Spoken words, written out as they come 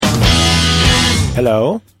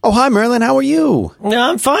Hello. Oh, hi, Merlin. How are you? No,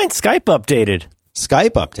 I'm fine. Skype updated.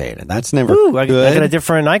 Skype updated. That's never I good. got a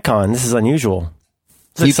different icon. This is unusual.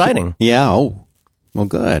 It's exciting. Yeah. Oh, well,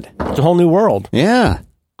 good. It's a whole new world. Yeah.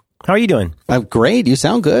 How are you doing? Great. You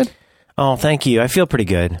sound good. Oh, thank you. I feel pretty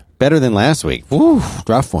good. Better than last week. Woo,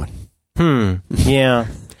 rough one. Yeah.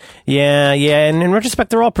 Yeah. And in retrospect,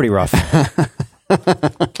 they're all pretty rough.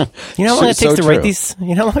 You know how long it takes to write these? You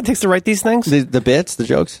know how long it takes to write these things? The bits, the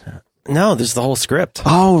jokes? No, there's the whole script.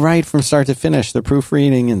 Oh, right. From start to finish. The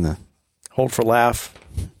proofreading and the... Hold for laugh.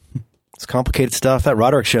 It's complicated stuff. That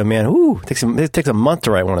Roderick show, man. Ooh, it takes a month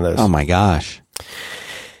to write one of those. Oh, my gosh.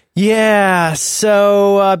 Yeah.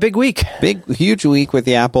 So, big week. Huge week with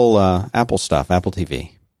the Apple stuff, Apple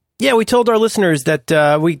TV. Yeah, we told our listeners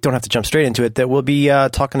that we don't have to jump straight into it, that we'll be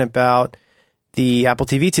talking about the Apple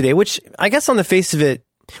TV today, which I guess on the face of it,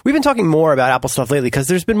 we've been talking more about Apple stuff lately because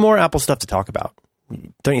there's been more Apple stuff to talk about.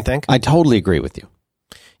 Don't you think? I totally agree with you.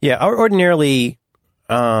 Yeah, ordinarily,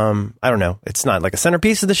 I don't know. It's not like a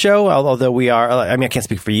centerpiece of the show, although we are. I mean, I can't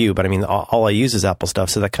speak for you, but I mean, all I use is Apple stuff,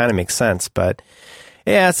 so that kind of makes sense. But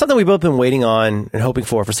yeah, it's something we've both been waiting on and hoping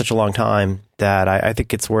for such a long time that I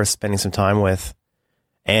think it's worth spending some time with.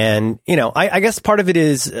 And, you know, I guess part of it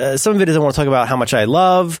is, some of it is I want to talk about how much I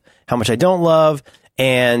love, how much I don't love.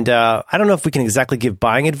 And I don't know if we can exactly give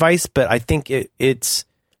buying advice, but I think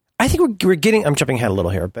I think we're getting, I'm jumping ahead a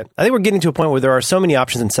little here, but I think we're getting to a point where there are so many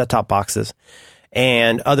options in set-top boxes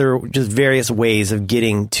and other just various ways of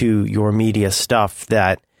getting to your media stuff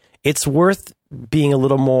that it's worth being a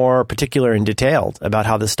little more particular and detailed about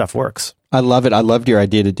how this stuff works. I love it. I loved your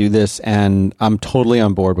idea to do this, and I'm totally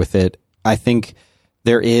on board with it. I think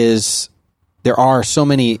there are so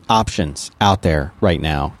many options out there right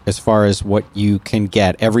now as far as what you can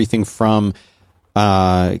get. Everything from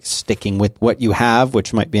sticking with what you have,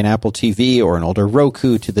 which might be an Apple TV or an older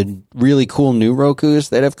Roku, to the really cool new Rokus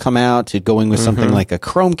that have come out, to going with something like a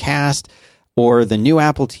Chromecast or the new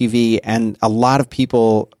Apple TV. And a lot of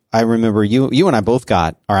people, I remember you and I both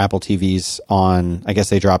got our Apple TVs on, I guess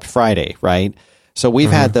they dropped Friday, right? So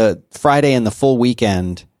we've had the Friday and the full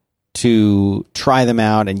weekend to try them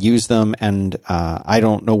out and use them. And I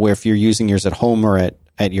don't know if you're using yours at home or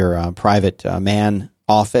at your private man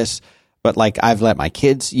office, but like I've let my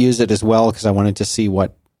kids use it as well because I wanted to see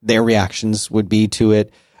what their reactions would be to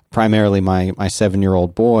it. Primarily my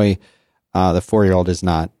 7-year-old boy, the 4-year-old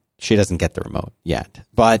she doesn't get the remote yet.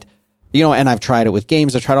 But, you know, and I've tried it with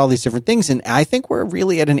games. I've tried all these different things. And I think we're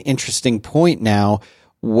really at an interesting point now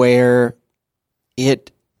where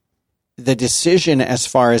the decision as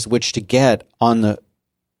far as which to get on the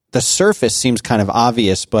surface seems kind of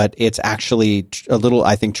obvious, but it's actually a little,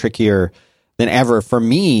 I think, trickier than ever. For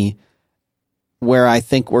me, where I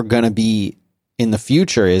think we're going to be in the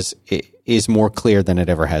future is more clear than it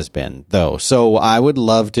ever has been, though. So I would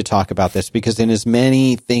love to talk about this because in as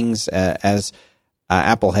many things as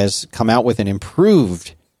Apple has come out with and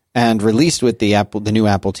improved and released with the new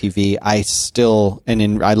Apple TV,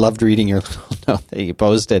 I loved reading your little note that you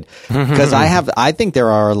posted because I think there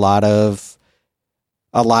are a lot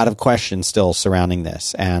of questions still surrounding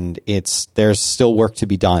this, and there's still work to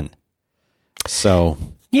be done. So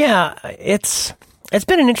yeah, it's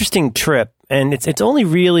been an interesting trip, and it's only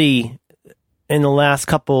really in the last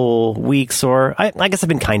couple weeks, or I guess I've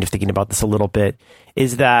been kind of thinking about this a little bit,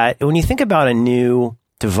 is that when you think about a new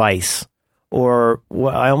device, or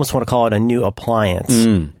what I almost want to call it a new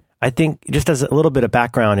appliance, I think just as a little bit of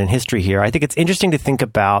background and history here, I think it's interesting to think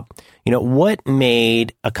about, you know, what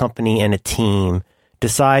made a company and a team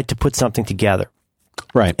decide to put something together,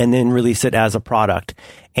 right, and then release it as a product.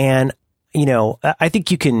 And you know, I think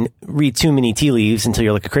you can read too many tea leaves until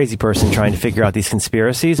you're like a crazy person trying to figure out these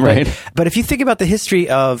conspiracies. But if you think about the history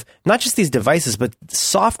of not just these devices, but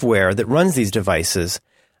software that runs these devices,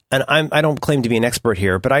 and I don't claim to be an expert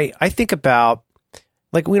here, but I think about,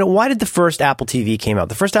 like, you know, why did the first Apple TV came out?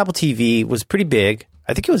 The first Apple TV was pretty big.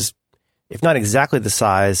 I think it was, if not exactly the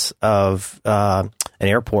size of an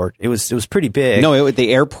airport, it was pretty big. No,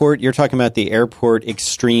 the airport, you're talking about the Airport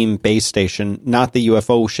Extreme base station, not the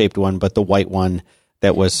UFO shaped one, but the white one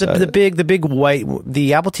that was the big white.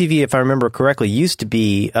 The Apple TV, if I remember correctly, used to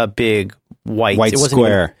be a big white it wasn't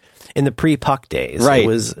square in the pre-puck days. Right. It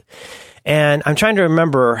was, and I'm trying to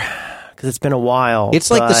remember because it's been a while. It's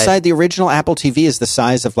like the original Apple TV is the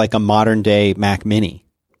size of like a modern day Mac Mini.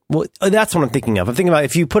 Well, that's what I'm thinking of. I'm thinking about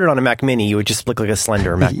if you put it on a Mac Mini, you would just look like a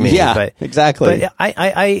slender Mac Mini. Yeah, exactly. But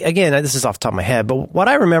I again, this is off the top of my head, but what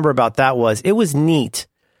I remember about that was it was neat.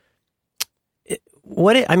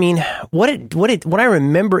 What I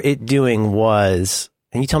remember it doing was,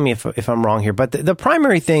 and you tell me if I'm wrong here, but the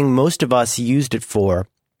primary thing most of us used it for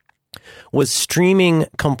was streaming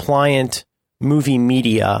compliant movie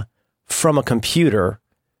media from a computer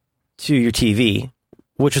to your TV,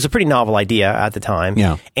 which was a pretty novel idea at the time.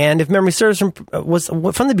 Yeah. And if memory serves, was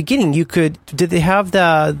from the beginning, did they have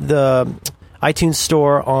the iTunes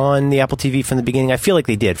store on the Apple TV from the beginning? I feel like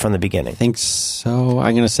they did from the beginning. I think so.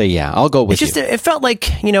 I'm going to say, yeah, I'll go with you. It felt like,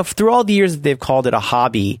 through all the years that they've called it a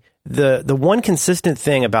hobby, the one consistent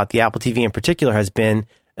thing about the Apple TV in particular has been,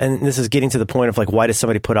 and this is getting to the point of like, why does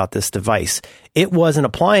somebody put out this device? It was an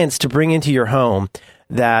appliance to bring into your home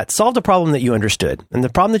that solved a problem that you understood. And the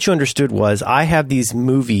problem that you understood was, I have these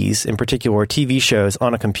movies in particular, or TV shows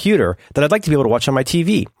on a computer that I'd like to be able to watch on my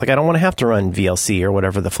TV. Like, I don't want to have to run VLC or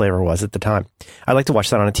whatever the flavor was at the time. I'd like to watch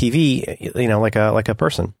that on a TV, like a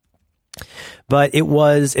person. But it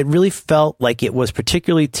really felt like it was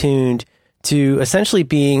particularly tuned to essentially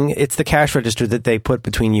it's the cash register that they put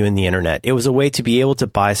between you and the internet. It was a way to be able to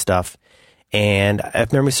buy stuff. And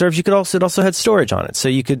if memory serves, it also had storage on it. So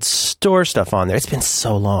you could store stuff on there. It's been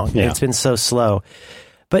so long. Yeah. It's been so slow.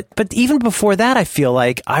 But even before that, I feel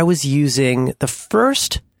like I was using the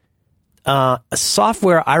first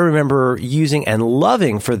software I remember using and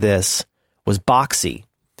loving for this was Boxee.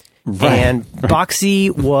 Right. And Boxee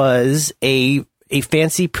was a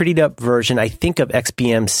fancy, prettied up version, I think, of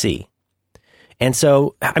XBMC. And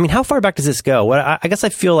so, I mean, how far back does this go? Well, I guess I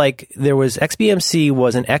feel like XBMC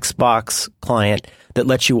was an Xbox client that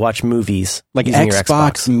lets you watch movies like using your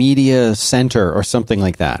Xbox Media Center or something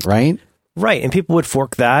like that, right? Right, and people would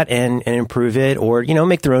fork that and improve it, or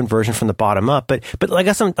make their own version from the bottom up. But I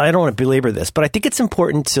guess I don't want to belabor this, but I think it's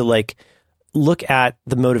important to look at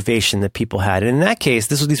the motivation that people had. And in that case,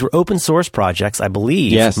 these were open source projects, I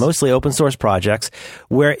believe, yes. Mostly open source projects,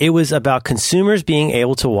 where it was about consumers being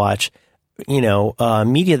able to watch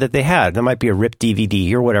media that they had. There might be a ripped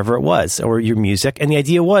DVD or whatever it was, or your music. And the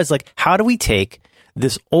idea was how do we take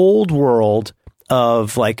this old world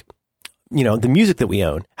of the music that we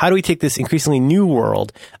own? How do we take this increasingly new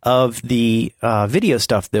world of the video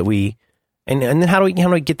stuff that and then how do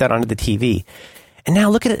we get that onto the TV? And now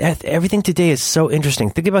look at it. Everything today is so interesting.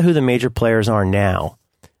 Think about who the major players are now,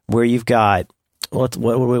 where you've got, what do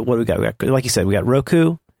we got? We got, like you said, we got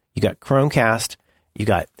Roku, you got Chromecast, you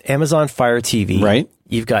got Amazon Fire TV, right?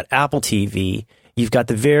 You've got Apple TV. You've got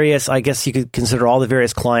the various, I guess you could consider all the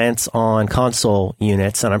various clients on console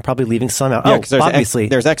units, and I'm probably leaving some out. Yeah, because obviously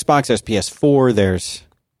there's Xbox, there's PS4, there's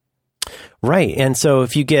right. And so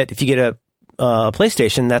if you get a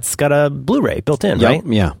PlayStation, that's got a Blu-ray built in, right?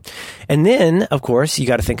 Yeah. And then, of course, you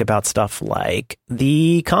got to think about stuff like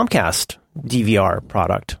the Comcast DVR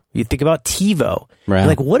product. You think about TiVo.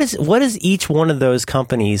 Right. What is each one of those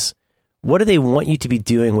companies? What do they want you to be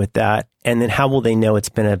doing with that? And then how will they know it's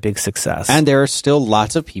been a big success? And there are still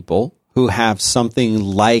lots of people who have something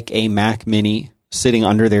like a Mac Mini sitting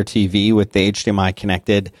under their TV with the HDMI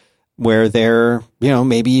connected, where they're,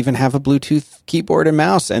 maybe even have a Bluetooth keyboard and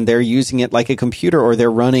mouse, and they're using it like a computer, or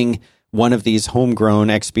they're running one of these homegrown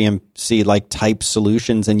XBMC type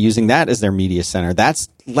solutions and using that as their media center. That's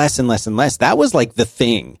less and less and less. That was the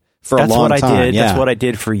thing for a long time. That's what I did. Yeah. That's what I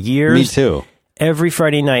did for years. Me too. Every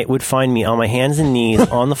Friday night would find me on my hands and knees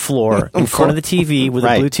on the floor in front of the TV with a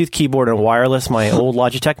Bluetooth keyboard and my old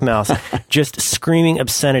Logitech mouse, just screaming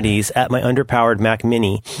obscenities at my underpowered Mac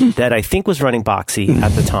Mini that I think was running Boxee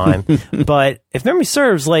at the time. But if memory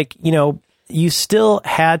serves, you still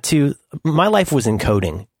had to, my life was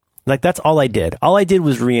encoding. That's all I did. All I did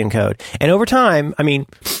was re-encode. And over time, I mean,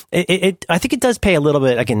 I think it does pay a little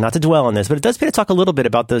bit, again, not to dwell on this, but it does pay to talk a little bit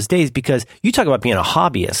about those days, because you talk about being a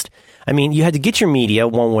hobbyist. I mean, you had to get your media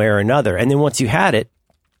one way or another. And then once you had it,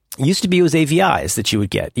 used to be it was AVIs that you would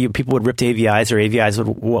get. People would rip to AVIs, or AVIs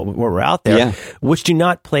were out there, which do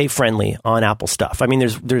not play friendly on Apple stuff. I mean,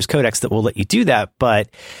 there's codecs that will let you do that, but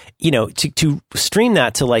to stream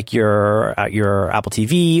that to your Apple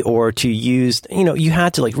TV, or to use, you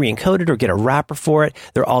had to re-encode it or get a wrapper for it.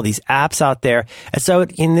 There are all these apps out there,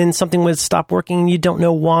 and then something would stop working, and you don't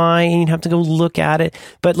know why, and you'd have to go look at it.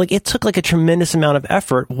 But it took a tremendous amount of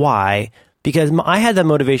effort. Why? Because I had the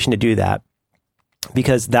motivation to do that.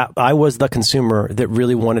 Because I was the consumer that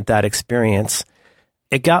really wanted that experience.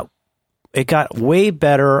 It got way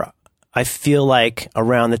better, I feel like,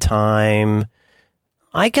 around the time.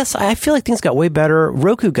 I feel like things got way better.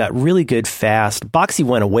 Roku got really good fast. Boxee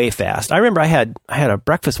went away fast. I remember I had a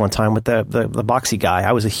breakfast one time with the Boxee guy.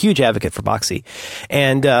 I was a huge advocate for Boxee.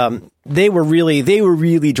 And they were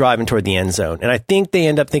really driving toward the end zone. And I think they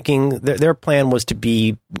end up thinking their plan was to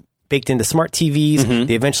be baked into smart TVs. Mm-hmm.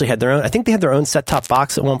 They eventually had their own. I think they had their own set-top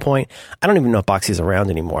box at one point. I don't even know if Boxee is around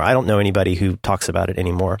anymore. I don't know anybody who talks about it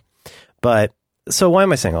anymore. But So why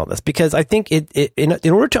am I saying all this? Because I think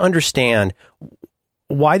in order to understand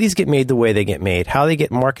why these get made the way they get made, how they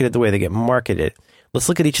get marketed the way they get marketed, let's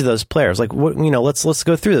look at each of those players. Like, what, let's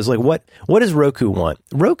go through this. Like, what does Roku want?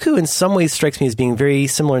 Roku in some ways strikes me as being very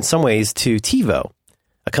similar in some ways to TiVo,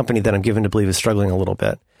 a company that I'm given to believe is struggling a little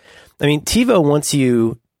bit. I mean, TiVo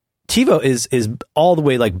is all the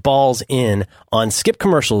way like balls in on skip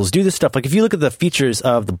commercials, do this stuff. Like if you look at the features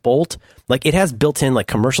of the Bolt, like it has built in like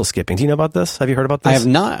commercial skipping. Do you know about this? Have you heard about this? I have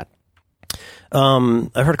not.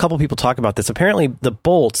 I've heard a couple people talk about this. Apparently the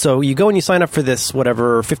Bolt, so you go and you sign up for this,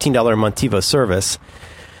 whatever, $15 a month TiVo service,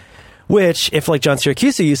 which if like John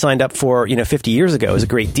Siracusa, you signed up for, 50 years ago is a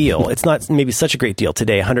great deal. It's not maybe such a great deal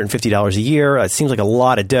today, $150 a year. It seems like a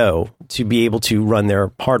lot of dough to be able to run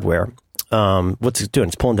their hardware. What's it doing?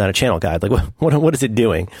 It's pulling down a channel guide. Like what is it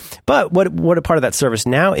doing? But what a part of that service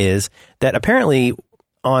now is that apparently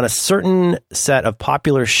on a certain set of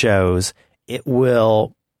popular shows,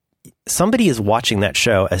 somebody is watching that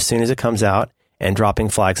show as soon as it comes out and dropping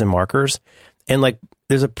flags and markers. And like,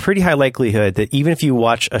 there's a pretty high likelihood that even if you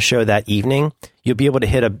watch a show that evening, you'll be able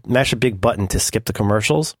to mash a big button to skip the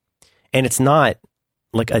commercials. And it's not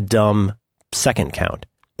like a dumb second count.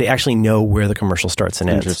 They actually know where the commercial starts and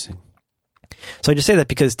ends. Interesting. So I just say that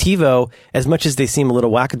because TiVo, as much as they seem a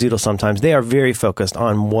little wackadoodle sometimes, they are very focused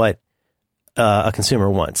on what a consumer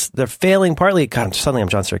wants. They're failing partly, suddenly I'm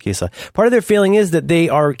John Siracusa. Part of their failing is that they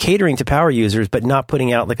are catering to power users, but not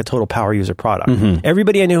putting out like a total power user product. Mm-hmm.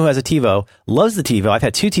 Everybody I know who has a TiVo loves the TiVo. I've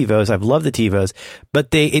had 2 TiVos. I've loved the TiVos, but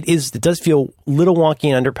it does feel a little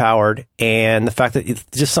wonky and underpowered. And the fact that it's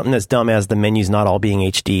just something as dumb as the menus not all being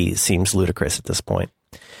HD seems ludicrous at this point.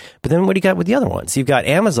 But then what do you got with the other ones? You've got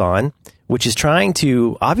Amazon, which is trying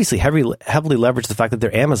to obviously heavily leverage the fact that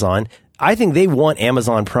they're Amazon. I think they want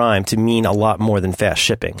Amazon Prime to mean a lot more than fast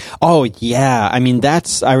shipping. Oh, yeah. I mean,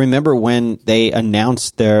 I remember when they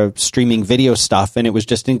announced their streaming video stuff and it was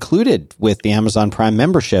just included with the Amazon Prime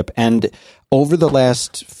membership. And over the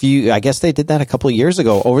last I guess they did that a couple of years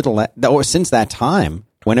ago, since that time,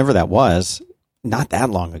 whenever that was, not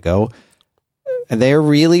that long ago, they're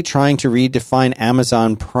really trying to redefine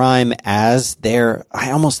Amazon Prime as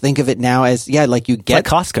I almost think of it now as, like you get.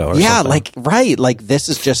 Like Costco or something. Right. Like this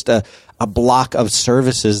is just a block of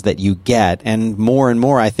services that you get. And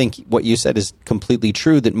more, I think what you said is completely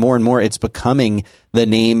true, that more and more it's becoming the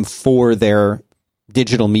name for their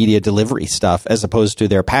digital media delivery stuff as opposed to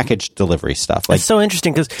their package delivery stuff. Like it's so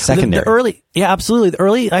interesting because secondary. The early, absolutely. The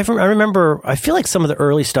early, I remember, I feel like some of the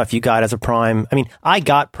early stuff you got as a Prime, I mean, I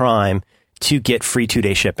got Prime to get free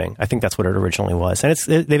 2-day shipping. I think that's what it originally was. And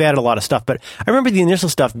they've added a lot of stuff, but I remember the initial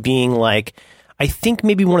stuff being like, I think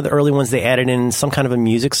maybe one of the early ones they added in some kind of a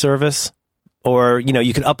music service, or,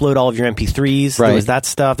 you could upload all of your MP3s. Right. There was that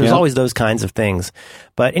stuff. There's always those kinds of things.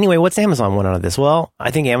 But anyway, what's Amazon want out of this? Well, I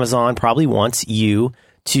think Amazon probably wants you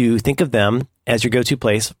to think of them as your go-to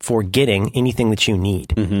place for getting anything that you need.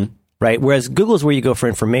 Mm-hmm. Right? Whereas Google is where you go for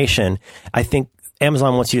information. I think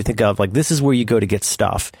Amazon wants you to think of like, this is where you go to get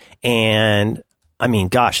stuff. And I mean,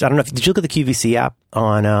 gosh, I don't know did you look at the QVC app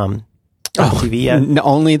on Apple TV yet?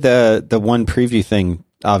 Only the one preview thing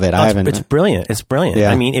of it. I haven't. It's brilliant. It's brilliant.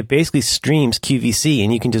 Yeah. I mean, it basically streams QVC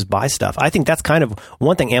and you can just buy stuff. I think that's kind of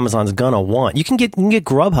one thing Amazon's gonna want. You can get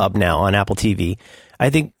Grubhub now on Apple TV.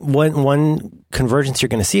 I think one convergence you're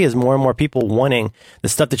going to see is more and more people wanting the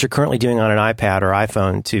stuff that you're currently doing on an iPad or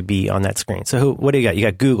iPhone to be on that screen. So what do you got? You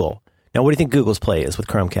got Google. Now, what do you think Google's play is with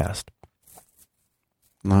Chromecast?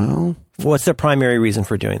 Well, what's their primary reason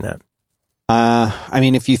for doing that? I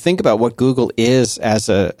mean, if you think about what Google is as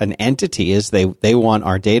an entity, is they want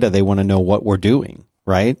our data. They want to know what we're doing,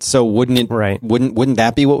 right? So wouldn't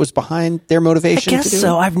that be what was behind their motivation? I guess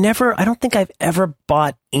so. I don't think I've ever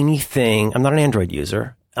bought anything. I'm not an Android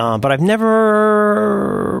user, but I've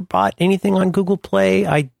never bought anything on Google Play.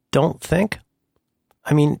 I don't think.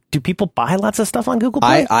 I mean, do people buy lots of stuff on Google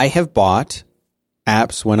Play? I have bought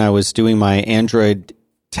apps when I was doing my Android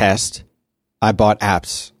test. I bought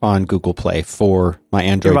apps on Google Play for my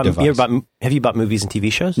Android device. Have you bought movies and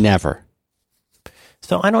TV shows? Never.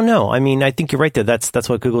 So I don't know. I mean, I think you're right there. That's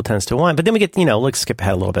what Google tends to want. But then we get, let's skip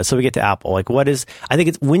ahead a little bit. So we get to Apple. Like I think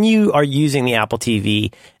it's when you are using the Apple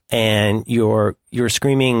TV and you're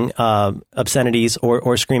screaming obscenities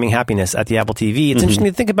or screaming happiness at the Apple TV, it's interesting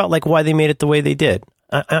to think about like why they made it the way they did.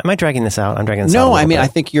 Am I dragging this out? I'm dragging this out. No, I mean, I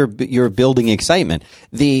think you're building excitement.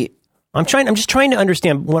 I'm just trying to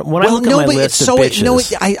understand when I look at my list of bitches. No,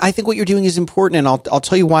 I think what you're doing is important, and I'll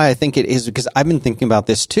tell you why I think it is, because I've been thinking about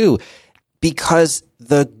this too. Because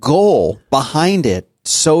the goal behind it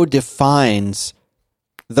so defines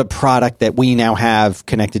the product that we now have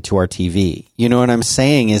connected to our TV. You know what I'm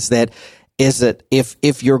saying is that is that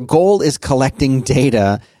if your goal is collecting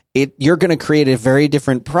data, you're going to create a very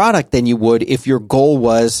different product than you would if your goal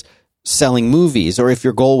was selling movies, or if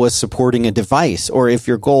your goal was supporting a device, or if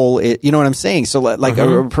your goal is, you know what I'm saying? So like,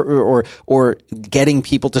 or getting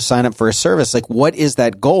people to sign up for a service. Like, what is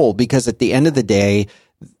that goal? Because at the end of the day,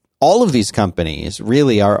 all of these companies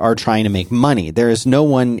really are trying to make money. There is no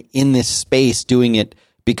one in this space doing it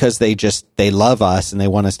because they love us and they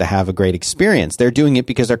want us to have a great experience. They're doing it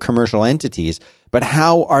because they're commercial entities. But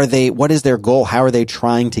what is their goal? How are they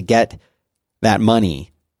trying to get that money?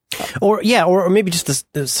 Or maybe just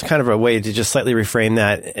this kind of a way to just slightly reframe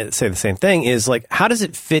that and say the same thing is like, how does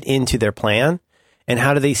it fit into their plan, and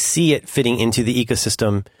how do they see it fitting into the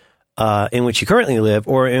ecosystem in which you currently live,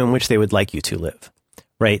 or in which they would like you to live,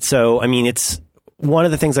 right? So, I mean, it's one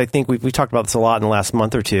of the things I think we've talked about this a lot in the last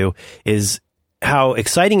month or two is how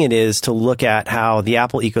exciting it is to look at how the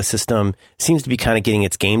Apple ecosystem seems to be kind of getting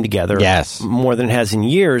its game together more than it has in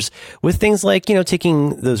years, with things like, taking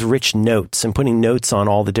those rich notes and putting notes on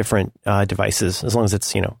all the different devices, as long as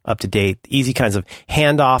it's, up to date, easy kinds of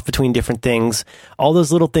handoff between different things, all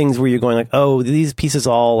those little things where you're going like, oh, these pieces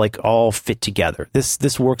all fit together.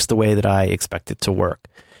 This works the way that I expect it to work.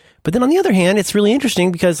 But then on the other hand, it's really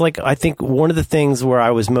interesting because I think one of the things where I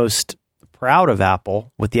was most proud of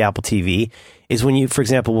Apple with the Apple TV is when you, for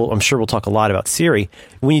example, I'm sure we'll talk a lot about Siri.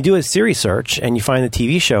 When you do a Siri search and you find the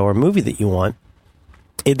TV show or movie that you want,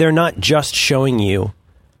 they're not just showing you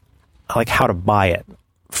like how to buy it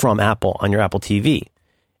from Apple on your Apple TV.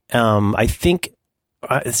 I think,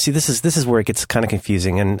 see, this is where it gets kind of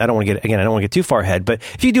confusing, and I don't want to get too far ahead. But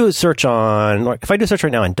if you do a search if I do a search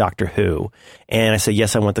right now on Doctor Who, and I say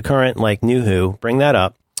yes, I want the current new Who, bring that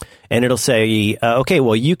up. And it'll say, okay,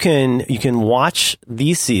 well, you can watch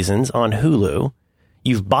these seasons on Hulu.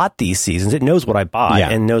 You've bought these seasons. It knows what I bought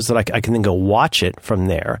and knows that I can then go watch it from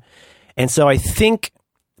there. And so I think,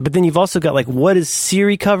 but then you've also got what does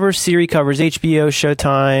Siri cover? Siri covers HBO,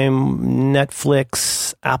 Showtime,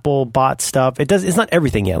 Netflix, Apple bot stuff. It's not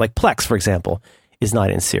everything yet. Like Plex, for example, is not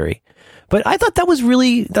in Siri. But I thought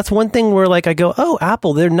that's one thing where I go, oh,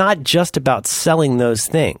 Apple, they're not just about selling those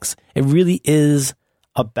things. It really is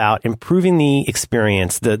about improving the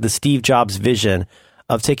experience, the Steve Jobs vision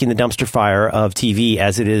of taking the dumpster fire of TV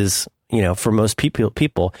as it is, for most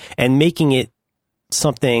people, and making it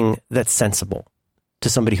something that's sensible to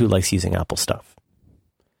somebody who likes using Apple stuff.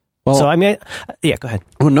 Well, so, I mean, go ahead.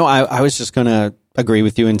 Well, no, I was just going to agree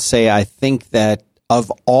with you and say I think that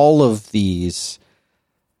of all of these,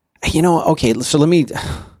 okay, so let me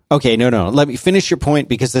finish your point,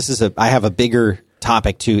 because I have a bigger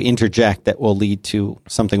topic to interject that will lead to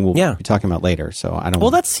something we'll be talking about later. So I don't.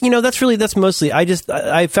 Well, that's mostly.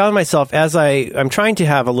 I found myself as I'm trying to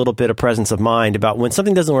have a little bit of presence of mind about when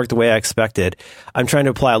something doesn't work the way I expected. I'm trying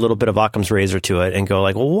to apply a little bit of Occam's razor to it and go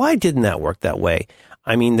well, why didn't that work that way?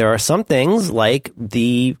 I mean, there are some things like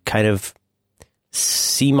the kind of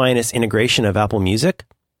C- integration of Apple Music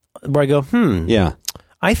where I go,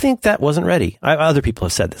 I think that wasn't ready. Other people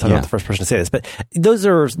have said this. I'm not the first person to say this, but this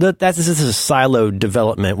is a siloed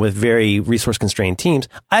development with very resource constrained teams.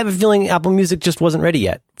 I have a feeling Apple Music just wasn't ready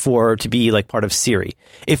yet to be part of Siri.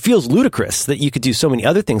 It feels ludicrous that you could do so many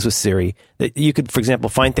other things with Siri, that you could, for example,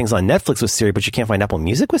 find things on Netflix with Siri, but you can't find Apple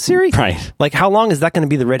Music with Siri. Right. How long is that going to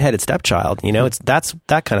be the redheaded stepchild?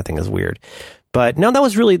 That kind of thing is weird. But no, that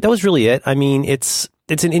was really it. I mean, it's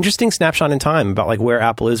an interesting snapshot in time about where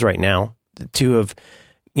Apple is right now to have,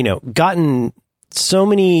 gotten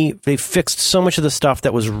they fixed so much of the stuff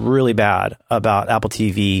that was really bad about Apple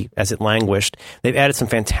TV as it languished. They've added some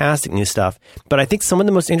fantastic new stuff, but I think some of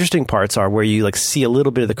the most interesting parts are where you see a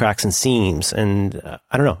little bit of the cracks and seams, and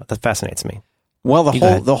I don't know, that fascinates me. Well,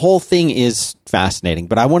 the whole thing is fascinating,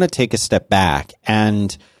 but I want to take a step back,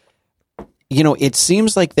 and it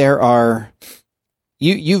seems like there are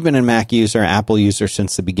you've been a Mac user, Apple user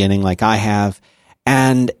since the beginning, like I have,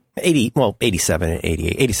 and 87 and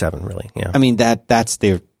 88, 87 really. Yeah. I mean, that's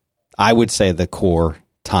I would say the core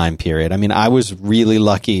time period. I mean, I was really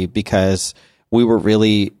lucky because we were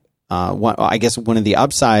really, I guess one of the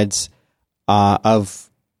upsides of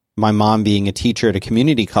my mom being a teacher at a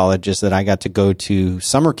community college is that I got to go to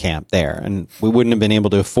summer camp there, and we wouldn't have been able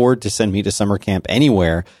to afford to send me to summer camp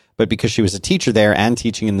anywhere. But because she was a teacher there and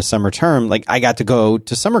teaching in the summer term, I got to go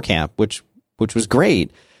to summer camp, which was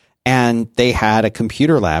great. And they had a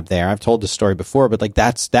computer lab there. I've told this story before, but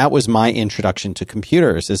that was my introduction to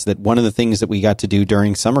computers, is that one of the things that we got to do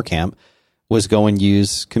during summer camp was go and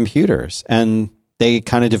use computers. And they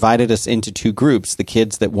kind of divided us into two groups, the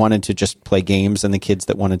kids that wanted to just play games and the kids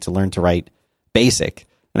that wanted to learn to write BASIC.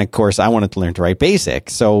 And of course, I wanted to learn to write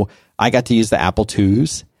BASIC. So I got to use the Apple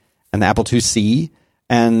IIs. and the Apple IIc,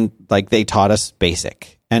 and like they taught us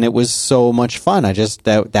BASIC. And it was so much fun.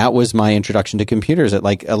 That was my introduction to computers at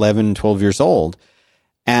like 11, 12 years old.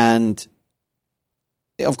 And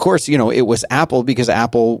of course, you know, it was Apple because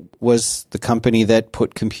Apple was the company that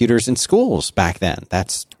put computers in schools back then.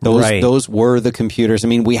 Those were the computers. I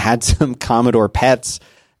mean, we had some Commodore PETs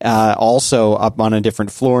also up on a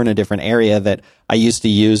different floor in a different area that I used to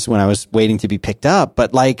use when I was waiting to be picked up.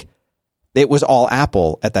 But like, it was all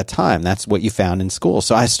Apple at that time. That's what you found in school.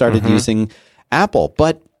 So I started using Apple.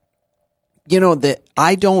 But, you know,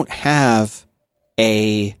 I don't have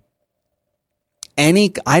any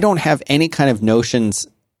kind of notions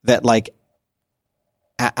that like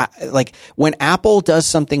when Apple does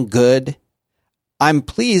something good, I'm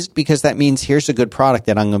pleased because that means here's a good product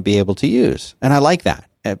that I'm going to be able to use. And I like that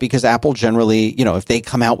because Apple generally, you know, if they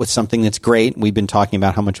come out with something that's great, we've been talking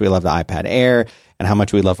about how much we love the iPad Air and how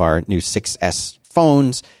much we love our new 6S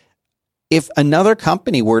phones. If another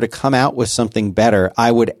company were to come out with something better,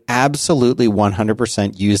 I would absolutely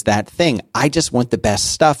 100% use that thing. I just want the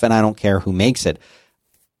best stuff and I don't care who makes it,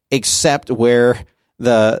 except where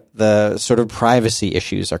the sort of privacy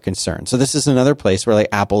issues are concerned. So this is another place where like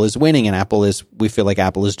Apple is winning and we feel like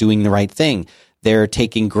Apple is doing the right thing. They're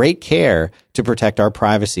taking great care to protect our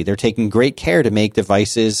privacy. They're taking great care to make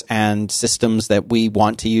devices and systems that we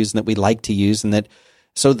want to use and that we like to use, and that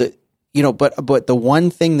so that, you know, but the one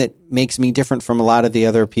thing that makes me different from a lot of the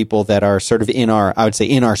other people that are sort of in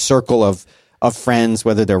our circle of friends,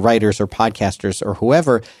 whether they're writers or podcasters or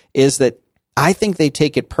whoever, is that I think they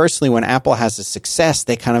take it personally when Apple has a success.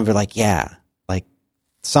 They kind of are like, yeah, like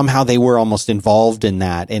somehow they were almost involved in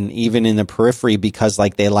that. And even in the periphery, because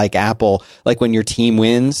like they like Apple, like when your team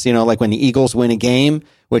wins, you know, like when the Eagles win a game,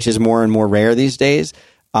 which is more and more rare these days.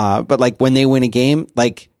 But like when they win a game,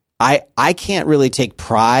 like I can't really take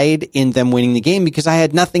pride in them winning the game because I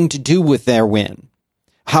had nothing to do with their win.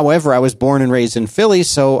 However, I was born and raised in Philly,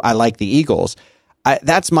 so I like the Eagles.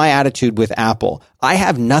 That's my attitude with Apple. I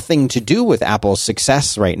have nothing to do with Apple's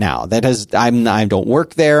success right now. I don't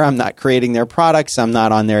work there. I'm not creating their products. I'm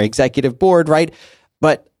not on their executive board, right?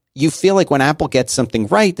 But you feel like when Apple gets something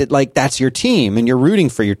right, that like that's your team and you're rooting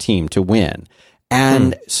for your team to win.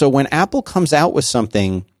 And so when Apple comes out with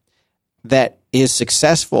something that is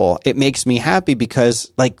successful, it makes me happy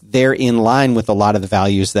because like they're in line with a lot of the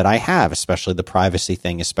values that I have, especially the privacy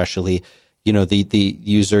thing, especially, you know, the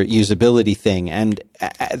usability thing, and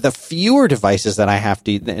the fewer devices that I have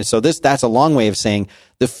to. So that's a long way of saying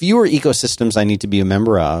the fewer ecosystems I need to be a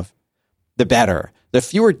member of, the better. The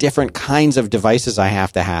fewer different kinds of devices I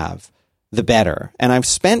have to have, the better. And I've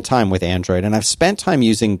spent time with Android, and I've spent time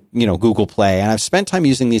using, you know, Google Play, and I've spent time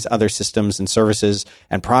using these other systems and services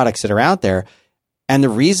and products that are out there. And the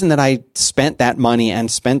reason that I spent that money and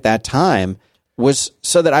spent that time was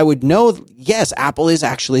so that I would know, yes, Apple is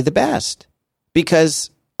actually the best.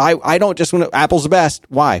 Because I don't just want to, Apple's the best.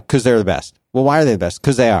 Why? Because they're the best. Well, why are they the best?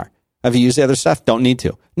 Because they are. Have you used the other stuff? Don't need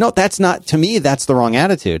to. No, that's not, to me, that's the wrong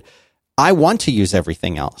attitude. I want to use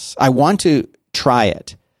everything else. I want to try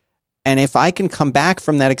it. And if I can come back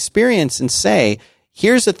from that experience and say,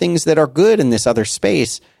 here's the things that are good in this other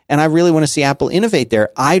space, and I really want to see Apple innovate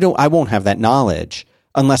there, I won't have that knowledge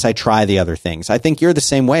unless I try the other things. I think you're the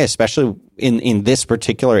same way, especially in this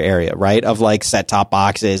particular area, right? Of like set-top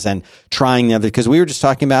boxes and trying the other, because we were just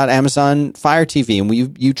talking about Amazon Fire TV,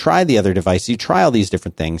 and you try the other device, you try all these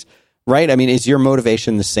different things, right? I mean, is your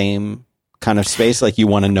motivation the same kind of space? Like you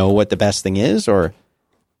want to know what the best thing is, or?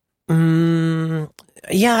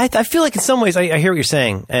 Yeah, I feel like in some ways I hear what you're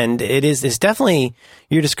saying, and it's definitely,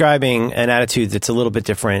 you're describing an attitude that's a little bit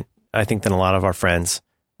different, I think, than a lot of our friends.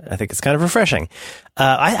 I think it's kind of refreshing.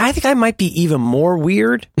 I think I might be even more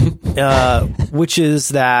weird, which is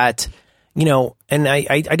that, you know, and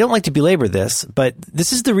I don't like to belabor this, but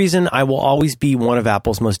this is the reason I will always be one of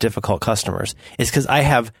Apple's most difficult customers, is because I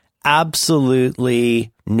have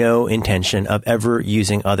absolutely no intention of ever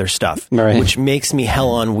using other stuff, right, which makes me hell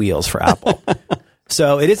on wheels for Apple.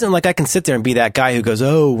 So it isn't like I can sit there and be that guy who goes,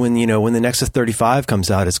 oh, when the Nexus 35 comes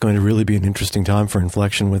out, it's going to really be an interesting time for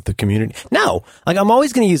inflection with the community. No, like I'm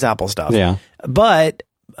always going to use Apple stuff. Yeah. But,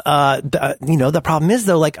 the problem is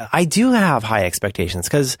though, like I do have high expectations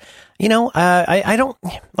because, I don't,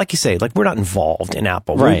 like you say, like we're not involved in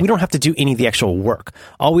Apple. Right. We don't have to do any of the actual work.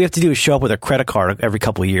 All we have to do is show up with a credit card every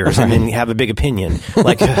couple of years and then have a big opinion.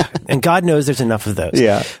 Like, and God knows there's enough of those.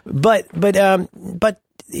 Yeah. But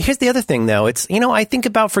here's the other thing, though. It's, I think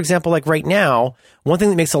about, for example, like right now, one thing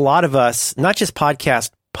that makes a lot of us, not just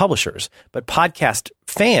podcast publishers, but podcast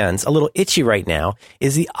fans, a little itchy right now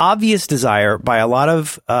is the obvious desire by a lot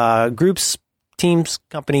of groups, teams,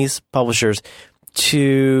 companies, publishers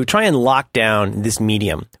to try and lock down this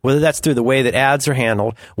medium, whether that's through the way that ads are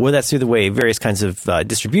handled, whether that's through the way various kinds of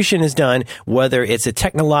distribution is done, whether it's a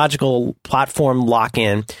technological platform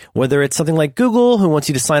lock-in, whether it's something like Google, who wants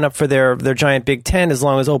you to sign up for their giant Big 10 as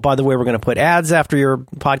long as, oh, by the way, we're going to put ads after your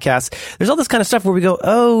podcast. There's all this kind of stuff where we go,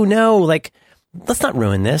 oh, no, like, let's not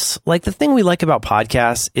ruin this. Like, the thing we like about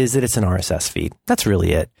podcasts is that it's an RSS feed. That's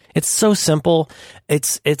really it. It's so simple.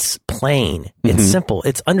 It's plain. It's simple.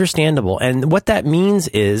 It's understandable. And what that means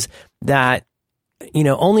is that, you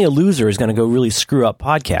know, only a loser is going to go really screw up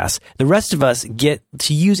podcasts. The rest of us get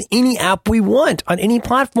to use any app we want on any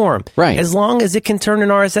platform. Right. As long as it can turn an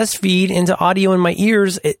RSS feed into audio in my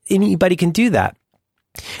ears, anybody can do that.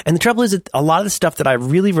 And the trouble is that a lot of the stuff that I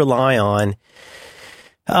really rely on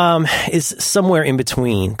is somewhere in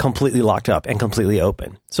between completely locked up and completely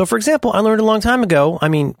open. So, for example, I learned a long time ago, I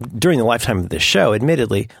mean, during the lifetime of this show,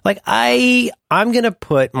 admittedly, like I'm going to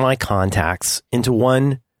put my contacts into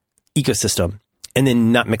one ecosystem and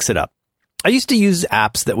then not mix it up. I used to use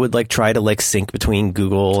apps that would like try to like sync between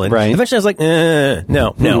Google, and eventually I was like,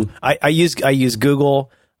 no. I use Google.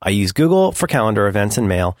 I use Google for calendar events and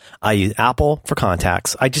mail. I use Apple for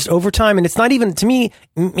contacts. I just over time, and it's not even, to me,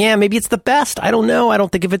 yeah, maybe it's the best. I don't know. I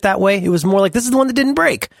don't think of it that way. It was more like, this is the one that didn't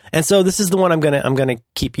break. And so this is the one I'm going to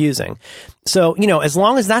keep using. So, you know, as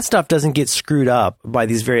long as that stuff doesn't get screwed up by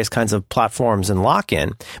these various kinds of platforms and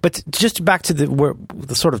lock-in, but just back to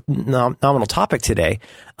the sort of nominal topic today,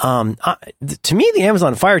 to me, the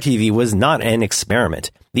Amazon Fire TV was not an experiment.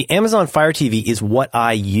 The Amazon Fire TV is what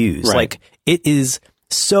I use. Right. Like,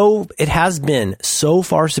 it has been so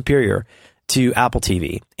far superior to Apple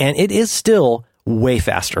TV, and it is still way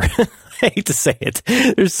faster. I hate to say it.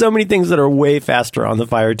 There's so many things that are way faster on the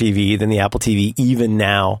Fire TV than the Apple TV, even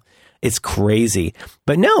now. It's crazy.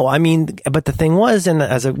 But no, I mean, but the thing was, and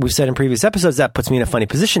as we've said in previous episodes, that puts me in a funny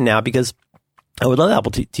position now because I would love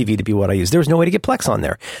Apple TV to be what I use. There was no way to get Plex on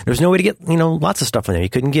there. There was no way to get, you know, lots of stuff on there. You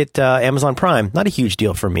couldn't get Amazon Prime. Not a huge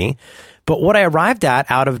deal for me. But what I arrived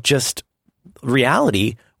at out of just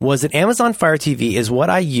reality was that Amazon Fire TV is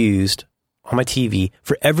what I used on my TV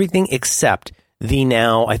for everything except the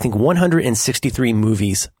now, I think, 163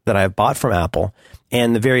 movies that I've bought from Apple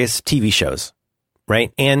and the various TV shows,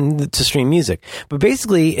 right? And to stream music. But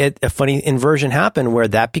basically, a funny inversion happened where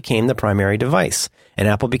that became the primary device and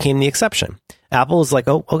Apple became the exception. Apple is like,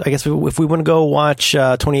 oh, I guess if we want to go watch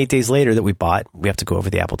 28 Days Later that we bought, we have to go over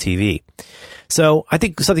the Apple TV. So I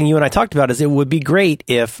think something you and I talked about is it would be great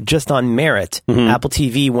if just on merit, Apple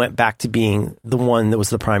TV went back to being the one that was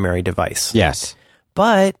the primary device. Yes.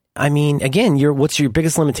 But I mean, again, what's your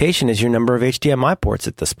biggest limitation is your number of HDMI ports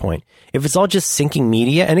at this point. If it's all just syncing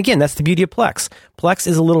media, and again, that's the beauty of Plex. Plex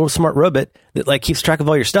is a little smart robot that like keeps track of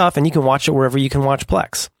all your stuff, and you can watch it wherever you can watch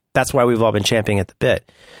Plex. That's why we've all been championing at the bit.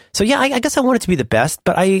 So yeah, I guess I want it to be the best,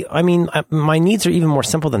 but I mean, my needs are even more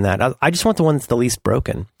simple than that. I just want the one that's the least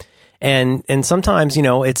broken. And sometimes, you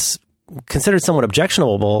know, it's considered somewhat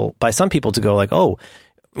objectionable by some people to go like, oh,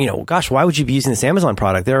 you know, gosh, why would you be using this Amazon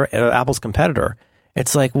product? They're Apple's competitor.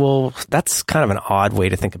 It's like, well, that's kind of an odd way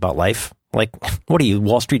to think about life. Like, what are you,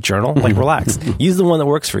 Wall Street Journal? Like, relax. Use the one that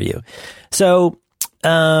works for you. So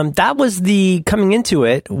that was the coming into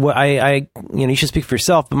it. I you know, you should speak for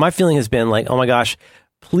yourself, but my feeling has been like, oh my gosh,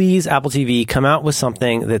 please, Apple TV, come out with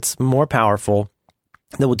something that's more powerful,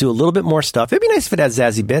 that will do a little bit more stuff. It'd be nice if it had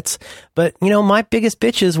zazzy bits, but you know, my biggest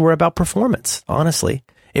bitches were about performance. Honestly,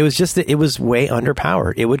 it was just that it was way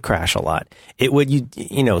underpowered. It would crash a lot. It would,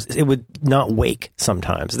 you know, it would not wake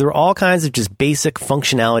sometimes. There were all kinds of just basic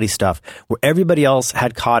functionality stuff where everybody else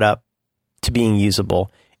had caught up to being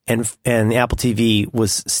usable, and the Apple TV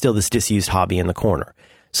was still this disused hobby in the corner.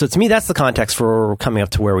 So to me, that's the context for coming up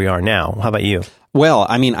to where we are now. How about you? Well,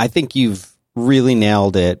 I mean, I think you've really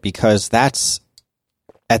nailed it, because that's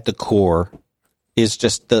at the core is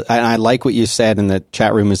just and I like what you said, and the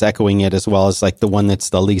chat room is echoing it as well, as like the one that's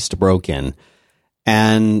the least broken.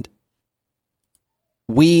 And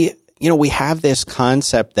we have this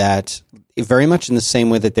concept that very much in the same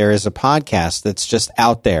way that there is a podcast that's just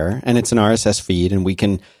out there and it's an RSS feed, and we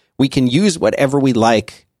can use whatever we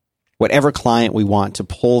like, whatever client we want to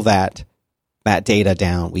pull that data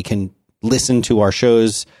down. We can listen to our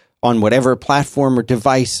shows on whatever platform or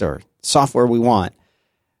device or software we want.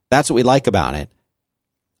 That's what we like about it.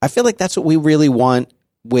 I feel like that's what we really want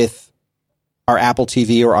with our Apple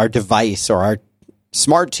TV or our device or our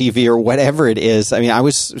smart TV or whatever it is. I mean, I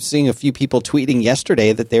was seeing a few people tweeting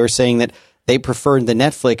yesterday that they were saying that they prefer the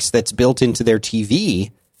Netflix that's built into their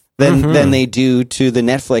TV than they do to the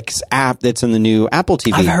Netflix app that's in the new Apple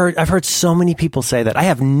TV. I've heard so many people say that. I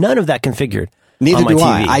have none of that configured. Neither on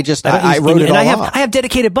my do TV. I wrote it all off. I have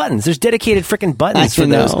dedicated buttons. There's dedicated freaking buttons for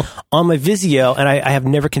those on my Vizio, and I have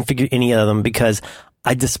never configured any of them because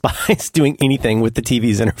I despise doing anything with the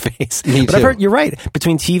TV's interface. Me but too. I've heard, you're right.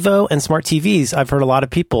 Between TiVo and smart TVs, I've heard a lot of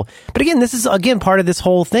people. But again, this is, part of this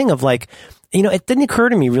whole thing of like, it didn't occur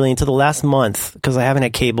to me really until the last month, because I haven't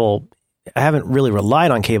had cable. I haven't really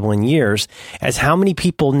relied on cable in years, as how many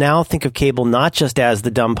people now think of cable not just as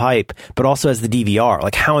the dumb pipe, but also as the DVR,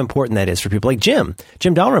 like how important that is for people like Jim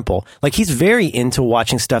Dalrymple. Like he's very into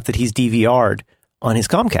watching stuff that he's DVR'd on his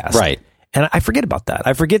Comcast. Right. And I forget about that.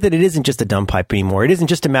 I forget that it isn't just a dumb pipe anymore. It isn't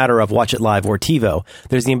just a matter of watch it live or TiVo.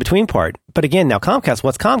 There's the in-between part. But again, now Comcast,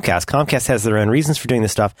 what's Comcast? Comcast has their own reasons for doing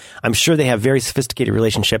this stuff. I'm sure they have very sophisticated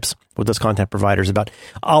relationships with those content providers about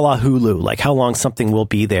a la Hulu, like how long something will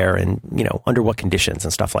be there and, under what conditions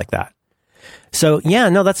and stuff like that. So yeah,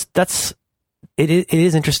 no, it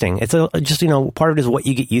is interesting. It's just, part of it is what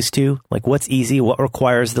you get used to, like what's easy, what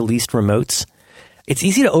requires the least remotes. It's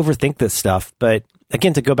easy to overthink this stuff, but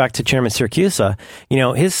again, to go back to Chairman Siracusa,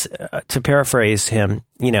 to paraphrase him,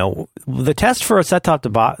 the test for a set-top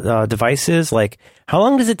device is like, how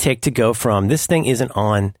long does it take to go from this thing isn't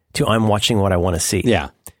on to I'm watching what I want to see? Yeah.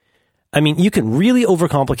 I mean, you can really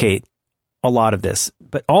overcomplicate a lot of this,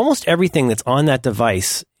 but almost everything that's on that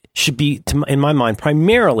device should be, in my mind,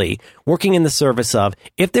 primarily working in the service of,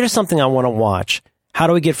 if there's something I want to watch, how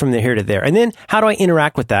do I get from here to there? And then how do I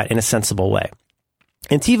interact with that in a sensible way?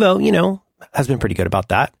 And TiVo, has been pretty good about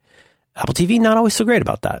that. Apple TV, not always so great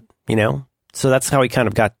about that, So that's how we kind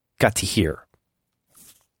of got to here.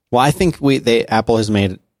 Well, I think Apple has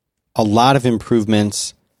made a lot of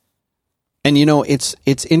improvements. And,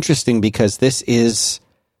 it's interesting because this is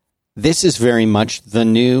very much the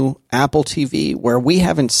new Apple TV, where we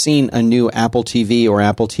haven't seen a new Apple TV or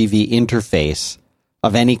Apple TV interface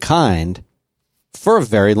of any kind for a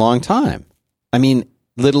very long time. I mean,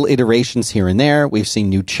 little iterations here and there. We've seen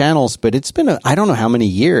new channels, but it's been I don't know how many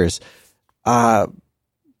years. But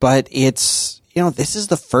it's, this is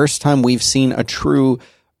the first time we've seen a true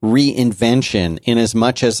reinvention, in as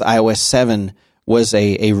much as iOS 7 was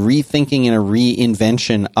a rethinking and a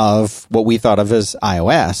reinvention of what we thought of as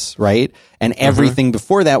iOS, right? And everything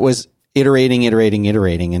before that was iterating,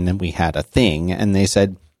 and then we had a thing, and they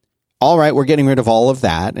said, all right, we're getting rid of all of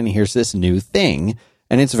that, and here's this new thing,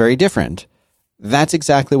 and it's very different. That's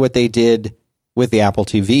exactly what they did with the Apple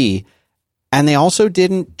TV. And they also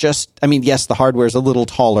didn't just, yes, the hardware is a little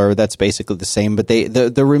taller. That's basically the same. But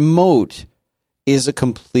the remote is a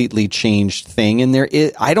completely changed thing. And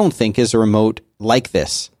I don't think is a remote like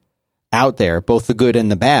this out there, both the good and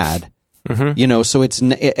the bad. Mm-hmm. So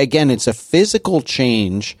it's a physical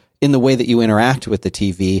change in the way that you interact with the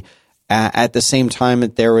TV. At the same time,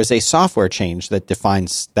 there is a software change that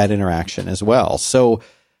defines that interaction as well. So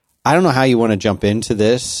I don't know how you want to jump into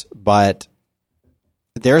this, but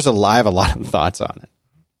I have a lot of thoughts on it.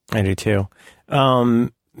 I do too.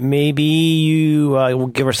 Maybe we'll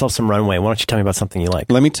give ourselves some runway. Why don't you tell me about something you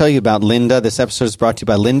like? Let me tell you about Lynda. This episode is brought to you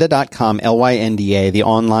by lynda.com, Lynda, the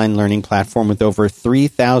online learning platform with over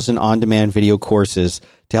 3,000 on-demand video courses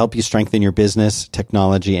to help you strengthen your business,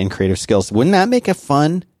 technology, and creative skills. Wouldn't that make a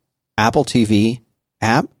fun Apple TV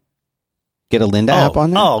app? Get a Lynda app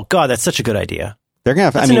on there? Oh, God, that's such a good idea. They're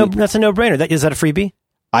gonna have. That's a no-brainer. Is that a freebie?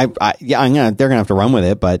 They're gonna have to run with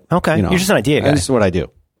it, but okay, you're just an idea guy. This is what I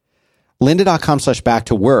do.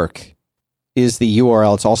 Lynda.com/back-to-work is the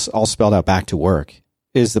URL. It's all spelled out. Back to work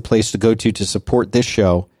is the place to go to support this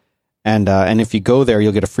show, and if you go there,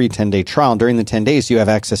 you'll get a free 10-day trial. During the 10 days, you have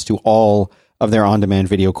access to all of their on-demand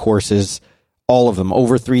video courses, all of them,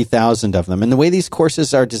 over 3,000 of them. And the way these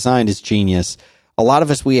courses are designed is genius. A lot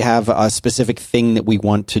of us, we have a specific thing that we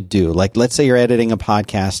want to do. Like, let's say you're editing a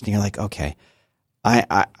podcast and you're like, okay,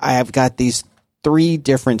 I've got these 3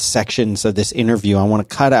 different sections of this interview. I want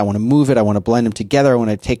to cut it. I want to move it. I want to blend them together. I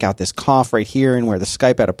want to take out this cough right here and where the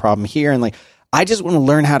Skype had a problem here. And I just want to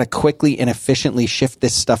learn how to quickly and efficiently shift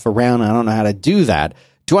this stuff around. I don't know how to do that.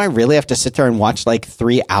 Do I really have to sit there and watch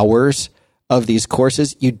 3 hours of these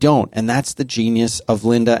courses? You don't. And that's the genius of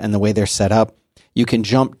Lynda and the way they're set up. You can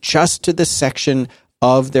jump just to the section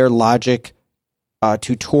of their Logic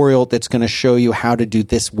tutorial that's going to show you how to do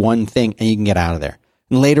this one thing, and you can get out of there.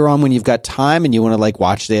 And later on, when you've got time and you want to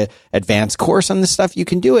watch the advanced course on this stuff, you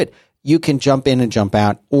can do it. You can jump in and jump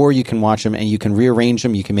out, or you can watch them and you can rearrange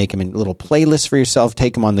them. You can make them in little playlists for yourself,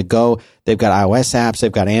 take them on the go. They've got iOS apps.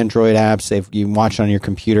 They've got Android apps. You can watch it on your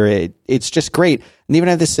computer. It's just great. And even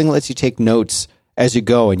have this thing that lets you take notes as you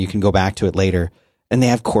go, and you can go back to it later. And they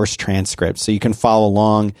have course transcripts, so you can follow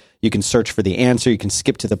along. You can search for the answer. You can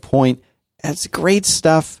skip to the point. It's great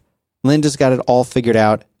stuff. Linda's got it all figured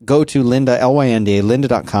out. Go to Lynda, Lynda,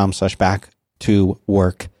 lynda.com/back to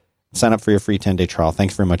work. Sign up for your free 10-day trial.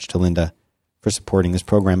 Thanks very much to Lynda for supporting this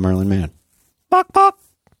program, Merlin Mann. Bok, bok.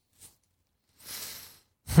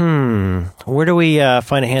 Where do we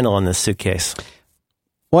find a handle on this suitcase?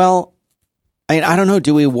 Well, I don't know.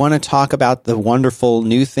 Do we want to talk about the wonderful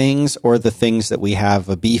new things or the things that we have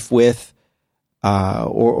a beef with?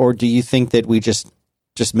 Or do you think that we just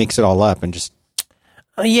mix it all up and just...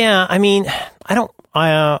 Yeah, I mean, I don't...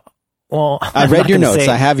 well, I read your notes.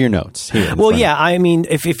 I have your notes here. Well, yeah, I mean,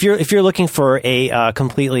 if you're looking for a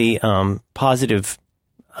completely positive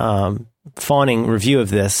fawning review of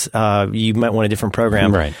this, you might want a different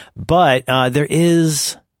program. Right. But there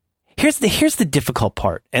is... Here's the difficult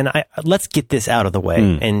part, and let's get this out of the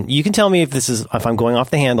way. And you can tell me if I'm going off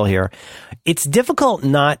the handle here. It's difficult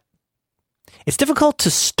to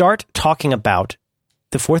start talking about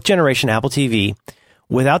the 4th generation Apple TV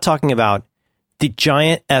without talking about the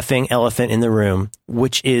giant effing elephant in the room,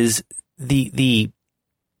 which is the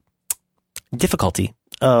difficulty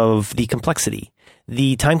of the complexity,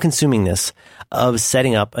 the time consumingness of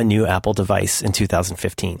setting up a new Apple device in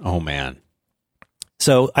 2015. Oh man.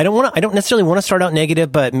 So I don't necessarily want to start out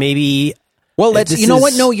negative, but maybe. Well, you know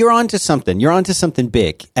what? No, you're onto something. You're onto something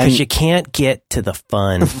big. Because you can't get to the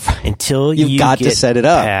fun until you've got to set it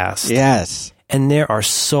up. Past. Yes. And there are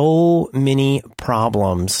so many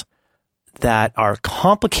problems that are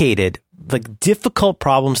complicated, like difficult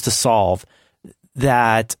problems to solve,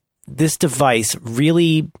 that this device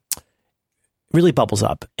really, really bubbles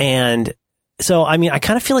up. And so, I mean, I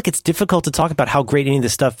kind of feel like it's difficult to talk about how great any of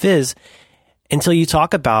this stuff is until you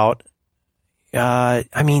talk about, I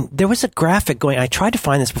mean, there was a graphic going, I tried to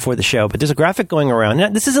find this before the show, but there's a graphic going around. Now,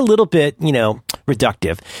 this is a little bit,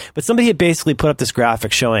 reductive, but somebody had basically put up this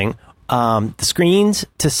graphic showing the screens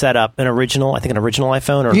to set up an original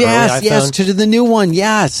iPhone or early iPhone. Yes, to the new one,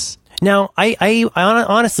 yes. Now, I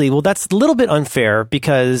honestly, well, that's a little bit unfair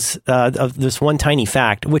because of this one tiny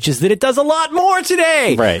fact, which is that it does a lot more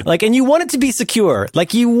today. Right. Like, and you want it to be secure.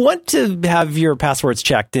 Like, you want to have your passwords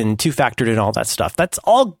checked and 2-factored and all that stuff. That's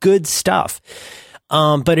all good stuff.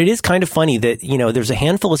 But it is kind of funny that, there's a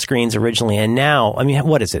handful of screens originally, and now, I mean,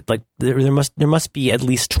 what is it? Like, there must be at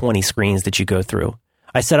least 20 screens that you go through.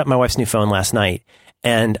 I set up my wife's new phone last night,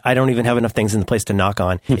 and I don't even have enough things in the place to knock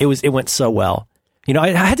on. It went so well. I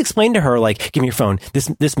had to explain to her, like, give me your phone.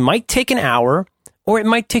 This might take an hour, or it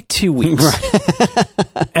might take 2 weeks.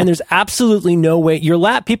 And there's absolutely no way.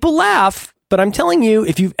 People laugh, but I'm telling you,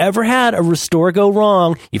 if you've ever had a restore go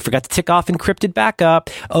wrong, you forgot to tick off encrypted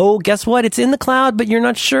backup. Oh, guess what? It's in the cloud, but you're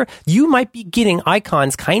not sure. You might be getting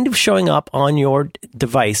icons kind of showing up on your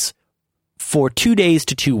device for 2 days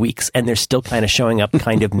to 2 weeks, and they're still kind of showing up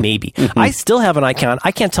kind of maybe. I still have an icon.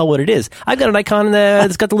 I can't tell what it is. I've got an icon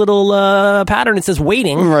that's got the little pattern. It says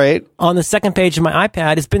waiting right on the second page of my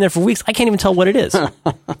iPad. It's been there for weeks. I can't even tell what it is.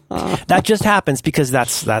 That just happens because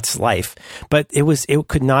that's life. But it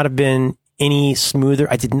could not have been any smoother.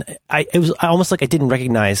 It was almost like I didn't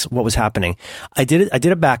recognize what was happening. I did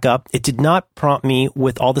a backup. It did not prompt me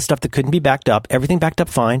with all the stuff that couldn't be backed up. Everything backed up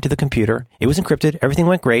fine to the computer. It was encrypted. Everything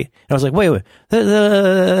went great. And I was like, wait,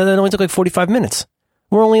 that only took like 45 minutes.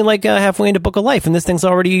 We're only like halfway into Book of Life, and this thing's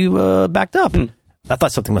already backed up. I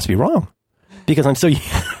thought something must be wrong because I'm so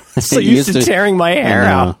used to tearing my hair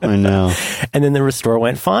out. I know. And then the restore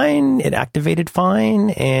went fine. It activated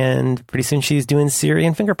fine. And pretty soon she's doing Siri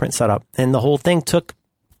and fingerprint setup. And the whole thing took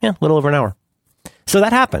a little over an hour. So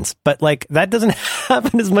that happens. But like that doesn't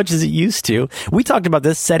happen as much as it used to. We talked about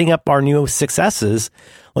this setting up our new successes.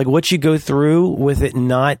 Like what you go through with it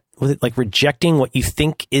like rejecting what you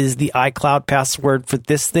think is the iCloud password for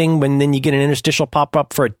this thing when then you get an interstitial pop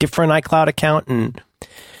up for a different iCloud account. And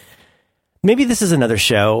maybe this is another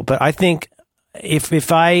show, but I think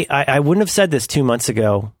if I wouldn't have said this 2 months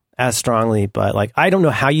ago as strongly, but like, I don't know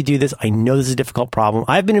how you do this. I know this is a difficult problem.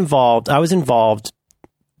 I was involved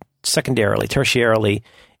tertiarily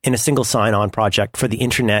in a single sign-on project for the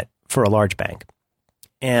internet for a large bank.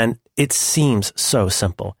 And it seems so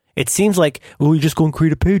simple. It seems like, well, you just go and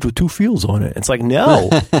create a page with 2 fields on it. It's like, no.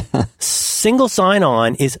 Single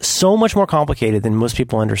sign-on is so much more complicated than most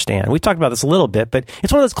people understand. We've talked about this a little bit, but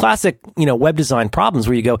it's one of those classic, web design problems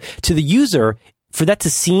where you go to the user, for that to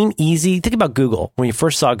seem easy. Think about Google. When you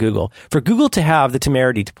first saw Google, for Google to have the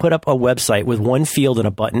temerity to put up a website with 1 field and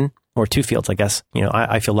a button, or 2 fields, I guess,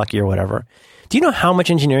 I feel lucky or whatever. Do you know how much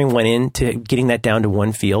engineering went into getting that down to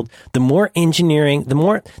 1 field?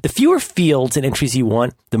 The fewer fields and entries you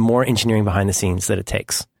want, the more engineering behind the scenes that it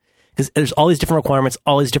takes. Because there's all these different requirements,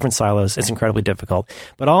 all these different silos. It's incredibly difficult.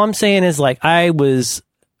 But all I'm saying is, like, I was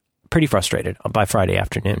pretty frustrated by Friday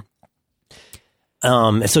afternoon.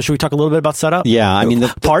 So should we talk a little bit about setup? Yeah, I mean,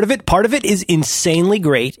 part of it is insanely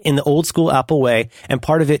great in the old school Apple way, and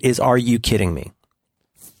part of it is, are you kidding me?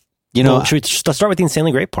 You know, should we start with the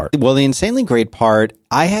insanely great part? Well, the insanely great part,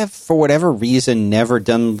 I have, for whatever reason, never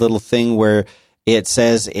done the little thing where it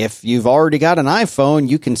says if you've already got an iPhone,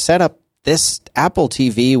 you can set up this Apple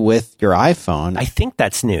TV with your iPhone. I think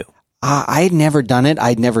that's new. I had never done it.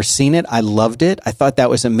 I'd never seen it. I loved it. I thought that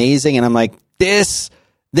was amazing. And I'm like, this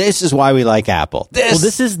is why we like Apple.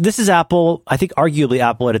 This is Apple. I think arguably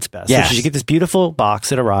Apple at its best. Yes. So you get this beautiful box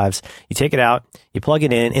that arrives. You take it out. You plug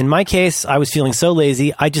it in. In my case, I was feeling so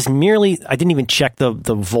lazy. I didn't even check the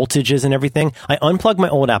voltages and everything. I unplugged my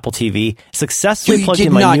old Apple TV, successfully plugged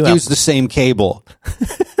in my new You did not use the same cable.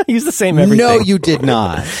 I use the same everything. No, you did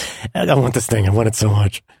not. I want this thing. I want it so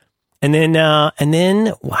much. And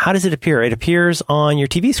then how does it appear? It appears on your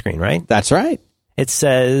TV screen, right? That's right. It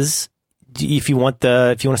says, if you want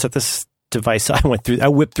to set this device, I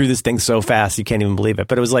whipped through this thing so fast you can't even believe it.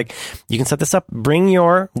 But it was like, you can set this up, bring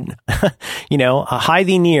your, high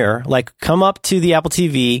thee near, like come up to the Apple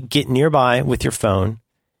TV, get nearby with your phone,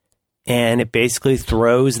 and it basically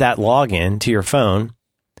throws that login to your phone.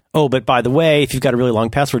 Oh, but by the way, if you've got a really long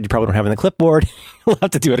password you probably don't have in the clipboard, you'll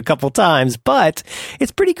have to do it a couple times, but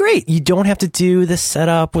it's pretty great. You don't have to do the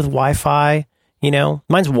setup with Wi-Fi,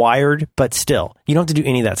 mine's wired, but still, you don't have to do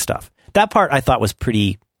any of that stuff. That part I thought was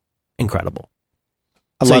pretty incredible.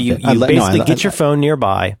 So you basically get your phone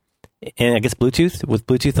nearby, and I guess Bluetooth, with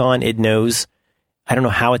Bluetooth on, it knows, I don't know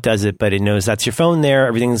how it does it, but it knows that's your phone there.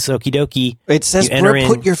 Everything's okie dokie. It says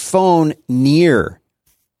put your phone near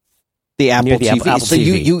the Apple TV. Apple so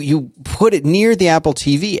TV. You put it near the Apple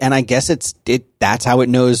TV, and I guess that's how it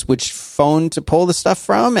knows which phone to pull the stuff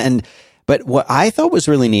from. But what I thought was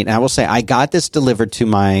really neat, and I will say, I got this delivered to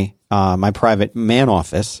my my private man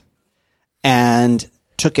office, and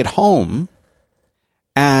took it home,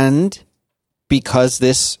 and because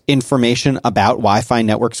this information about Wi-Fi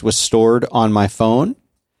networks was stored on my phone,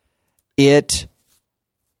 it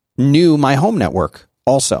knew my home network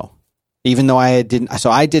also. Even though I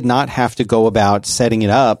did not have to go about setting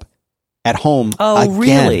it up at home. Oh, again.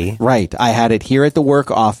 really? Right. I had it here at the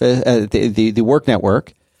work office, the work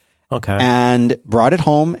network. Okay. And brought it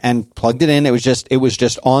home and plugged it in. It was just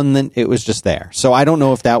there. So I don't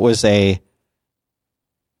know if that was a.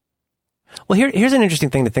 Well, here's an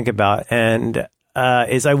interesting thing to think about, and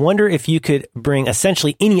is I wonder if you could bring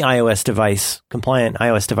essentially any iOS device, compliant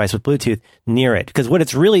iOS device with Bluetooth, near it, because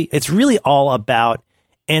it's really all about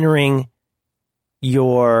entering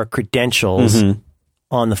your credentials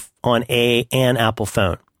on an Apple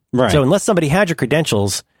phone. Right. So unless somebody had your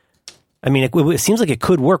credentials, I mean, it seems like it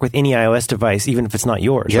could work with any iOS device, even if it's not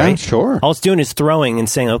yours, yeah, right? Sure. All it's doing is throwing and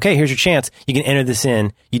saying, okay, here's your chance. You can enter this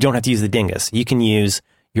in. You don't have to use the dingus. You can use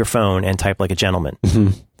your phone and type like a gentleman.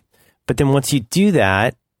 But then once you do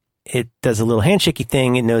that, it does a little handshakey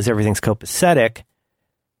thing. It knows everything's copacetic.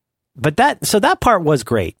 But that part was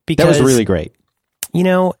great, because that was really great.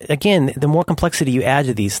 Again, the more complexity you add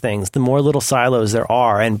to these things, the more little silos there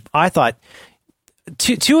are. And I thought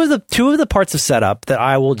two of the parts of setup that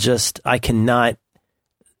I cannot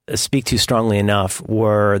speak to strongly enough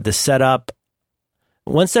were the setup.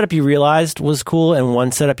 One setup you realized was cool, and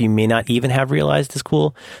one setup you may not even have realized is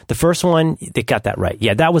cool. The first one, they got that right.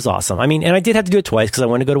 Yeah, that was awesome. I mean, and I did have to do it twice because I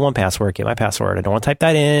wanted to go to 1Password, get my password. I don't want to type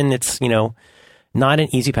that in. It's, not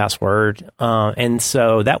an easy password. And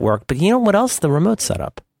so that worked. But you know what else? The remote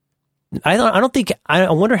setup. I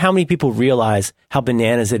wonder how many people realize how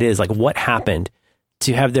bananas it is. Like, what happened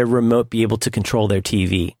to have their remote be able to control their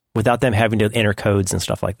TV without them having to enter codes and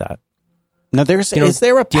stuff like that? Now, is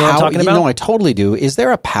there a power? Do you know what I'm talking about? No, I totally do. Is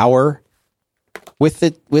there a power with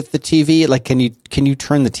the TV? Like, can you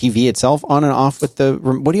turn the TV itself on and off with the?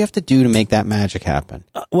 What do you have to do to make that magic happen?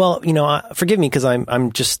 Well, forgive me because I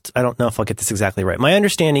don't know if I'll get this exactly right. My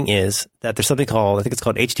understanding is that there's something called, I think it's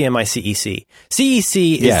called HDMI CEC.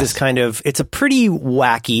 CEC is this kind of, it's a pretty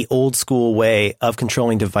wacky old school way of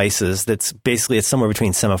controlling devices. That's basically, it's somewhere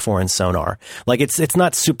between semaphore and sonar. Like, it's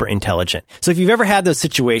not super intelligent. So if you've ever had those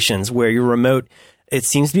situations where your remote, it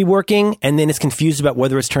seems to be working, and then it's confused about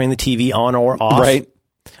whether it's turning the TV on or off. Right.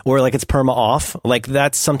 Or like it's perma off. Like,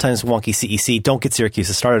 that's sometimes wonky CEC. Don't get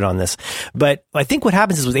Syracuse started on this. But I think what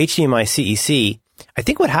happens is with HDMI CEC, I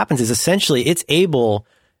think what happens is essentially it's able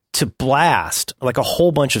to blast like a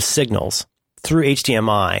whole bunch of signals through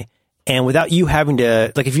HDMI. And without you having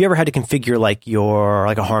to, like, if you ever had to configure like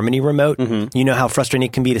a Harmony remote, you know how frustrating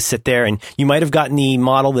it can be to sit there, and you might have gotten the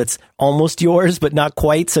model that's almost yours, but not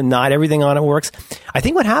quite. So not everything on it works. I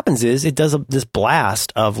think what happens is it does this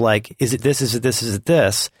blast of like, is it this? Is it this? Is it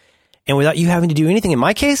this? And without you having to do anything, in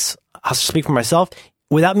my case, I'll speak for myself.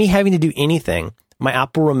 Without me having to do anything, my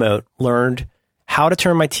Apple remote learned how to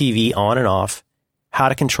turn my TV on and off, how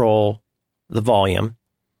to control the volume.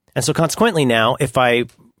 And so consequently now, if I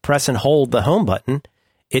press and hold the home button,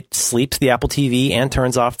 it sleeps the Apple TV and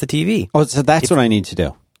turns off the TV. Oh, so that's what I need to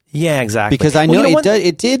do. Yeah, exactly. Because I know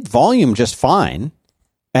it did volume just fine.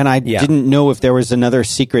 And I didn't know if there was another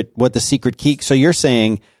secret, what the secret key. So you're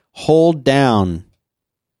saying hold down.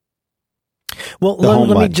 Well,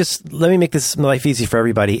 let me make this life easy for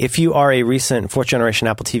everybody. If you are a recent fourth generation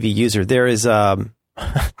Apple TV user, there is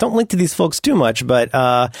don't link to these folks too much, but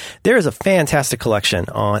there is a fantastic collection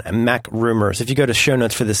on Mac Rumors. If you go to show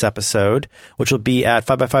notes for this episode, which will be at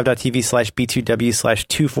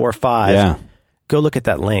 5x5.tv/B2W/245, go look at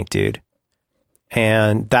that link, dude.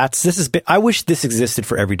 And I wish this existed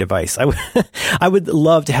for every device. I would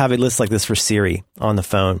love to have a list like this for Siri on the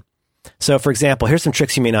phone. So, for example, here's some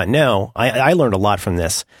tricks you may not know. I learned a lot from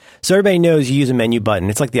this. So everybody knows you use a menu button.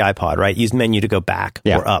 It's like the iPod, right? Use menu to go back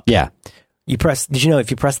or up. Yeah. Did you know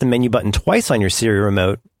if you press the menu button twice on your Siri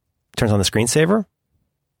remote, it turns on the screensaver?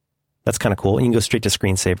 That's kind of cool. You can go straight to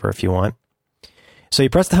screensaver if you want. So you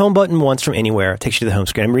press the home button once from anywhere. It takes you to the home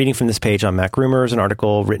screen. I'm reading from this page on Mac Rumors, an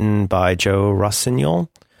article written by Joe Rossignol.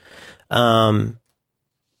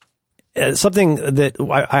 Something that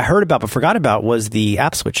I heard about but forgot about was the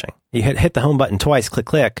app switching. You hit the home button twice,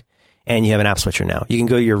 click, and you have an app switcher now. You can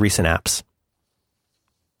go to your recent apps.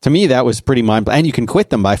 To me, that was pretty mind-blowing. And you can quit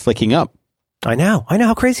them by flicking up. I know.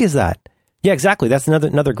 How crazy is that? Yeah, exactly. That's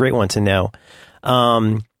another great one to know.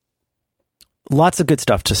 Lots of good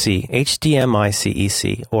stuff to see. HDMI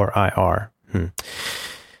CEC or IR.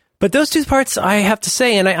 But those two parts, I have to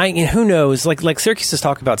say, and I who knows, like Syracuse is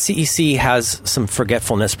talking about, CEC has some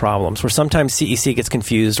forgetfulness problems where sometimes CEC gets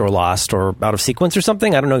confused or lost or out of sequence or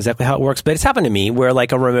something. I don't know exactly how it works, but it's happened to me where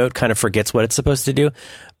like a remote kind of forgets what it's supposed to do.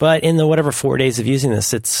 But in the whatever 4 days of using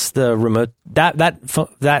this, it's the remote, that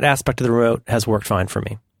aspect of the remote has worked fine for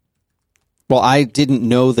me. Well, I didn't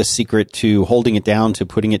know the secret to holding it down, to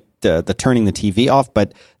putting it, the turning the TV off,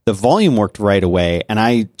 but the volume worked right away. And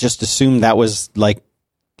I just assumed that was like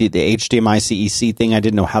the HDMI CEC thing. I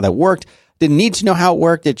didn't know how that worked. Didn't need to know how it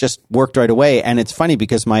worked. It just worked right away. And it's funny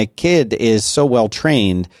because my kid is so well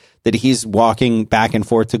trained that he's walking back and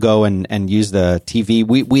forth to go and use the TV.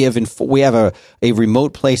 We have a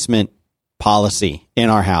remote placement policy in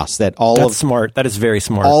our house that That's smart. That is very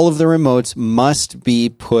smart. All of the remotes must be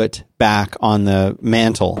put back on the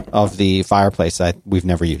mantle of the fireplace that we've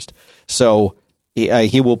never used. So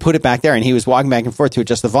he will put it back there, and he was walking back and forth to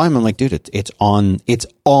adjust the volume. I'm like, dude, it's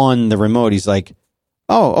on the remote. He's like,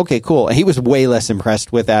 oh, okay, cool. And he was way less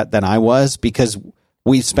impressed with that than I was because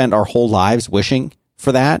we spent our whole lives wishing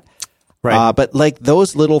for that. Right. But like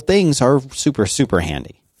those little things are super, super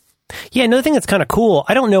handy. Yeah, another thing that's kind of cool,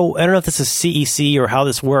 I don't know if this is CEC or how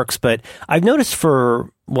this works, but I've noticed for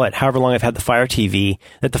however long I've had the Fire TV,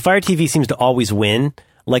 that the Fire TV seems to always win.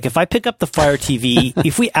 Like if I pick up the Fire TV,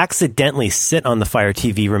 if we accidentally sit on the Fire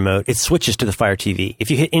TV remote, it switches to the Fire TV. If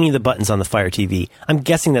you hit any of the buttons on the Fire TV, I'm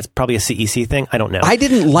guessing that's probably a CEC thing. I don't know.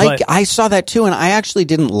 I saw that too, and I actually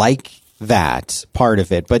didn't like that part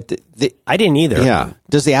of it, but I didn't either. Yeah.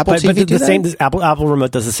 Does the Apple TV do that? Same, Apple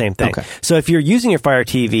remote does the same thing. Okay. So if you're using your Fire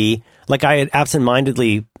TV, like I had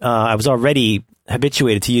absentmindedly, I was already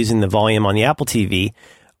habituated to using the volume on the Apple TV.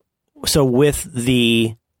 So with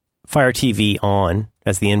the Fire TV on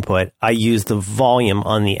as the input, I used the volume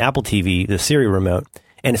on the Apple TV, the Siri remote,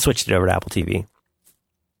 and it switched it over to Apple TV.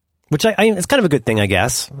 Which it's kind of a good thing, I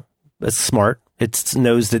guess. It's smart. It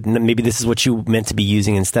knows that maybe this is what you meant to be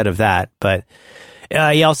using instead of that. But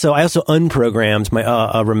I also unprogrammed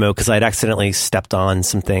my remote because I'd accidentally stepped on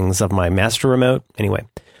some things of my master remote. Anyway,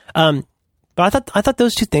 but I thought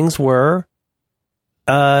those two things were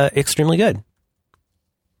extremely good.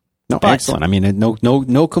 No, excellent. I mean,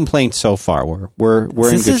 no complaints so far. We're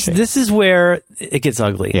in good shape. This is where it gets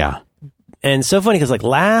ugly. Yeah, and so funny because like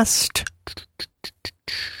last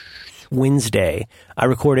Wednesday, I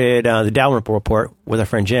recorded the Dalrymple Report with our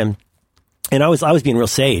friend Jim, and I was being real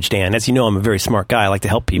sage, Dan. As you know, I'm a very smart guy. I like to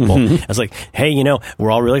help people. I was like, hey,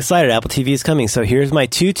 we're all really excited. Apple TV is coming. So here's my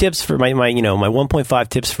 2 tips for my 1.5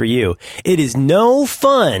 tips for you. It is no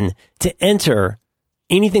fun to enter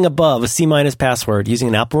anything above a C- password using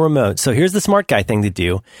an Apple remote. So here's the smart guy thing to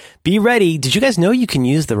do. Be ready. Did you guys know you can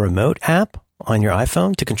use the remote app on your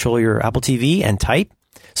iPhone to control your Apple TV and type?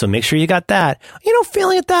 So make sure you got that.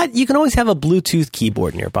 Failing at that, you can always have a Bluetooth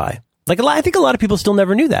keyboard nearby. I think a lot of people still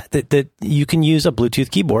never knew that you can use a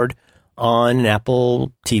Bluetooth keyboard on an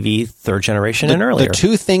Apple TV 3rd generation and earlier. The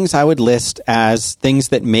 2 things I would list as things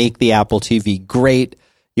that make the Apple TV great,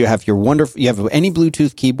 You have you have any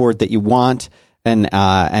Bluetooth keyboard that you want,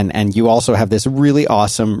 and you also have this really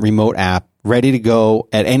awesome remote app ready to go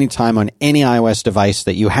at any time on any iOS device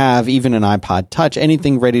that you have, even an iPod Touch,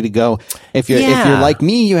 anything ready to go. If you're like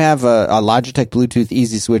me, you have a Logitech Bluetooth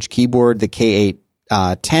Easy Switch keyboard, the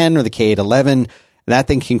K810 or the K811. That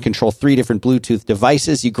thing can control 3 different Bluetooth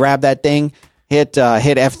devices. You grab that thing, hit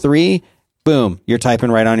F3, boom, you're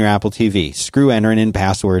typing right on your Apple TV. Screw entering in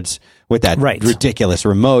passwords with that ridiculous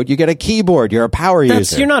remote. You get a keyboard. You're a power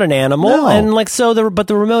user. You're not an animal. No. And but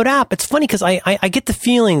the remote app, it's funny because I get the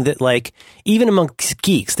feeling that like even amongst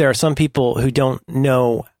geeks, there are some people who don't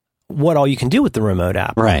know what all you can do with the remote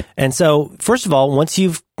app. Right. And so first of all, once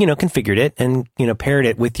you've, configured it and, paired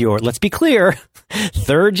it with your, let's be clear,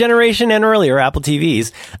 3rd generation and earlier Apple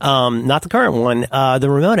TVs, not the current one, the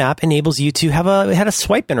remote app enables you to it had a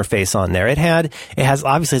swipe interface on there. It has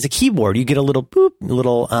obviously as a keyboard, you get a little boop, a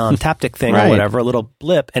little, taptic thing or whatever, a little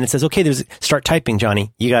blip, and it says, okay, start typing,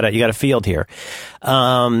 Johnny. You got a field here.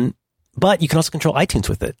 But you can also control iTunes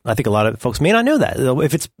with it. I think a lot of folks may not know that.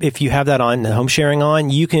 If you have that on, home sharing on,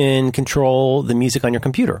 you can control the music on your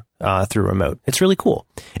computer through remote. It's really cool.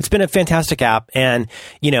 It's been a fantastic app, and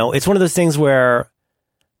it's one of those things where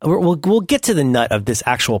we'll get to the nut of this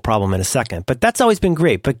actual problem in a second. But that's always been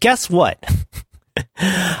great. But guess what?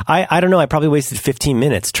 I don't know. I probably wasted 15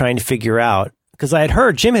 minutes trying to figure out, because I had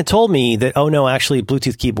heard Jim had told me that actually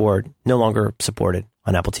Bluetooth keyboard no longer supported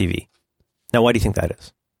on Apple TV. Now, why do you think that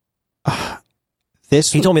is?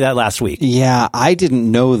 He told me that last week. Yeah, I didn't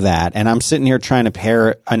know that, and I'm sitting here trying to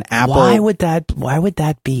pair an Apple. Why would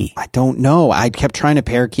that be? I don't know. I kept trying to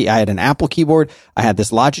pair I had an Apple keyboard. I had this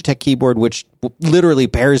Logitech keyboard, which literally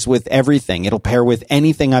pairs with everything. It'll pair with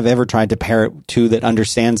anything I've ever tried to pair it to that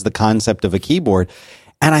understands the concept of a keyboard.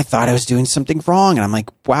 And I thought I was doing something wrong, and I'm like,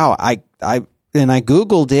 wow. I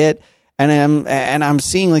Googled it. And I'm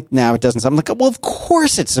seeing like now it doesn't. I'm like, well, of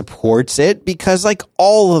course it supports it, because like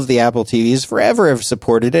all of the Apple TVs forever have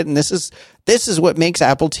supported it, and this is what makes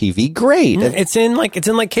Apple TV great. It's in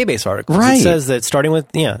KBase articles. Right. It says that starting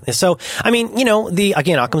with So I mean,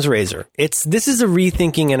 Occam's razor. This is a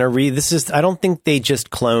rethinking and this is. I don't think they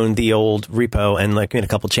just cloned the old repo and like made a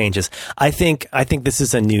couple changes. I think this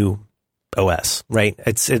is a new OS, right?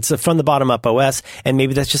 It's a from the bottom up OS, and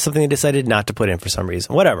maybe that's just something they decided not to put in for some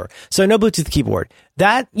reason. Whatever. So no Bluetooth keyboard.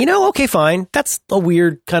 That, okay, fine. That's a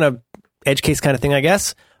weird kind of edge case kind of thing, I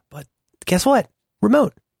guess. But guess what?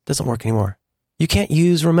 Remote doesn't work anymore. You can't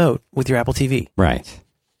use remote with your Apple TV. Right.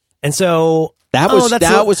 And so that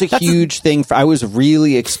was a huge thing. I was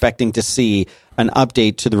really expecting to see an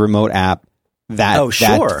update to the remote app that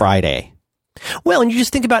Friday. Well, and you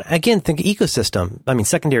just think ecosystem. I mean,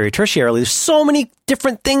 secondary, tertiary. There's so many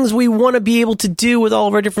different things we want to be able to do with all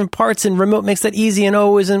of our different parts, and remote makes that easy, and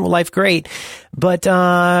isn't life great? But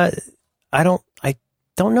I don't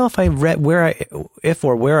know if I read where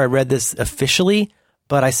I read this officially,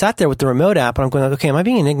 but I sat there with the remote app, and I'm going, okay, am I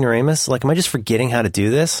being an ignoramus? Like, am I just forgetting how to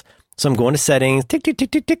do this? So I'm going to settings, tick, tick,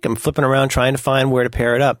 tick, tick, tick. I'm flipping around trying to find where to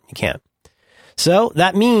pair it up. You can't. So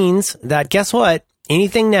that means that, guess what?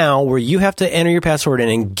 Anything now where you have to enter your password in,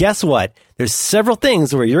 and guess what? There's several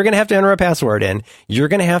things where you're going to have to enter a password in. You're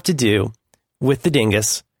going to have to do with the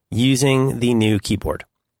dingus using the new keyboard.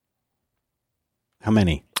 How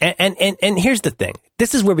many? And here's the thing.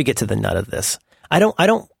 This is where we get to the nut of this. I don't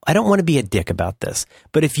want to be a dick about this,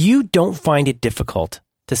 but if you don't find it difficult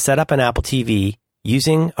to set up an Apple TV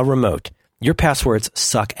using a remote, your passwords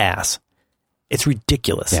suck ass. It's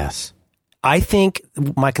ridiculous. Yes. I think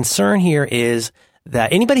my concern here is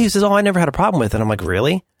that anybody who says, I never had a problem with it, I'm like,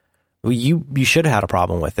 really? Well, you should have had a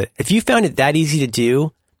problem with it. If you found it that easy to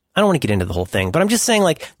do, I don't want to get into the whole thing, but I'm just saying,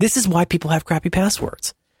 like, this is why people have crappy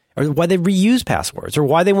passwords, or why they reuse passwords, or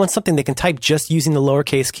why they want something they can type just using the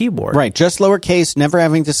lowercase keyboard. Right. Just lowercase, never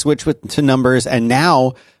having to switch to numbers. And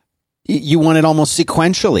now you want it almost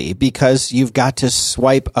sequentially because you've got to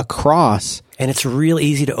swipe across. And it's real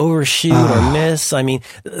easy to overshoot or miss. I mean,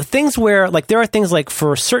 things where, like, there are things like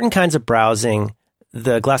for certain kinds of browsing,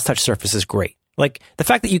 the Glass Touch Surface is great. Like the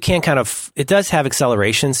fact that you can it does have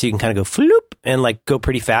acceleration, so you can kind of go floop and like go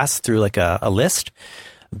pretty fast through like a list.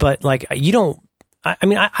 But like you don't,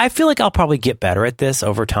 I feel like I'll probably get better at this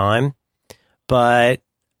over time. But,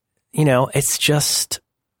 it's just,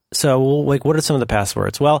 so like, what are some of the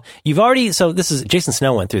passwords? Well, Jason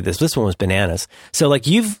Snell went through this. This one was bananas. So like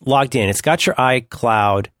you've logged in, it's got your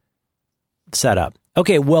iCloud set up.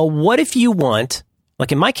 Okay, well, what if you want,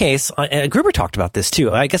 like in my case, Gruber talked about this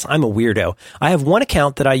too. I guess I'm a weirdo. I have one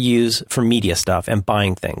account that I use for media stuff and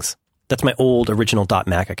buying things. That's my old original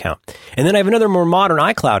 .Mac account. And then I have another more modern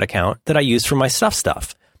iCloud account that I use for my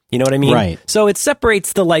stuff. You know what I mean? Right. So it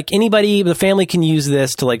separates the family can use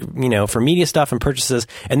this to for media stuff and purchases.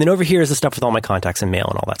 And then over here is the stuff with all my contacts and mail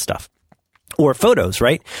and all that stuff. Or photos,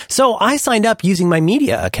 right? So I signed up using my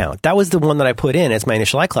media account. That was the one that I put in as my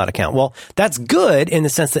initial iCloud account. Well, that's good in the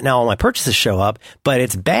sense that now all my purchases show up, but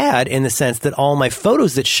it's bad in the sense that all my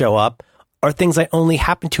photos that show up are things I only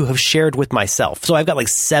happen to have shared with myself. So I've got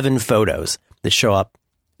 7 photos that show up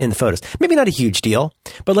in the photos. Maybe not a huge deal,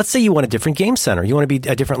 but let's say you want a different Game Center. You want to be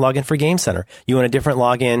a different login for Game Center. You want a different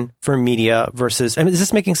login for media versus, is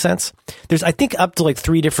this making sense? There's, I think, up to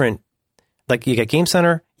 3 different, you got Game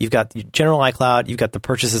Center, you've got general iCloud, you've got the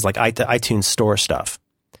purchases like iTunes Store stuff.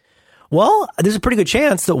 Well, there's a pretty good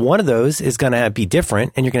chance that one of those is going to be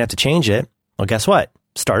different and you're going to have to change it. Well, guess what?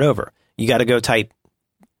 Start over. You got to go type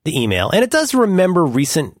the email. And it does remember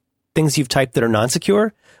recent things you've typed that are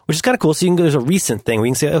non-secure, which is kind of cool. So you can go, there's a recent thing where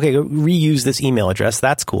you can say, okay, go reuse this email address.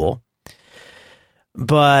 That's cool.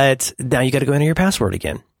 But now you got to go enter your password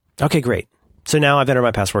again. Okay, great. So now I've entered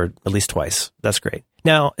my password at least twice. That's great.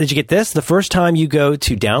 Now, did you get this? The first time you go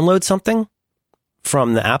to download something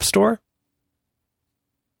from the App Store,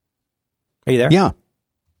 are you there? Yeah.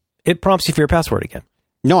 It prompts you for your password again.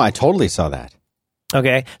 No, I totally saw that.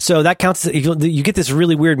 Okay, so that counts. You get this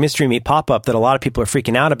really weird mystery meat pop-up that a lot of people are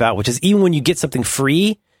freaking out about, which is even when you get something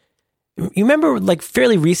free, you remember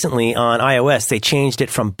fairly recently on iOS, they changed it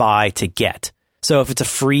from buy to get. So if it's a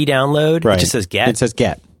free download, right, it just says get. It says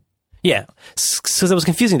get. Yeah, so that was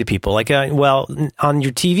confusing to people. On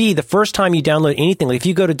your TV, the first time you download anything, if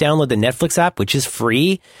you go to download the Netflix app, which is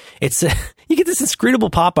free, it's you get this inscrutable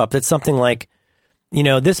pop-up that's something like,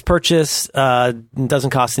 this purchase doesn't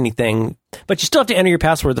cost anything, but you still have to enter your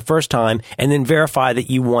password the first time and then verify that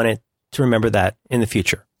you want it to remember that in the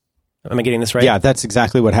future. Am I getting this right? Yeah, that's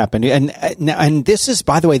exactly what happened. And this is,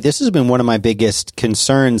 by the way, this has been one of my biggest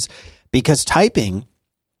concerns because typing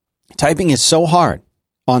is so hard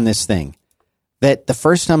on this thing that the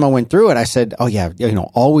first time I went through it, I said, oh yeah,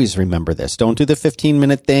 always remember this. Don't do the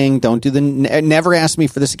 15-minute thing. Don't do never ask me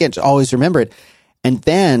for this again. Just always remember it. And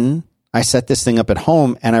then I set this thing up at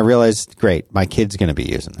home and I realized, great, my kid's going to be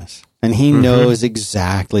using this. And he knows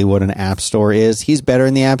exactly what an app store is. He's better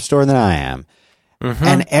in the app store than I am.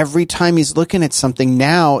 And every time he's looking at something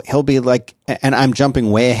now, he'll be like, and I'm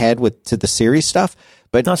jumping way ahead to the Siri stuff,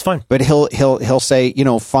 but that's fine. But he'll say,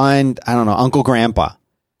 find, I don't know, Uncle Grandpa,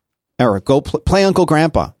 or go play Uncle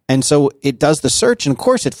Grandpa. And so it does the search, and of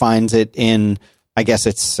course it finds it in, I guess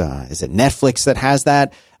it's, is it Netflix that has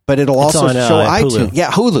that? But it'll also show iTunes. Hulu.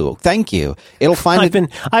 Yeah, Hulu. Thank you. It'll find I've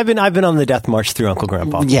been on the death march through Uncle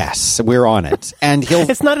Grandpa. Yes, we're on it. And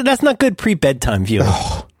that's not good pre-bedtime viewing.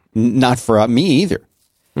 Oh, not for me either.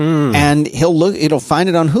 And it'll find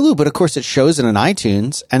it on Hulu, but of course it shows it in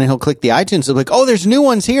iTunes, and then he'll click the iTunes. He'll be like, oh, there's new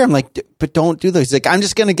ones here. I'm like, but don't do those. He's like, I'm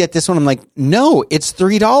just going to get this one. I'm like, no, it's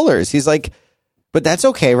 $3. He's like, but that's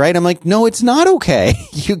okay, right? I'm like, no, it's not okay.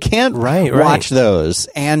 You can't watch those.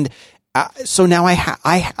 And so now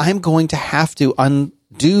I'm going to have to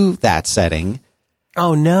undo that setting.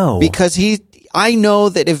 Oh no! Because I know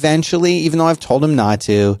that eventually, even though I've told him not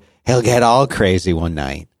to, he'll get all crazy one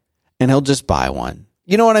night and he'll just buy one.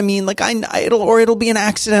 You know what I mean? It'll be an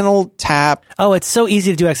accidental tap. Oh, it's so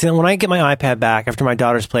easy to do accident. When I get my iPad back after my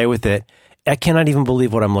daughters play with it, I cannot even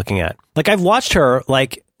believe what I'm looking at. I've watched her.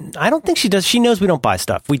 I don't think she does. She knows we don't buy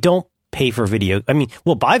stuff. We don't pay for video. I mean,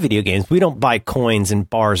 we'll buy video games. We don't buy coins and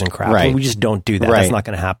bars and crap. Right. We just don't do that. Right. That's not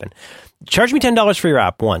going to happen. Charge me $10 for your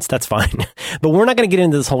app once. That's fine. But we're not going to get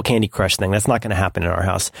into this whole Candy Crush thing. That's not going to happen in our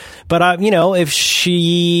house. But, I've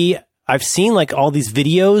seen all these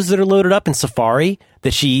videos that are loaded up in Safari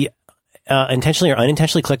that she intentionally or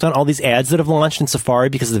unintentionally clicked on, all these ads that have launched in Safari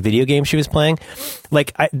because of the video game she was playing.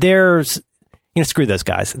 Screw those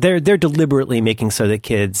guys. They're deliberately making so that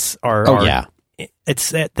kids are. Oh, yeah.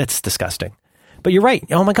 That's disgusting. But you're right.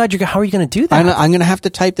 Oh my God, how are you going to do that? I'm going to have to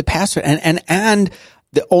type the password, and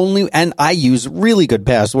I use really good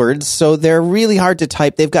passwords, so they're really hard to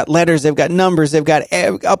type. They've got letters, they've got numbers, they've got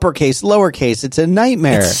uppercase, lowercase. It's a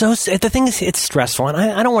nightmare. The thing is, it's stressful, and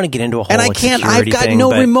I don't want to get into a whole. And I can't. I've got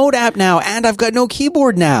no remote app now, and I've got no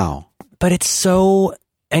keyboard now. But it's so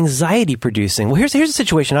anxiety producing. Well, here's the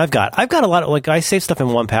situation I've got. I've got a lot of I save stuff in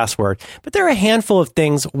 1Password, but there are a handful of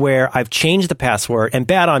things where I've changed the password, and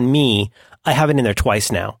bad on me, I have it in there twice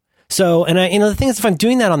now. So, and the thing is, if I'm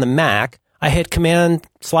doing that on the Mac, I hit Command/,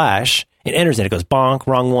 it enters it. It goes bonk,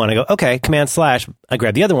 wrong one. I go, okay, Command/. I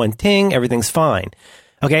grab the other one, ting, everything's fine.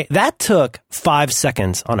 Okay, that took 5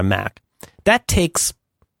 seconds on a Mac. That takes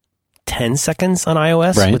 10 seconds on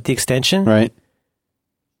iOS with the extension. Right.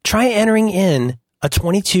 Try entering in a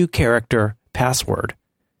 22-character password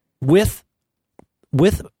with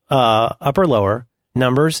upper, lower,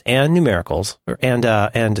 numbers and numericals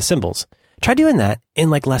and symbols. Try doing that in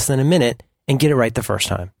like less than a minute and get it right the first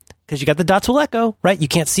time. Because you got the dots will echo, right? You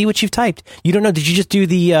can't see what you've typed. You don't know. Did you just do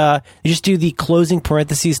the closing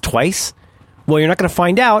parentheses twice? Well, you're not going to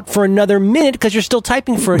find out for another minute because you're still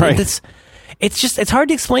typing for it. Right. It's hard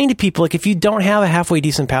to explain to people. Like if you don't have a halfway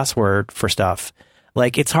decent password for stuff,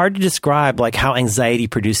 like it's hard to describe like how anxiety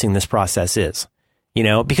producing this process is. You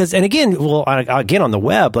know, because, and again, again, on the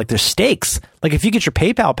web, like there's stakes. Like if you get your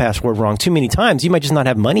PayPal password wrong too many times, you might just not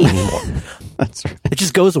have money anymore. That's right. It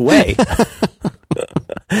just goes away.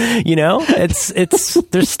 You know,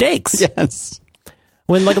 there's stakes. Yes.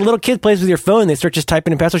 When like a little kid plays with your phone, they start just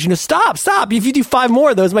typing in passwords. You know, stop. If you do 5 more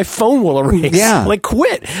of those, my phone will erase. Yeah. Like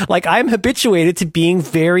quit. Like I'm habituated to being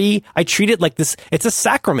I treat it like this. It's a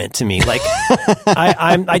sacrament to me. Like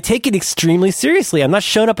I take it extremely seriously. I'm not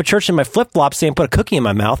showing up at church in my flip flops saying put a cookie in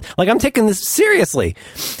my mouth. Like I'm taking this seriously.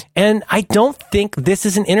 And I don't think this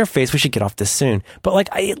is an interface. We should get off this soon. But like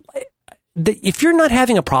if you're not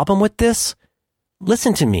having a problem with this,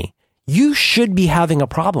 listen to me. You should be having a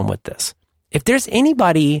problem with this. If there's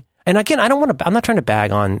anybody, and again, I'm not trying to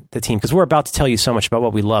bag on the team because we're about to tell you so much about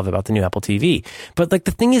what we love about the new Apple TV. But like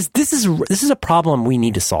the thing is, this is a problem we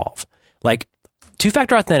need to solve. Like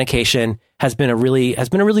 2-factor authentication has been a really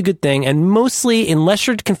good thing. And mostly, unless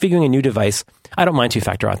you're configuring a new device, I don't mind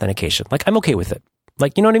 2-factor authentication. Like I'm okay with it.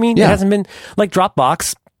 Like, you know what I mean? Yeah. It hasn't been like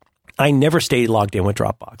Dropbox. I never stay logged in with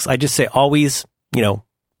Dropbox. I just say always, you know,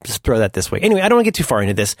 just throw that this way. Anyway, I don't want to get too far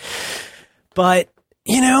into this, but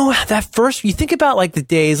you know, that first, you think about like the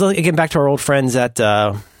days, again, back to our old friends at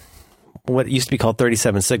what used to be called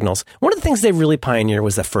 37 Signals. One of the things they really pioneered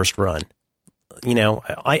was that first run. You know,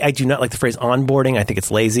 I do not like the phrase onboarding. I think it's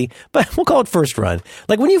lazy, but we'll call it first run.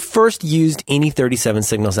 Like when you first used any 37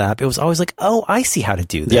 Signals app, it was always like, oh, I see how to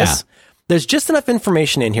do this. Yeah. There's just enough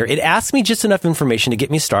information in here. It asks me just enough information to get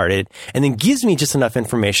me started and then gives me just enough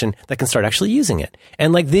information that can start actually using it.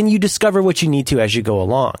 And like, then you discover what you need to as you go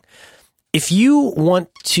along. If you want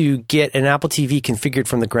to get an Apple TV configured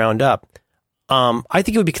from the ground up, I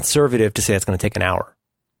think it would be conservative to say it's going to take an hour.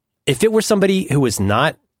 If it were somebody who was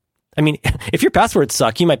not, I mean, if your passwords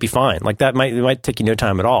suck, you might be fine. Like that it might take you no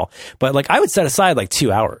time at all. But like I would set aside like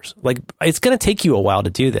 2 hours. Like it's going to take you a while to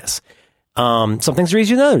do this. Some things are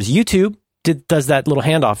easier than others. YouTube does that little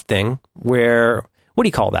handoff thing where, what do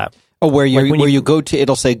you call that? Oh, where you go to,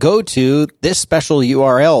 it'll say, go to this special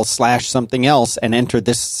URL / something else and enter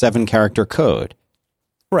this 7-character code.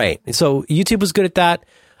 Right. So YouTube was good at that.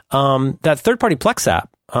 That third-party Plex app,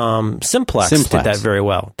 Simplex did that very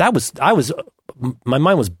well. My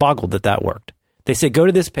mind was boggled that worked. They say, go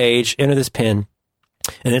to this page, enter this PIN,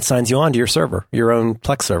 and it signs you on to your server, your own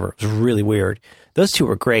Plex server. It was really weird. Those two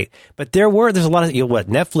were great. But there's a lot of,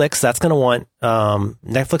 Netflix, that's going to want,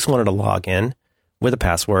 Netflix wanted to log in with a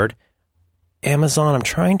password. Amazon, I'm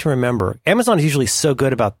trying to remember. Amazon is usually so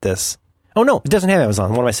good about this. Oh, no, it doesn't have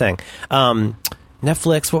Amazon. What am I saying?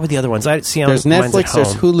 Netflix, what were the other ones? I see. There's Netflix,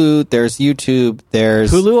 there's Hulu, there's YouTube,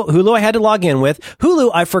 there's... Hulu I had to log in with.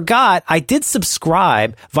 Hulu, I forgot. I did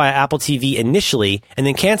subscribe via Apple TV initially and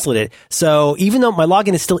then canceled it. So even though my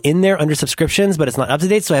login is still in there under subscriptions, but it's not up to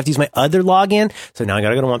date, so I have to use my other login. So now I got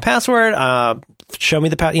to go to 1Password, show me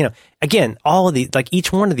the... again, all of these, like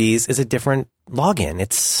each one of these is a different login.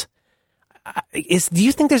 Do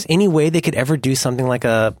you think there's any way they could ever do something like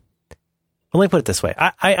let me put it this way.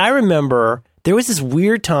 I remember there was this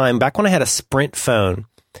weird time back when I had a Sprint phone,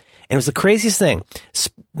 and it was the craziest thing.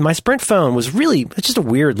 My Sprint phone was it's just a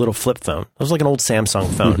weird little flip phone. It was like an old Samsung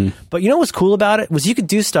phone. Mm-hmm. But you know what was cool about it was you could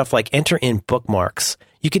do stuff like enter in bookmarks.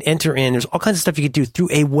 You could enter in, there's all kinds of stuff you could do through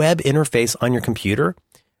a web interface on your computer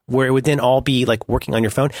where it would then all be like working on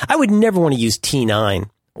your phone. I would never want to use T9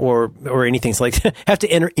 or anything. So like have to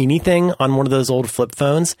enter anything on one of those old flip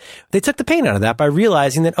phones. They took the pain out of that by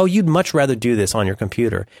realizing that, you'd much rather do this on your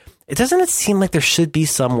computer. Doesn't it seem like there should be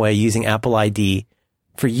some way using Apple ID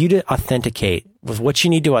for you to authenticate with what you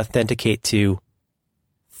need to authenticate to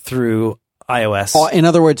through iOS? In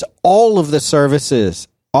other words, all of the services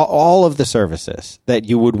that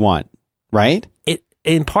you would want, right?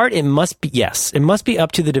 In part, it must be, yes. It must be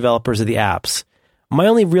up to the developers of the apps. My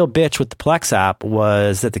only real bitch with the Plex app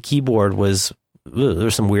was that the keyboard was, there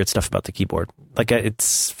was some weird stuff about the keyboard. Like it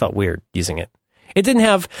felt weird using it. It didn't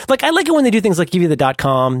have, like, I like it when they do things like give you the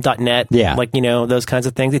 .com, .net, yeah. Like, those kinds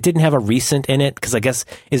of things. It didn't have a recent in it because I guess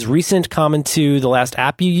is recent common to the last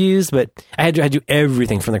app you used, but I had to do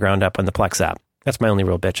everything from the ground up on the Plex app. That's my only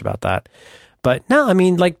real bitch about that. But no, I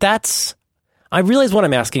mean, like I realize what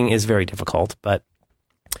I'm asking is very difficult, but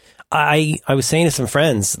I was saying to some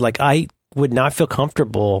friends, like I would not feel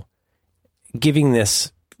comfortable giving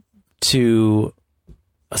this to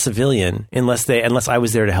a civilian unless I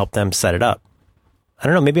was there to help them set it up. I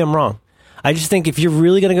don't know. Maybe I'm wrong. I just think if you're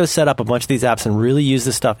really going to go set up a bunch of these apps and really use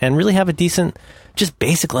this stuff and really have a decent, just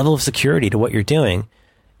basic level of security to what you're doing,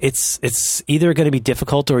 it's either going to be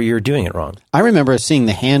difficult or you're doing it wrong. I remember seeing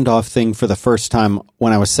the handoff thing for the first time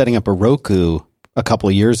when I was setting up a Roku a couple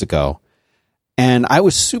of years ago. And I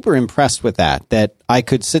was super impressed with that I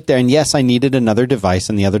could sit there and yes, I needed another device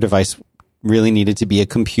and the other device really needed to be a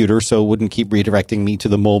computer so it wouldn't keep redirecting me to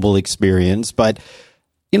the mobile experience. But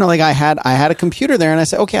like I had a computer there and I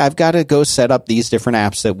said, okay, I've got to go set up these different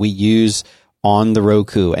apps that we use on the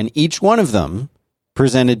Roku. And each one of them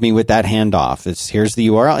presented me with that handoff. Here's the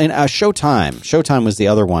URL. And Showtime was the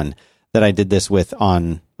other one that I did this with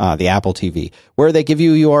on the Apple TV, where they give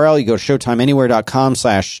you a URL. You go to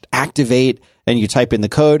showtimeanywhere.com/activate and you type in the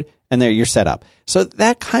code and there you're set up. So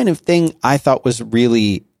that kind of thing I thought was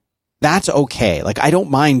really, that's okay. Like I don't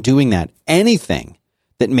mind doing that. Anything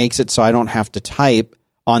that makes it so I don't have to type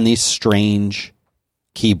on these strange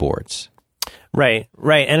keyboards. Right.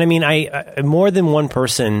 And I mean, I more than one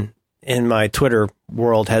person in my Twitter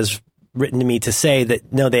world has written to me to say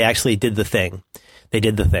that, no, they actually did the thing. They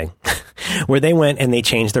did the thing where they went and they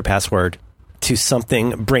changed their password to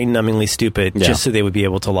something brain-numbingly stupid just so they would be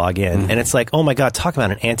able to log in. Mm-hmm. And it's like, oh my God, talk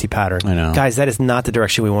about an anti-pattern. I know. Guys, that is not the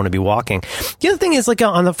direction we want to be walking. The other thing is like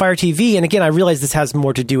on the Fire TV, and again, I realize this has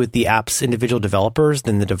more to do with the app's individual developers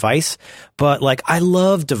than the device, but like I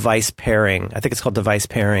love device pairing. I think it's called device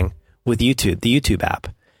pairing with YouTube, the YouTube app.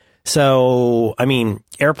 So, I mean,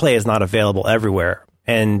 AirPlay is not available everywhere.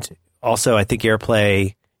 And also, I think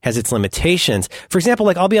AirPlay has its limitations. For example,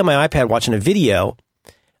 like I'll be on my iPad watching a video,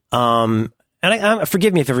 and I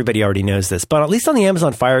forgive me if everybody already knows this, but at least on the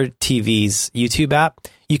Amazon Fire TV's YouTube app,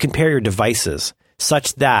 you can pair your devices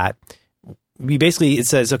such that it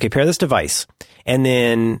says, okay, pair this device. And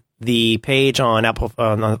then the page on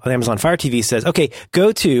Amazon Fire TV says, okay,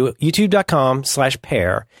 go to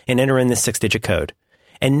youtube.com/pair and enter in this 6-digit code.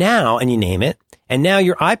 And you name it. And now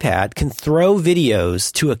your iPad can throw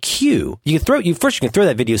videos to a queue. You can throw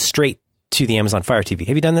that video straight to the Amazon Fire TV.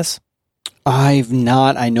 Have you done this? I've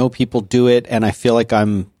not. I know people do it, and I feel like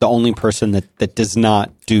I'm the only person that does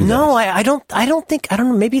not do this. No, I don't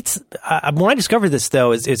know. Maybe it's, when I discovered this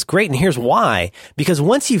though, it's great. And here's why. Because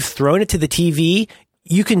once you've thrown it to the TV,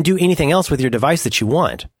 you can do anything else with your device that you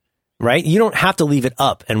want, right? You don't have to leave it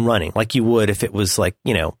up and running like you would if it was like,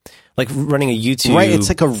 like running a YouTube right. It's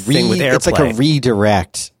like thing with AirPlay. It's like a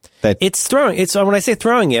redirect. It's throwing. When I say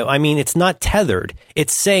throwing it, I mean it's not tethered. I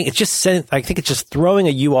think it's just throwing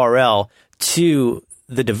a URL to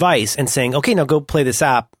the device and saying, okay, now go play this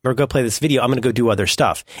app or go play this video. I'm going to go do other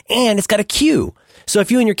stuff. And it's got a queue. So if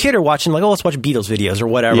you and your kid are watching, like, oh, let's watch Beatles videos or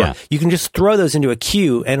whatever, you can just throw those into a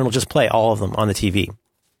queue and it'll just play all of them on the TV.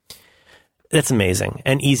 That's amazing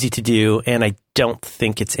and easy to do. And I don't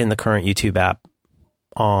think it's in the current YouTube app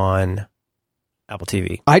on Apple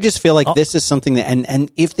TV. I just feel like this is something that,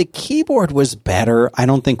 and if the keyboard was better, I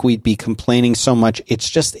don't think we'd be complaining so much.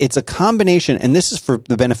 It's a combination, and this is for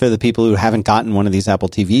the benefit of the people who haven't gotten one of these Apple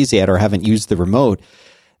TVs yet or haven't used the remote,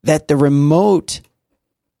 that the remote,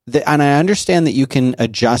 and I understand that you can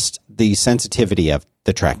adjust the sensitivity of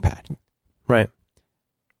the trackpad. Right.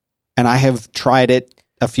 And I have tried it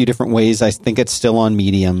a few different ways. I think it's still on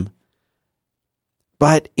medium.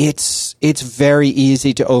 But it's very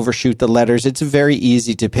easy to overshoot the letters. It's very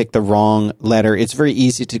easy to pick the wrong letter. It's very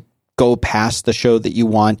easy to go past the show that you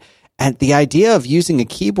want. And the idea of using a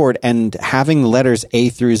keyboard and having the letters A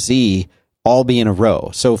through Z all be in a row.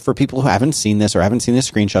 So for people who haven't seen this or haven't seen the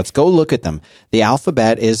screenshots, go look at them. The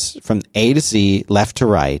alphabet is from A to Z, left to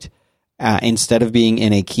right. Instead of being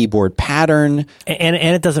in a keyboard pattern. And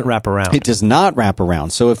it doesn't wrap around. It does not wrap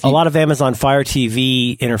around. So if a lot of Amazon Fire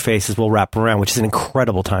TV interfaces will wrap around, which is an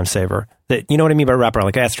incredible time saver. You know what I mean by wrap around?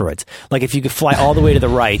 Like asteroids. Like if you could fly all the way to the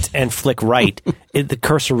right and flick right, the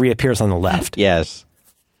cursor reappears on the left. Yes.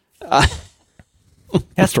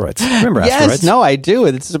 Asteroids. Remember asteroids? Yes, no, I do.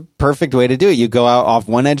 It's a perfect way to do it. You go out off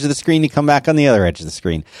one edge of the screen, you come back on the other edge of the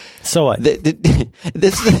screen. So what?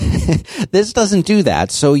 This doesn't do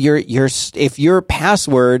that. So if your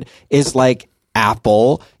password is like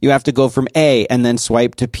Apple, you have to go from A and then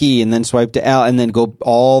swipe to P and then swipe to L and then go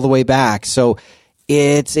all the way back. So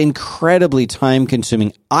it's incredibly time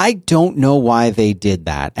consuming. I don't know why they did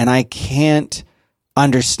that, and I can't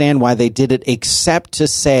understand why they did it except to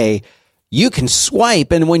say, you can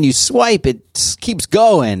swipe, and when you swipe, it keeps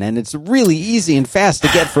going, and it's really easy and fast to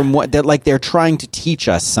get from what that like they're trying to teach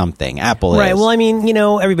us something. Apple Right. is. Well, I mean,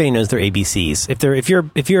 everybody knows their ABCs.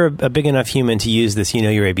 If you're a big enough human to use this, you know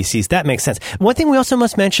your ABCs. That makes sense. One thing we also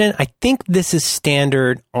must mention, I think this is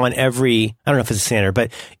standard on every. I don't know if it's a standard,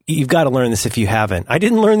 but you've got to learn this if you haven't. I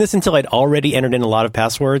didn't learn this until I'd already entered in a lot of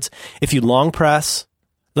passwords. If you long press,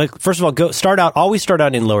 like first of all, always start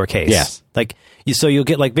out in lowercase. Yes. So you'll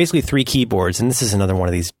get like basically 3 keyboards, and this is another one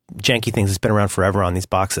of these janky things that's been around forever on these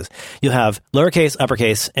boxes. You'll have lowercase,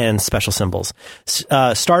 uppercase, and special symbols.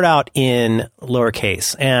 Start out in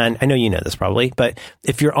lowercase, and I know you know this probably, but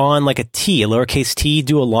if you're on like a lowercase T,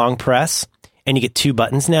 do a long press, and you get 2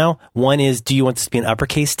 buttons now. One is, do you want this to be an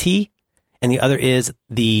uppercase T? And the other is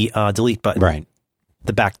the delete button. Right.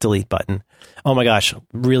 The back delete button. Oh my gosh,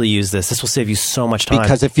 really use this. This will save you so much time.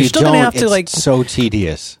 Because if You're you still don't, gonna have to, it's so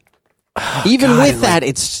tedious. Even with that,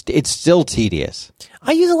 it's still tedious.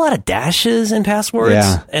 I use a lot of dashes in passwords,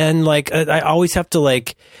 Yeah. and I always have to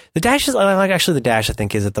the dashes. Actually, the dash I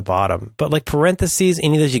think is at the bottom, but like parentheses,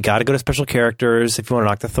 any of those you got to go to special characters. If you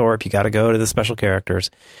want to Octothorpe, you got to go to the special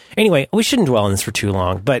characters. Anyway, we shouldn't dwell on this for too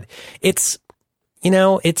long, but it's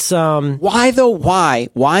Why though?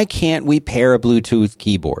 Why can't we pair a Bluetooth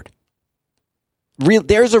keyboard?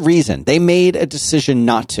 There's a reason. They made a decision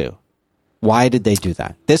not to. Why did they do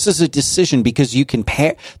that? This is a decision because you can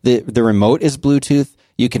pair the remote is Bluetooth.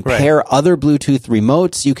 You can pair other Bluetooth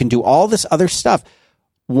remotes. You can do all this other stuff.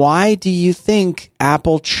 Why do you think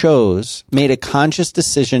Apple made a conscious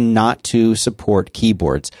decision not to support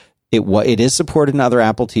keyboards? It is supported in other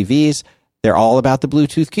Apple TVs. They're all about the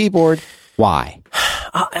Bluetooth keyboard. Why?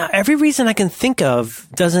 Every reason I can think of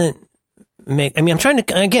doesn't make. I mean, I'm trying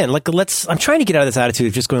to I'm trying to get out of this attitude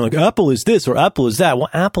of just going like Apple is this or Apple is that. Well,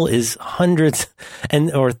 Apple is hundreds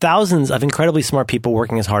or thousands of incredibly smart people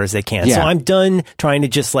working as hard as they can. Yeah. So I'm done trying to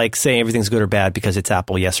just say everything's good or bad because it's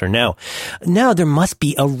Apple, yes or no. No, there must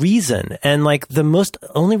be a reason, and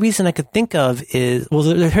only reason I could think of is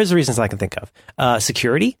here's the reasons I can think of.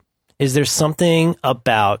 Security. Is there something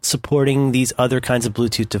about supporting these other kinds of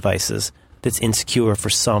Bluetooth devices that's insecure for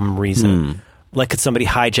some reason? Like, could somebody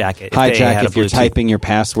hijack it? If you're typing your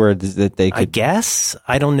password, that they could. I guess.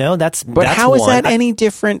 I don't know. But how is that any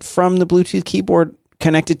different from the Bluetooth keyboard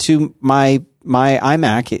connected to my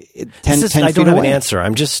iMac? I don't have an answer.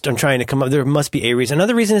 I'm trying to come up. There must be a reason.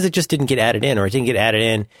 Another reason is it just didn't get added in, or it didn't get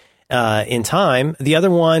added in time. The other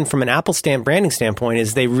one, from an Apple branding standpoint,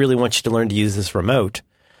 is they really want you to learn to use this remote.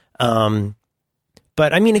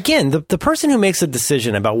 But I mean, again, the person who makes a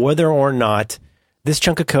decision about whether or not this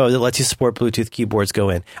chunk of code that lets you support Bluetooth keyboards go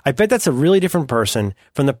in, I bet that's a really different person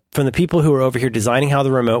from the people who are over here designing how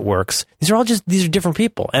the remote works. These are different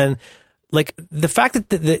people. And like the fact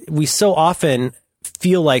that we so often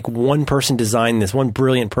feel like one person designed this, one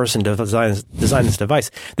brilliant person designed this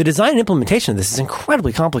device. The design and implementation of this is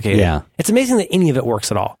incredibly complicated. Yeah. It's amazing that any of it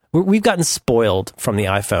works at all. We've gotten spoiled from the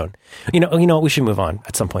iPhone. You know, we should move on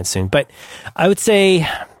at some point soon. But I would say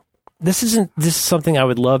this is something I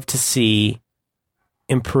would love to see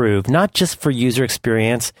improve, not just for user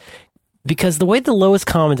experience, because the way the lowest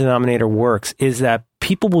common denominator works is that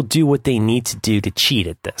people will do what they need to do to cheat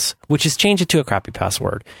at this, which is change it to a crappy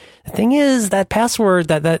password. The thing is, that password,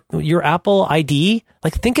 that your Apple ID,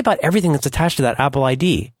 like think about everything that's attached to that Apple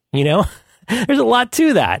ID, you know? There's a lot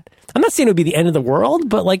to that. I'm not saying it would be the end of the world,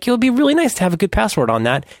 but like it would be really nice to have a good password on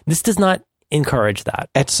that. This does not encourage that.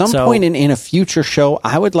 At some point in a future show,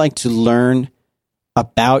 I would like to learn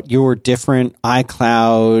about your different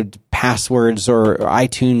iCloud passwords or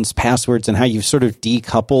iTunes passwords and how you've sort of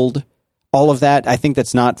decoupled all of that. I think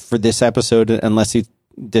that's not for this episode unless you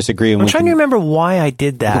disagree. I'm trying to remember why I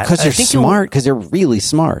did that. Because you're smart, because they're really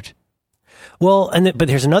smart. Well, but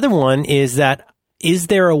here's another one is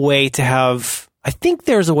there a way to have, I think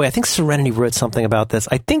there's a way, I think Serenity wrote something about this.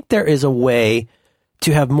 I think there is a way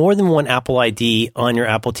to have more than one Apple ID on your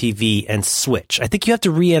Apple TV and switch. I think you have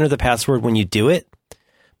to re-enter the password when you do it.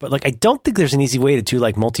 But like, I don't think there's an easy way to do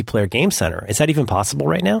like multiplayer Game Center. Is that even possible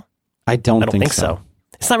right now? I don't think so.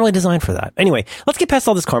 It's not really designed for that. Anyway, let's get past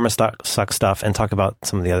all this Karma Sucks stuff and talk about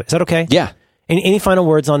some of the other. Is that okay? Yeah. Any final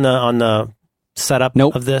words on the setup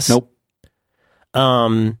of this? Nope.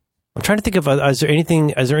 I'm trying to think of, is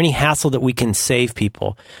there any hassle that we can save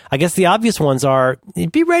people? I guess the obvious ones are,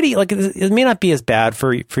 be ready. Like, it may not be as bad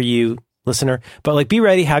for you, listener, but like, be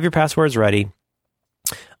ready, have your passwords ready.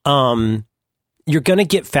 You're going to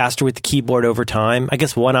get faster with the keyboard over time. I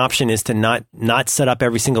guess one option is to not set up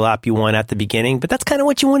every single app you want at the beginning, but that's kind of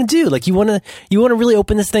what you want to do. Like you want to really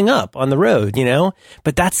open this thing up on the road, you know,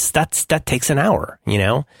 but that takes an hour, you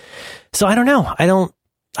know? So I don't know.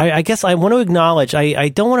 I guess I want to acknowledge, I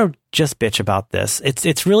don't want to just bitch about this.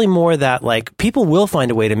 It's really more that like people will find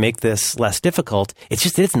a way to make this less difficult. It's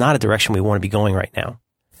just that it's not a direction we want to be going right now.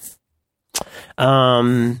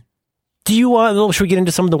 Do you want? Should we get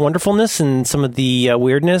into some of the wonderfulness and some of the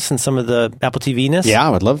weirdness and some of the Apple TV-ness? Yeah, I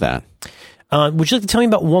would love that. Would you like to tell me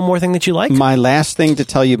about one more thing that you like? My last thing to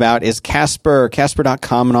tell you about is Casper.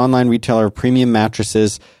 Casper.com, an online retailer of premium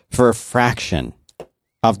mattresses for a fraction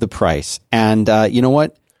of the price. And you know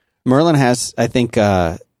what? Merlin has, I think,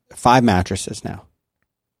 5 mattresses now.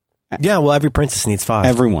 Yeah, well, every princess needs 5.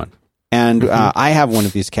 Everyone. And I have one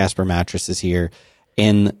of these Casper mattresses here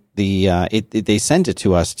in the, they sent it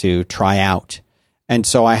to us to try out. And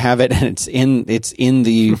so I have it, and it's in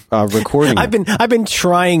the recording. I've been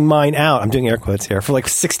trying mine out. I'm doing air quotes here for like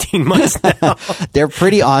 16 months now. They're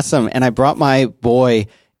pretty awesome. And I brought my boy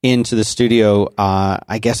into the studio,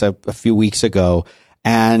 I guess a few weeks ago,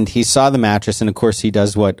 and he saw the mattress. And of course, he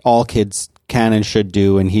does what all kids can and should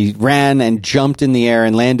do. And he ran and jumped in the air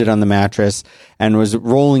and landed on the mattress and was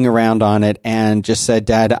rolling around on it and just said,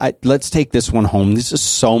 "Dad, let's take this one home. This is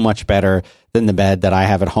so much better than the bed that I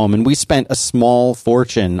have at home." And we spent a small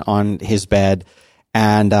fortune on his bed.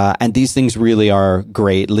 And these things really are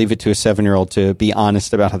great. Leave it to a 7-year-old to be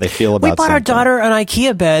honest about how they feel about something. We bought our daughter an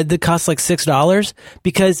IKEA bed that costs like $6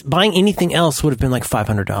 because buying anything else would have been like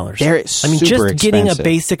 $500. They're super expensive. Getting a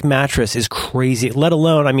basic mattress is crazy, let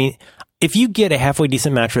alone, I mean, if you get a halfway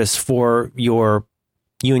decent mattress for you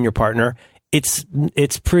and your partner, it's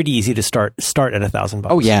pretty easy to start at $1,000.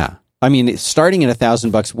 Oh yeah. I mean, starting at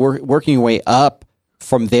 $1,000, working your way up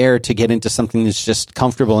from there to get into something that's just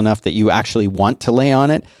comfortable enough that you actually want to lay on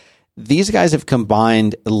it. These guys have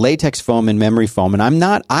combined latex foam and memory foam, and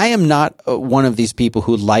I am not one of these people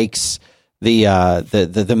who likes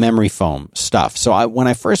the memory foam stuff. So when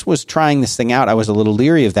I first was trying this thing out, I was a little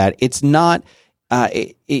leery of that. It's not,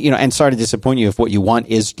 and sorry to disappoint you if what you want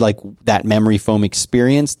is like that memory foam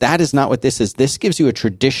experience. That is not what this is. This gives you a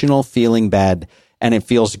traditional feeling bed, and it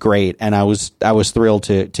feels great. And I was thrilled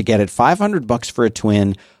to get it. $500 for a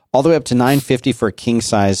twin, all the way up to $950 for a king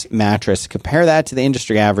size mattress. Compare that to the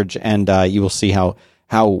industry average, and you will see how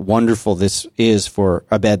wonderful this is for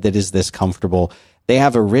a bed that is this comfortable. They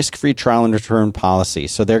have a risk-free trial and return policy,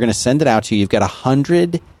 so they're going to send it out to you. You've got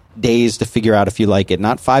 100 days to figure out if you like it.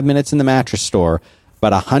 Not 5 minutes in the mattress store,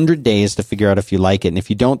 but 100 days to figure out if you like it. And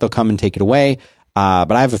if you don't, they'll come and take it away.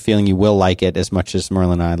 But I have a feeling you will like it as much as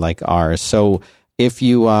Merlin and I like ours. So if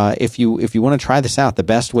you want to try this out, the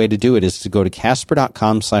best way to do it is to go to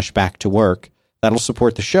Casper.com/back-to-work. That'll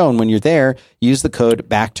support the show. And when you're there, use the code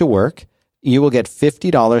back-to-work. You will get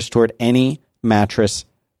 $50 toward any mattress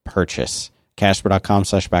purchase.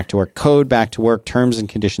 Casper.com/back-to-work. Code back-to-work. Terms and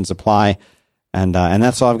conditions apply. And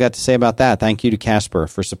that's all I've got to say about that. Thank you to Casper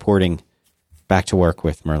for supporting Back to Work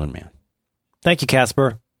with Merlin Mann. Thank you,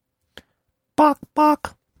 Casper. Bok,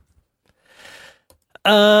 bok.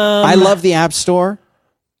 I love the App Store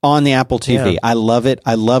on the Apple TV. Yeah. I love it.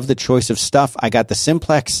 I love the choice of stuff. I got the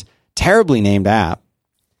Simplex, terribly named app.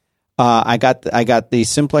 I got the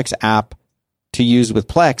Simplex app to use with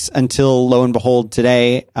Plex until, lo and behold,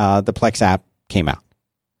 today the Plex app came out.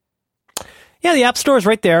 Yeah, the App Store is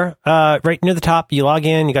right there, right near the top. You log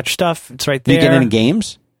in, you got your stuff. It's right there. Did you get any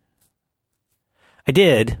games? I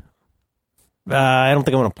did. I don't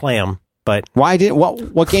think I want to play them, but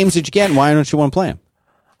what games did you get, and why don't you want to play them?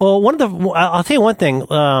 Well, I'll tell you one thing.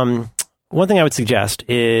 One thing I would suggest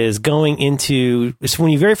is going into, so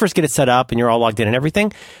when you very first get it set up and you're all logged in and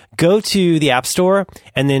everything, go to the App Store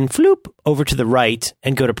and then floop over to the right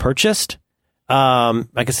and go to Purchased. I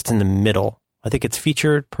guess it's in the middle. I think it's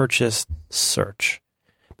Featured, Purchased, Search.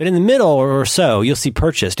 But in the middle or so, you'll see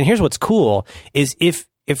Purchased. And here's what's cool is if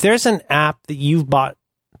there's an app that you've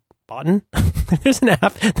if there's an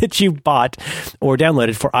app that you bought or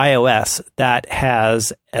downloaded for iOS that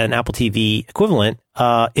has an Apple TV equivalent,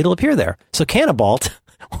 it'll appear there. So Cannibalt,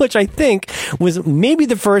 which I think was maybe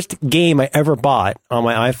the first game I ever bought on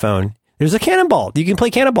my iPhone, there's a Cannibalt. You can play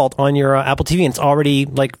Cannibalt on your Apple TV, and it's already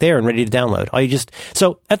like there and ready to download.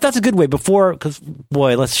 So that's a good way because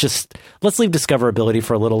boy, let's leave discoverability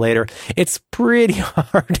for a little later. It's pretty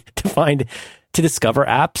hard to discover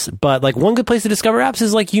apps, but like one good place to discover apps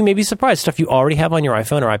is like you may be surprised. Stuff you already have on your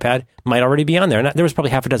iPhone or iPad might already be on there. And there was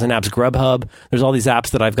probably half a dozen apps. Grubhub. There's all these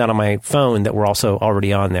apps that I've got on my phone that were also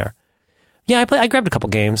already on there. Yeah, I grabbed a couple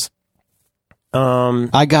games.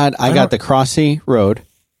 I got the Crossy Road.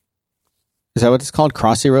 Is that what it's called?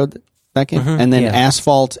 Crossy Road, that game? Mm-hmm, and then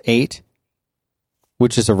Asphalt 8,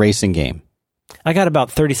 which is a racing game. I got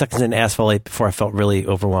about 30 seconds into Asphalt 8 before I felt really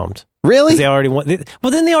overwhelmed. Really? They already want you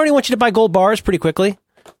to buy gold bars pretty quickly.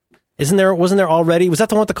 Wasn't there already? Was that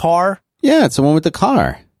the one with the car? Yeah, it's the one with the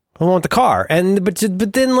car. The one with the car.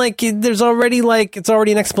 But then like there's already like it's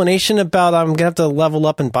already an explanation about I'm gonna have to level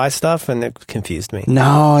up and buy stuff, and it confused me.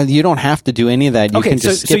 No, you don't have to do any of that. You can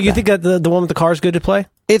just skip you think that the one with the car is good to play?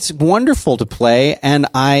 It's wonderful to play, and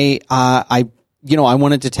I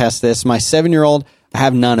wanted to test this. My 7-year-old, I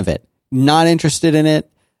have none of it. Not interested in it.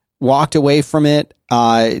 Walked away from it.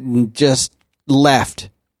 Just left.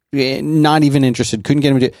 Not even interested. Couldn't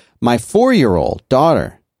get him to do it. My 4-year-old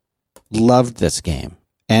daughter loved this game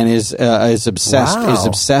and is obsessed. Wow. Is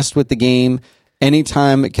obsessed with the game.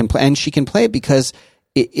 Anytime it can play, and she can play it because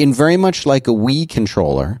in very much like a Wii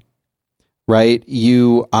controller, right?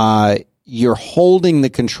 You're holding the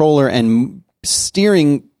controller and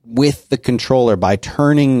steering with the controller by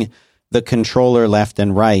turning the controller left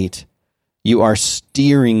and right. You are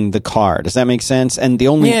steering the car. Does that make sense? And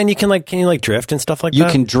and you can drift and stuff like that. You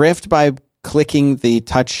can drift by clicking the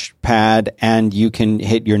touchpad, and you can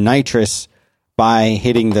hit your nitrous by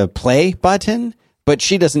hitting the play button. But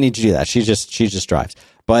she doesn't need to do that. She just drives.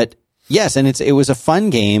 But yes, and it was a fun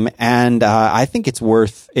game, and I think it's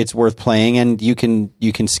worth playing. And you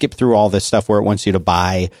can skip through all this stuff where it wants you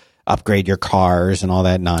to upgrade your cars and all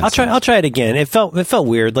that nonsense. I'll try it again. It felt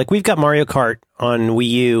weird. Like we've got Mario Kart on Wii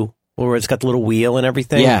U, where it's got the little wheel and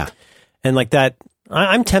everything. Yeah, and like that.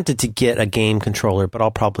 I'm tempted to get a game controller, but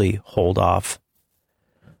I'll probably hold off.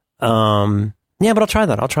 Yeah, but I'll try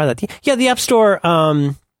that. Yeah, the App Store.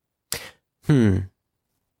 I feel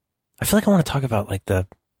like I want to talk about like some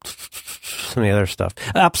of the other stuff.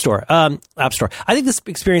 App Store. I think this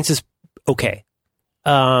experience is okay.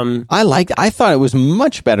 I thought it was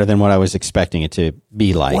much better than what I was expecting it to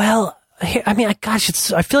be like. Well, I mean, I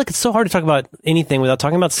feel like it's so hard to talk about anything without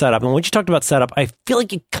talking about setup. And once you talked about setup, I feel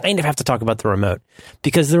like you kind of have to talk about the remote,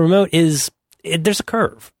 because the remote there's a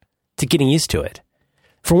curve to getting used to it.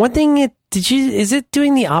 For one thing, is it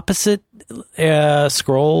doing the opposite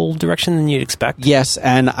scroll direction than you'd expect? Yes,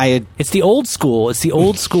 and it's the old school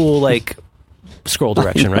like scroll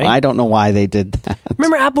direction, right? I don't know why they did that.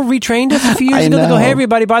 Remember Apple retrained us a few years ago? They go, hey,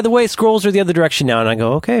 everybody, by the way, scrolls are the other direction now. And I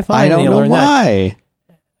go, okay, fine. I don't know why. That.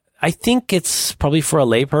 I think it's probably for a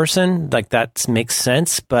layperson, like that makes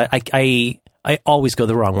sense, but I always go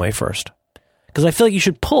the wrong way first. Because I feel like you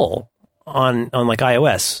should pull on like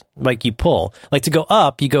iOS. Like you pull. Like to go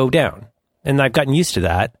up, you go down. And I've gotten used to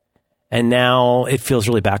that. And now it feels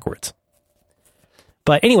really backwards.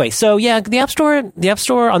 But anyway, so yeah, the App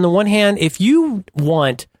Store, on the one hand, if you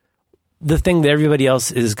want the thing that everybody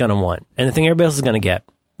else is going to want, and the thing everybody else is going to get,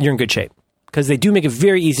 you're in good shape. Because they do make it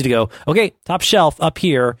very easy to go, okay, top shelf up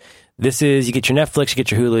here. This is, you get your Netflix, you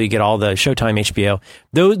get your Hulu, you get all the Showtime, HBO.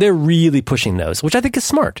 They're really pushing those, which I think is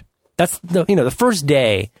smart. That's the first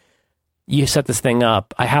day you set this thing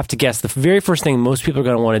up, I have to guess the very first thing most people are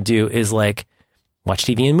going to want to do is like watch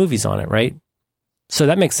TV and movies on it, right? So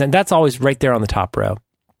that makes sense. That's always right there on the top row.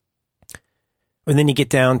 And then you get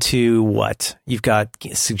down to what? You've got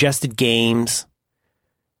suggested games.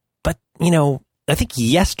 But, I think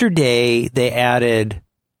yesterday they added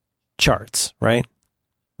charts,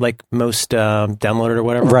 like most downloaded or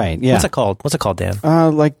whatever. Right, yeah. What's it called, Dan?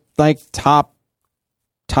 Like top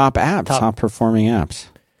apps, top performing apps.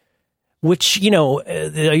 Which, we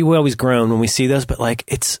always groan when we see those, but like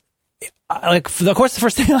of course, the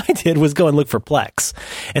first thing I did was go and look for Plex.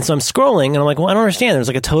 And so I'm scrolling and I'm like, well, I don't understand. There's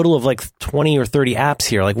like a total of like 20 or 30 apps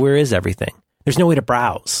here. Like, where is everything? There's no way to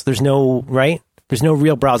browse. There's no, right? There's no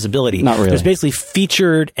real browsability. Not really. There's basically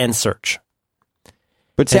featured and search.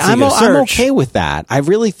 But see, I'm okay with that. I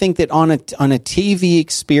really think that on a TV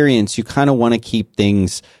experience, you kind of want to keep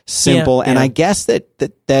things simple. Yeah, and I guess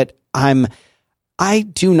that I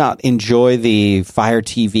do not enjoy the Fire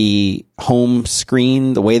TV home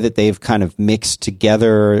screen, the way that they've kind of mixed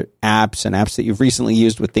together apps and apps that you've recently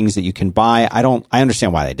used with things that you can buy. I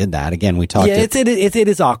understand why they did that. Again, we talked. Yeah, it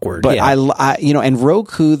is awkward. But yeah. I and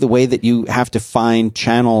Roku, the way that you have to find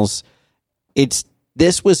channels,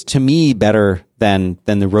 this was to me better than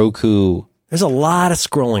the Roku. There's a lot of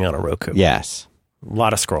scrolling on a Roku. Yes. A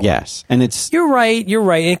lot of scrolling. Yes. And You're right.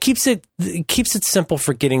 And it keeps it simple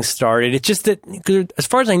for getting started. It's just that, as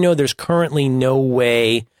far as I know, there's currently no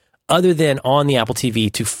way other than on the Apple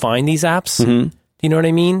TV to find these apps. Mm-hmm. Do you know what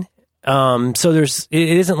I mean? So it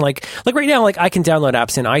isn't like right now, like I can download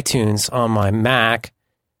apps in iTunes on my Mac,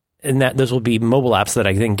 and that those will be mobile apps that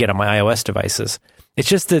I then get on my iOS devices. It's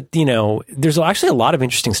just that, there's actually a lot of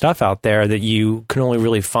interesting stuff out there that you can only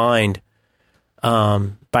really find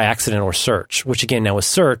by accident or search, which again, now with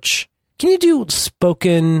search, can you do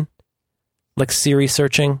spoken, like Siri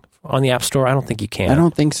searching on the App Store? I don't think you can. I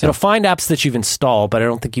don't think so. It'll find apps that you've installed, but I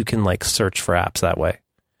don't think you can like search for apps that way.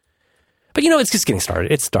 But it's just getting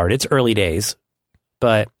started. It's early days,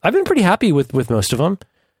 but I've been pretty happy with most of them.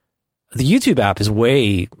 The YouTube app is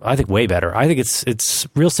way better. I think it's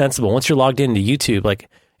real sensible. Once you're logged into YouTube, like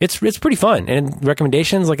it's pretty fun, and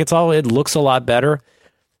recommendations, like it looks a lot better.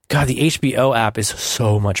 God, the HBO app is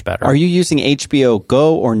so much better. Are you using HBO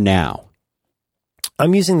Go or Now?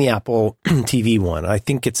 I'm using the Apple TV one. I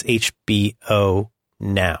think it's HBO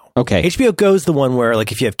Now. Okay. HBO Go is the one where,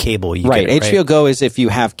 like, if you have cable, you right. get it, HBO right? Go is if you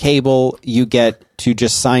have cable, you get to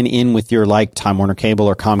just sign in with your like Time Warner Cable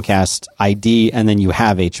or Comcast ID, and then you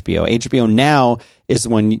have HBO. HBO Now is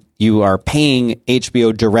when you are paying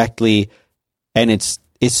HBO directly, and it's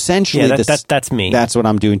essentially that's me. That's what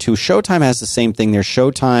I'm doing too. Showtime has the same thing. There's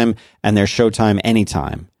Showtime and there's Showtime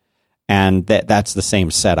Anytime, and that's the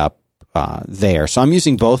same setup there. So I'm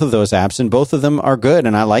using both of those apps, and both of them are good,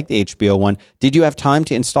 and I like the HBO one. Did you have time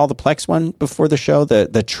to install the Plex one before the show,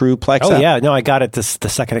 the True Plex app? Oh, yeah. No, I got it the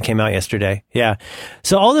second it came out yesterday. Yeah.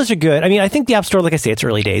 So all those are good. I mean, I think the App Store, like I say, it's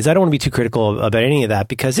early days. I don't want to be too critical about any of that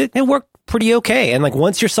because it worked pretty okay. And like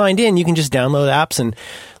once you're signed in, you can just download apps. And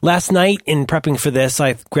last night in prepping for this,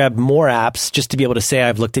 I grabbed more apps just to be able to say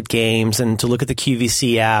I've looked at games and to look at the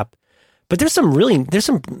QVC app. But there's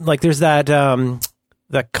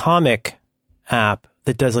that comic app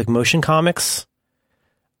that does like motion comics.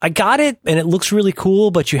 I got it and it looks really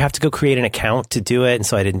cool, but you have to go create an account to do it. And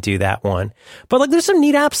so I didn't do that one. But like there's some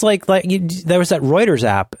neat apps there was that Reuters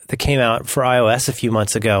app that came out for iOS a few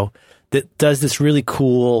months ago that does this really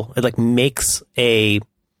cool, it like makes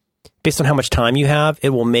based on how much time you have, it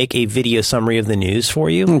will make a video summary of the news for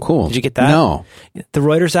you. Oh, cool. Did you get that? No. The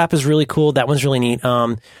Reuters app is really cool. That one's really neat.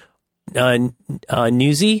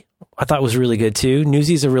 Newsy, I thought was really good too.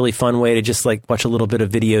 Newsy's a really fun way to just like watch a little bit of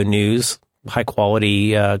video news, high quality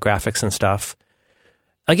graphics and stuff.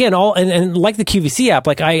 Again, and like the QVC app,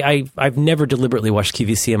 like I've never deliberately watched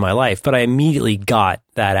QVC in my life, but I immediately got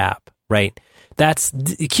that app, right? That's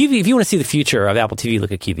QV. If you want to see the future of Apple TV,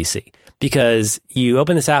 look at QVC, because you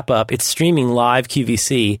open this app up, it's streaming live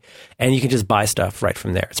QVC, and you can just buy stuff right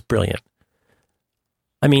from there. It's brilliant.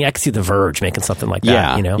 I mean, I could see The Verge making something like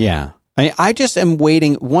that, Yeah. I just am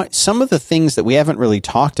waiting. Some of the things that we haven't really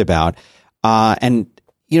talked about, and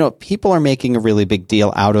people are making a really big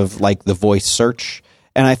deal out of like the voice search,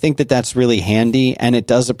 and I think that that's really handy, and it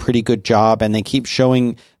does a pretty good job. And they keep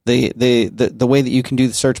showing the way that you can do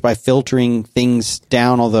the search by filtering things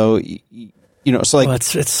down. Although so like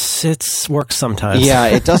it's works sometimes. Yeah,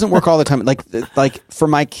 it doesn't work all the time. Like for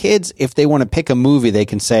my kids, if they want to pick a movie, they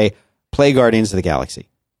can say play Guardians of the Galaxy.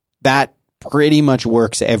 That pretty much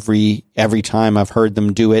works every time I've heard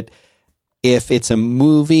them do it. If it's a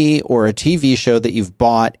movie or a TV show that you've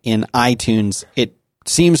bought in iTunes, it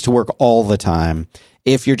seems to work all the time.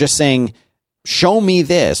 If you're just saying, show me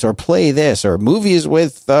this or play this or movies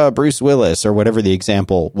with Bruce Willis or whatever the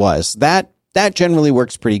example was, that generally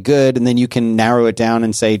works pretty good. And then you can narrow it down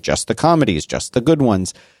and say just the comedies, just the good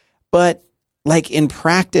ones. But like in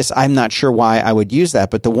practice, I'm not sure why I would use that.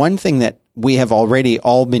 But the one thing that we have already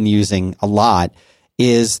all been using a lot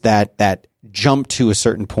is that jump to a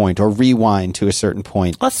certain point or rewind to a certain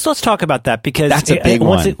point. Let's talk about that, because that's a big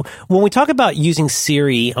one. When we talk about using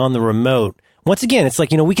Siri on the remote, once again, it's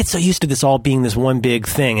like, we get so used to this all being this one big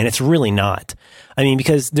thing, and it's really not. I mean,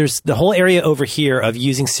 because there's the whole area over here of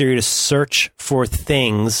using Siri to search for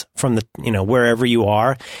things from the, wherever you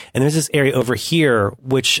are. And there's this area over here,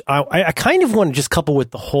 which I kind of want to just couple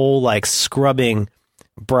with the whole like scrubbing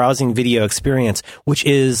browsing video experience, which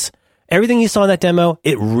is everything you saw in that demo.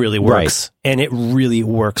 It really works, right. And it really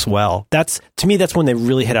works well. To me, that's when they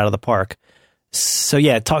really hit out of the park. So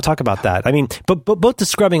yeah, talk about that. I mean, but both the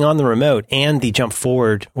scrubbing on the remote and the jump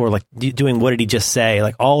forward, or like doing what did he just say,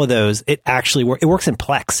 like all of those, it actually works. It works in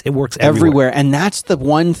Plex. It works everywhere. And that's the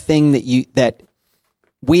one thing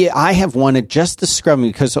I have wanted, just the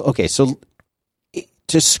scrubbing, because so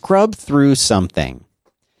to scrub through something,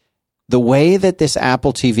 the way that this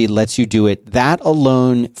Apple TV lets you do it, that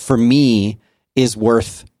alone for me is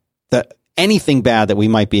worth anything bad that we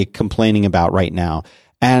might be complaining about right now.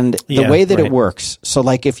 And the way that it works, so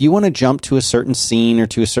like if you want to jump to a certain scene or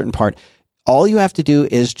to a certain part, all you have to do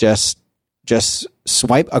is just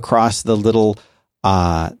swipe across the little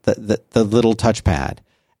the little touchpad,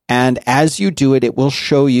 and as you do it, it will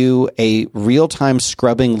show you a real-time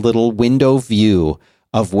scrubbing little window view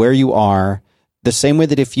of where you are. The same way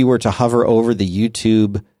that if you were to hover over the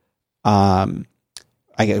YouTube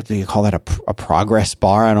do you call that a progress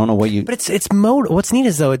bar? I don't know what you. But it's modal. What's neat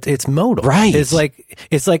is though it's modal. Right. It's like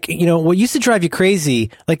what used to drive you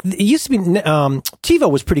crazy. Like it used to be.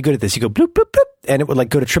 TiVo was pretty good at this. You go bloop bloop bloop, and it would like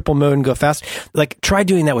go to triple mode and go fast. Like try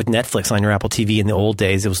doing that with Netflix on your Apple TV in the old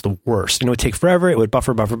days. It was the worst. And it would take forever. It would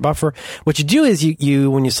buffer. What you do is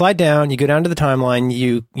you when you slide down, you go down to the timeline.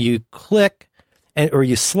 You click. Or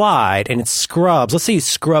you slide and it scrubs. Let's say you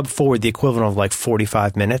scrub forward the equivalent of like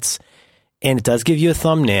 45 minutes, and it does give you a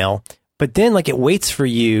thumbnail. But then, like, it waits for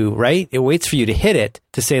you, right? It waits for you to hit it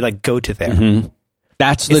to say, like, go to there. Mm-hmm.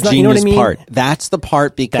 That's the genius part. That's the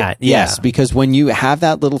part because yes, because when you have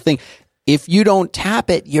that little thing, if you don't tap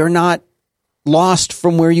it, you're not lost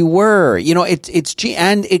from where you were.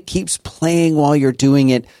 And it keeps playing while you're doing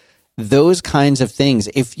it. Those kinds of things.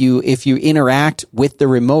 If you interact with the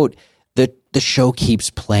remote, the show keeps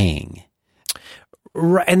playing.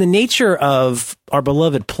 Right. And the nature of our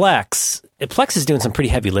beloved Plex is doing some pretty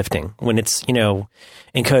heavy lifting when it's,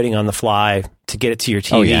 encoding on the fly to get it to your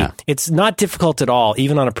TV. Oh, yeah. It's not difficult at all,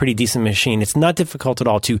 even on a pretty decent machine. It's not difficult at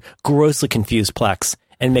all to grossly confuse Plex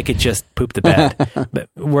and make it just poop the bed. But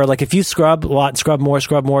where like if you scrub a lot, scrub more,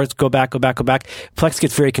 go back, Plex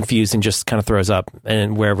gets very confused and just kind of throws up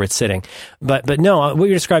and wherever it's sitting. But no, what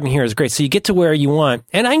you're describing here is great. So you get to where you want.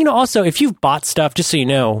 And also if you've bought stuff, just so you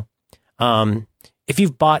know, if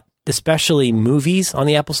you've bought especially movies on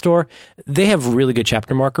the Apple Store, they have really good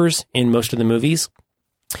chapter markers in most of the movies.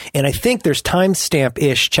 And I think there's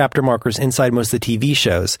timestamp-ish chapter markers inside most of the TV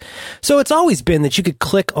shows. So it's always been that you could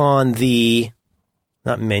click on the,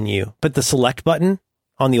 not menu, but the select button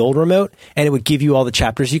on the old remote, and it would give you all the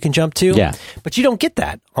chapters you can jump to. Yeah. But you don't get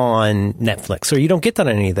that on Netflix, or you don't get that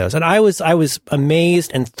on any of those. And I was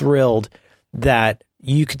amazed and thrilled that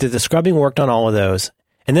the scrubbing worked on all of those.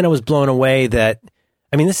 And then I was blown away that,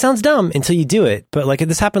 this sounds dumb until you do it, but like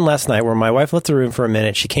this happened last night where my wife left the room for a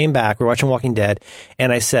minute. She came back. We were watching Walking Dead,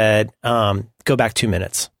 and I said, go back 2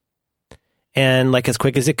 minutes. And like as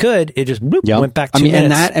quick as it could, it just bloop, went back 2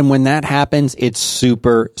 minutes. And when that happens, it's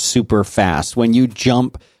super, super fast. When you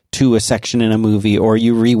jump to a section in a movie or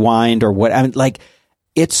you rewind or what,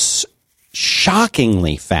 it's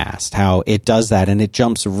shockingly fast how it does that. And it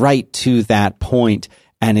jumps right to that point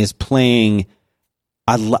and is playing.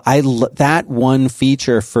 That one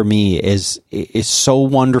feature for me is so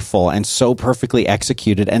wonderful and so perfectly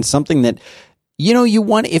executed, and something that you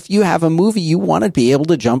want. If you have a movie, you want to be able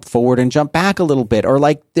to jump forward and jump back a little bit, or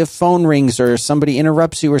like the phone rings or somebody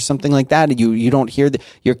interrupts you or something like that. You don't hear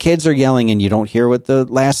your kids are yelling and you don't hear what the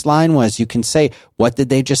last line was. You can say, "What did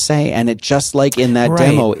they just say?" And it just like in that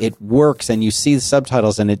demo, it works, and you see the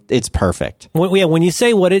subtitles, and it's perfect. When you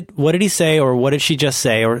say what did he say or what did she just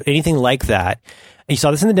say or anything like that. You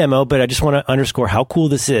saw this in the demo, but I just want to underscore how cool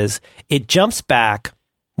this is. It jumps back,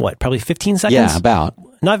 probably 15 seconds? Yeah, about.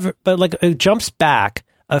 But like it jumps back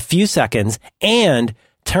a few seconds and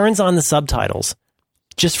turns on the subtitles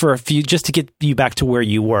just to get you back to where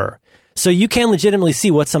you were. So you can legitimately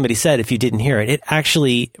see what somebody said if you didn't hear it. It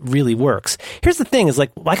actually really works. Here's the thing is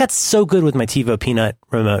like, I got so good with my TiVo Peanut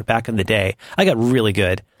remote back in the day. I got really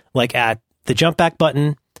good, like at the jump back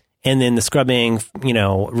button, and then the scrubbing,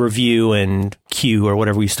 review and cue or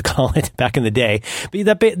whatever we used to call it back in the day.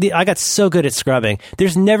 But I got so good at scrubbing.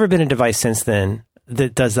 There's never been a device since then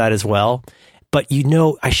that does that as well. But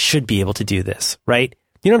I should be able to do this, right?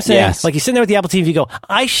 You know what I'm saying? Yes. Like you sit there with the Apple TV, you go,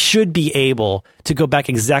 I should be able to go back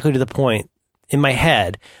exactly to the point in my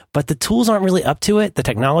head, but the tools aren't really up to it. The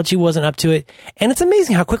technology wasn't up to it. And it's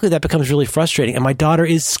amazing how quickly that becomes really frustrating. And my daughter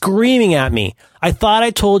is screaming at me. I thought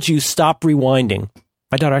I told you stop rewinding.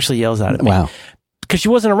 My daughter actually yells out at me. Wow. Because she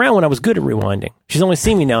wasn't around when I was good at rewinding. She's only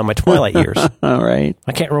seen me now in my twilight years. All right.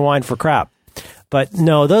 I can't rewind for crap. But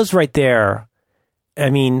no, those right there,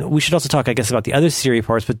 we should also talk, I guess, about the other Siri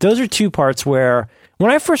parts, but those are two parts where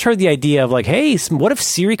when I first heard the idea of like, hey, what if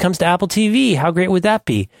Siri comes to Apple TV? How great would that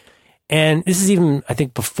be? And this is even, I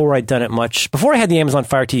think, before I'd done it much, before I had the Amazon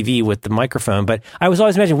Fire TV with the microphone, but I was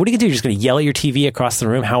always imagining, what are you going to do? You're just going to yell at your TV across the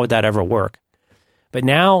room? How would that ever work? But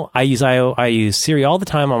now I use Siri all the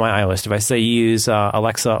time on my iOS device. I use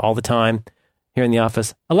Alexa all the time here in the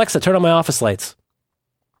office. Alexa, turn on my office lights.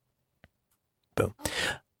 Boom.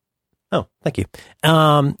 Oh, thank you.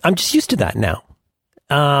 I'm just used to that now.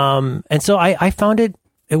 And so I found it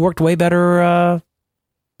worked way better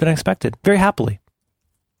than I expected, very happily.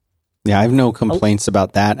 Yeah, I have no complaints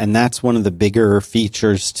about that. And that's one of the bigger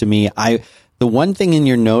features to me. The one thing in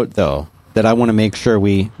your note, though, that I want to make sure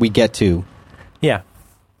we get to. Yeah.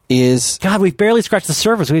 Is God, we've barely scratched the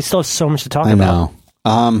surface. We still have so much to talk about.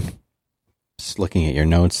 I know. Just looking at your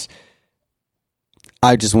notes.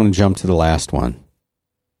 I just want to jump to the last one.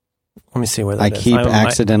 Let me see where that I is. keep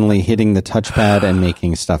accidentally hitting the touchpad and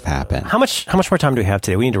making stuff happen. How much more time do we have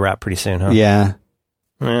today? We need to wrap pretty soon, huh? Yeah.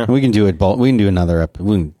 We can do it. We can do another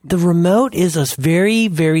episode. The remote is a very,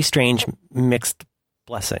 very strange mixed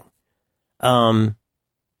blessing. A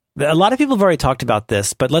lot of people have already talked about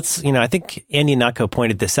this, but let's, I think Andy Ihnatko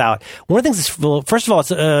pointed this out. One of the things is, first of all, it's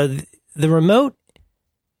the remote,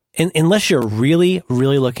 unless you're really,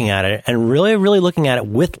 really looking at it and really, really looking at it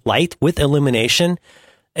with light, with illumination,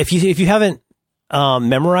 if you haven't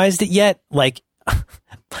memorized it yet, like,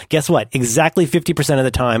 guess what? Exactly 50% of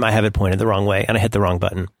the time I have it pointed the wrong way and I hit the wrong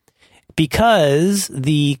button because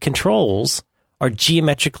the controls are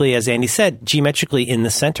geometrically, as Andy said, geometrically in the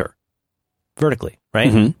center, vertically,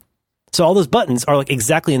 right? Mm-hmm. So all those buttons are like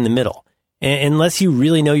exactly in the middle. Unless you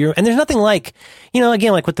really know and there's nothing like,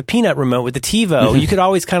 again, like with the Peanut remote, with the TiVo, you could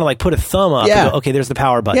always kind of like put a thumb up and go, okay, there's the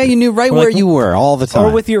power button. Yeah, you knew right where you were all the time.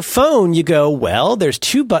 Or with your phone, you go, well, there's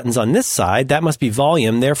 2 buttons on this side. That must be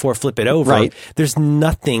volume, therefore flip it over. Right. There's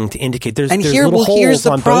nothing to indicate. There's here's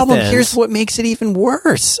the problem. Here's what makes it even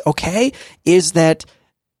worse, okay, is that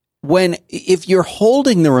if you're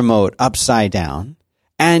holding the remote upside down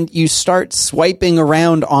and you start swiping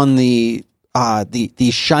around on the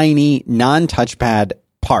shiny non-touchpad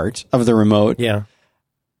part of the remote,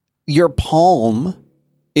 your palm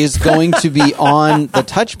is going to be on the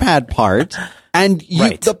touchpad part, and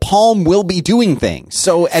the palm will be doing things.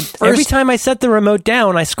 So at first, every time I set the remote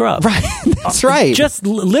down, I scrub. Right, that's right. Just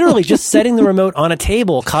literally, just setting the remote on a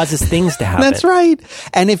table causes things to happen. That's right.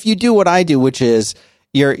 And if you do what I do, which is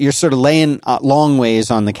you're sort of laying long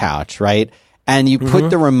ways on the couch, right, and you put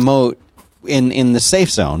the remote in the safe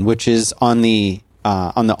zone, which is on the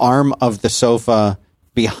arm of the sofa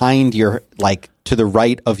behind your, like, to the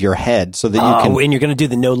right of your head, so that you can. And you're going to do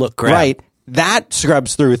the no look grab. Right. That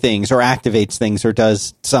scrubs through things or activates things or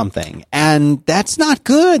does something. And that's not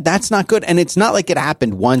good. That's not good. And it's not like it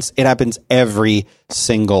happened once. It happens every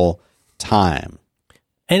single time.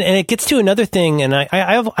 And it gets to another thing, and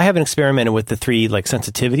I haven't experimented with the 3 like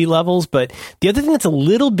sensitivity levels, but the other thing that's a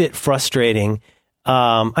little bit frustrating,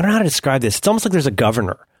 I don't know how to describe this. It's almost like there's a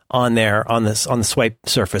governor on there on the swipe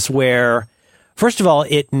surface where, first of all,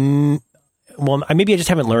 maybe I just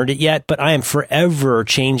haven't learned it yet, but I am forever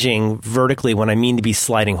changing vertically when I mean to be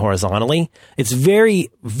sliding horizontally. It's very,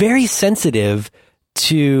 very sensitive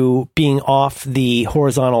to being off the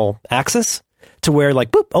horizontal axis to where, like,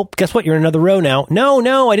 boop, oh, guess what? You're in another row now.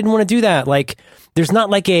 No, I didn't want to do that. Like, there's not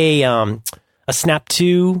like a snap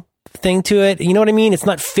to thing to it. You know what I mean? It's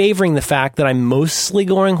not favoring the fact that I'm mostly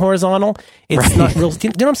going horizontal. It's not real. Do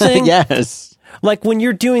you know what I'm saying? Yes. Like when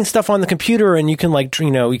you're doing stuff on the computer and you can, like,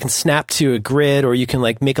 you can snap to a grid, or you can,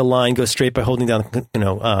 like, make a line go straight by holding down,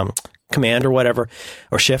 command or whatever,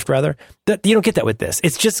 or shift rather. That you don't get that with this.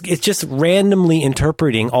 It's just randomly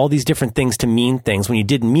interpreting all these different things to mean things when you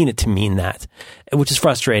didn't mean it to mean that, which is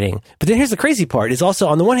frustrating. But then here's the crazy part: is also,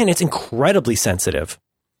 on the one hand, it's incredibly sensitive.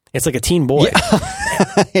 It's like a teen boy.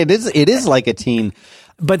 Yeah. It is like a teen.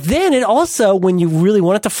 But then it also, when you really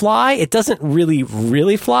want it to fly, it doesn't really,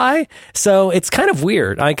 really fly. So it's kind of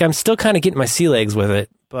weird. Like, I'm still kind of getting my sea legs with it.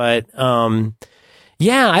 But,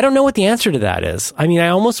 yeah, I don't know what the answer to that is. I mean, I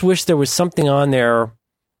almost wish there was something on there.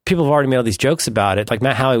 People have already made all these jokes about it. Like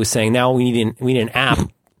Matt Howie was saying, now we need an app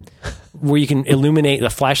where you can illuminate the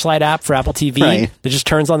flashlight app for Apple TV that just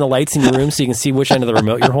turns on the lights in your room so you can see which end of the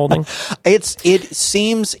remote you're holding. It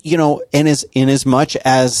seems, in as much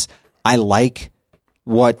as I like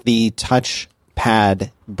what the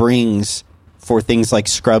touchpad brings for things like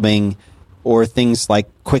scrubbing or things like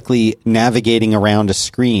quickly navigating around a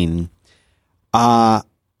screen, all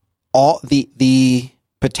the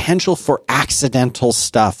potential for accidental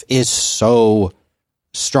stuff is so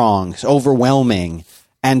strong, so overwhelming,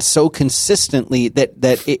 and so consistently that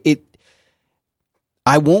it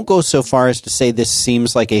I won't go so far as to say this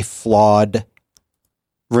seems like a flawed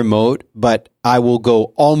remote, but I will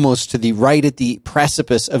go almost to the right at the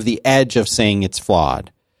precipice of the edge of saying it's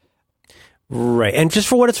flawed. Right. And just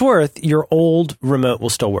for what it's worth, your old remote will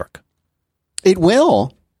still work. It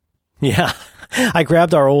will. Yeah. I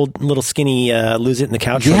grabbed our old little skinny lose it in the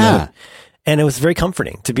couch remote. And it was very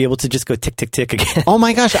comforting to be able to just go tick, tick, tick again. Oh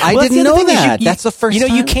my gosh, I didn't know that. That's the first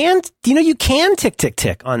time. You can tick, tick,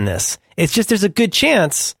 tick on this. It's just there's a good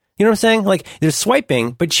chance. You know what I'm saying? Like, there's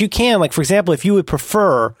swiping, but you can, like, for example, if you would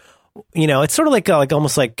prefer, it's sort of like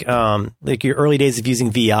almost like your early days of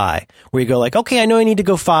using VI, where you go like, okay, I know I need to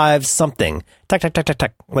go 5 something, tuck, tuck, tuck, tuck,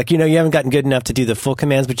 tuck. Like, you haven't gotten good enough to do the full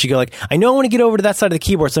commands, but you go like, I know I want to get over to that side of the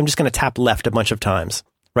keyboard, so I'm just going to tap left a bunch of times,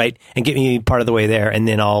 right? And get me part of the way there, and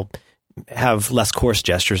then I'll have less coarse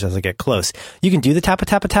gestures as I get close. You can do the tappa,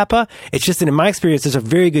 tappa, tappa. It's just that in my experience, there's a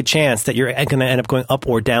very good chance that you're going to end up going up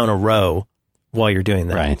or down a row while you're doing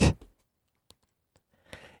that. Right.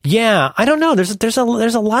 Yeah, I don't know. There's a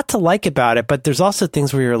lot to like about it, but there's also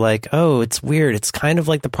things where you're like, oh, it's weird. It's kind of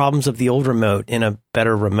like the problems of the old remote in a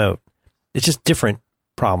better remote. It's just different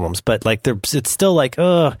problems, but like it's still like,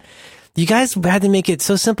 you guys had to make it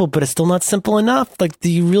so simple, but it's still not simple enough. Like, do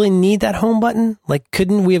you really need that home button? Like,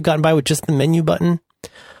 couldn't we have gotten by with just the menu button?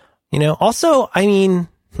 You know. Also, I mean,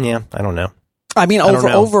 yeah, I don't know. I mean,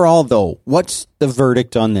 overall though, what's the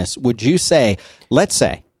verdict on this? Would you say, let's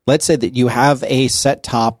say that you have a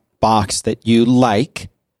set-top box that you like.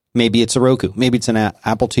 Maybe it's a Roku. Maybe it's an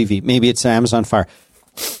Apple TV. Maybe it's an Amazon Fire.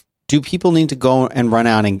 Do people need to go and run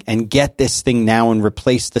out and get this thing now and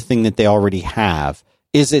replace the thing that they already have?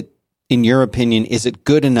 Is it, in your opinion, is it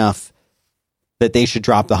good enough that they should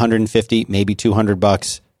drop the $150, maybe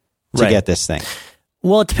 $200 to get this thing?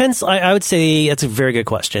 Well, it depends. I would say that's a very good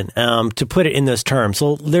question. To put it in those terms,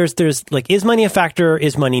 so there's like, is money a factor?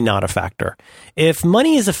 Is money not a factor? If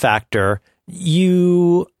money is a factor,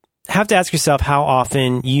 you have to ask yourself how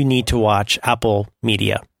often you need to watch Apple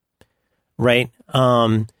Media, right?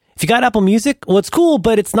 If you got Apple Music, well, it's cool,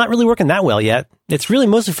 but it's not really working that well yet. It's really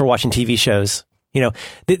mostly for watching TV shows. You know,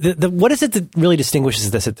 what is it that really distinguishes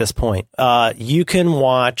this at this point? You can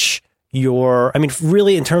watch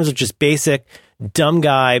really in terms of just basic dumb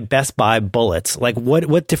guy Best Buy bullets. Like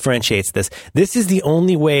what differentiates this? This is the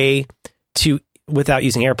only way to, without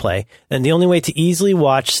using AirPlay, and the only way to easily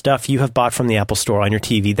watch stuff you have bought from the Apple Store on your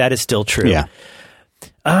TV. That is still true. Yeah.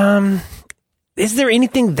 Is there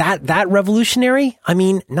anything that revolutionary? I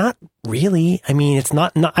mean, not really. I mean, it's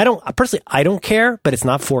not I don't care, but it's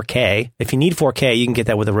not 4K. If you need 4K, you can get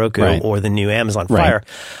that with a Roku or the new Amazon Fire.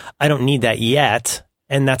 I don't need that yet.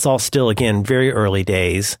 And that's all still, again, very early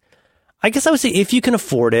days. I guess I would say if you can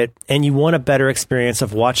afford it and you want a better experience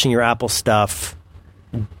of watching your Apple stuff,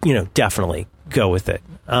 you know, definitely go with it.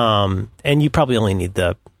 And you probably only need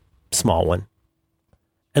the small one,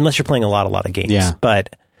 unless you're playing a lot of games. Yeah.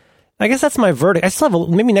 But I guess that's my verdict. I still have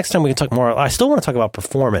maybe next time we can talk more. I still want to talk about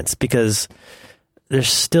performance because there's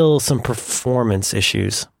still some performance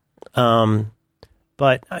issues.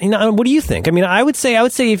 But you know, what do you think? I mean, I would say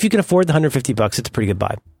if you can afford the $150, it's a pretty good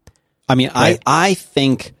buy. I mean, right? I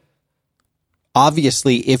think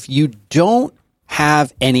obviously if you don't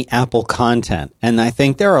have any Apple content, and I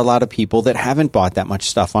think there are a lot of people that haven't bought that much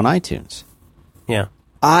stuff on iTunes. Yeah.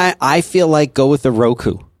 I feel like go with the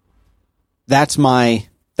Roku. That's my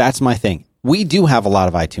thing. We do have a lot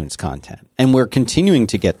of iTunes content, and we're continuing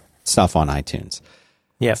to get stuff on iTunes.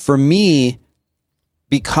 Yeah. For me,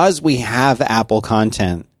 because we have Apple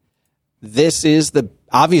content, this is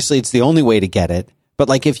obviously it's the only way to get it. But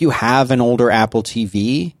like if you have an older Apple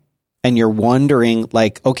TV and you're wondering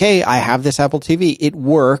like, okay, I have this Apple TV, it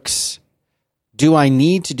works. Do I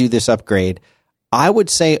need to do this upgrade? I would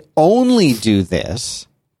say only do this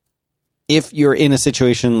if you're in a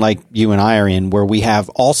situation like you and I are in, where we have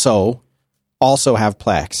also have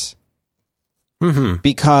Plex. Mm-hmm.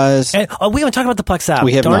 Because we haven't talked about the Plex app.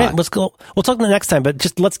 We have not. Let's go. We'll talk the next time, but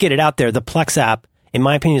just let's get it out there. The Plex app, in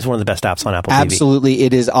my opinion, is one of the best apps on Apple TV. Absolutely,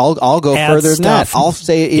 it is. I'll go further than that. I'll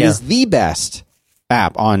say it is the best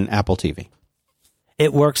app on Apple TV.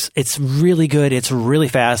 It works. It's really good. It's really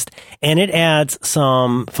fast. And it adds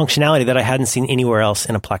some functionality that I hadn't seen anywhere else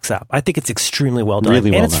in a Plex app. I think it's extremely well done. Really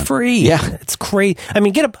well and it's done. free. Yeah. It's great. I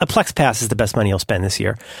mean, get a Plex Pass is the best money you'll spend this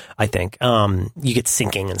year, I think. You get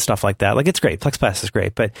syncing and stuff like that. Like, it's great. Plex Pass is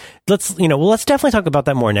great. But let's definitely talk about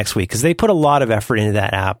that more next week, because they put a lot of effort into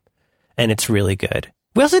that app, and it's really good.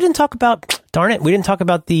 We also didn't talk about, we didn't talk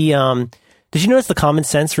about the, did you notice the Common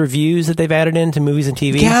Sense reviews that they've added into movies and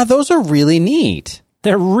TV? Yeah, those are really neat.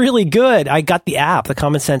 They're really good. I got the app, the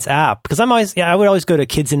Common Sense app, because I would always go to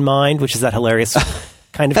Kids in Mind, which is that hilarious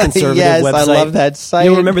kind of conservative yes, website. I love that site.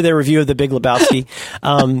 You'll remember their review of The Big Lebowski.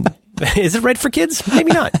 Is it right for kids?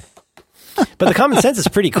 Maybe not. But the Common Sense is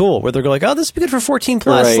pretty cool, where they're like, oh, this would be good for 14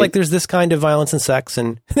 plus. Right. Like, there's this kind of violence and sex,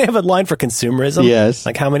 and they have a line for consumerism. Yes.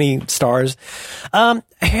 Like, how many stars? The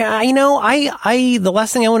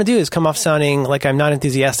last thing I want to do is come off sounding like I'm not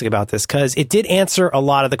enthusiastic about this, because it did answer a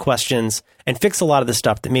lot of the questions and fix a lot of the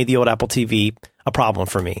stuff that made the old Apple TV a problem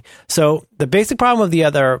for me. So the basic problem of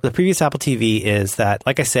the previous Apple TV is that,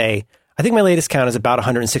 like I say, I think my latest count is about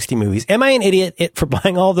 160 movies. Am I an idiot for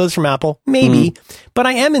buying all of those from Apple? Maybe, but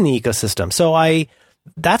I am in the ecosystem. So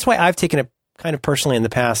that's why I've taken it kind of personally in the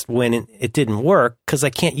past when it didn't work, because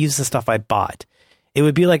I can't use the stuff I bought. It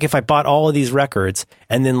would be like if I bought all of these records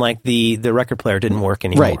and then like the record player didn't work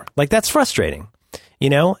anymore. Right. Like, that's frustrating, you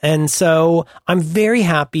know? And so I'm very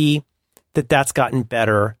happy that that's gotten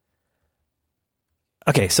better.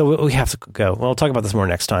 Okay, so we have to go. Well, we'll talk about this more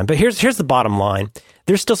next time. But here's the bottom line.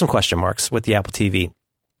 There's still some question marks with the Apple TV.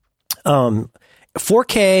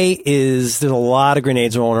 4K there's a lot of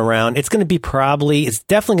grenades rolling around. It's definitely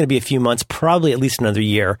going to be a few months, probably at least another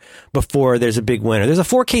year before there's a big winner. There's a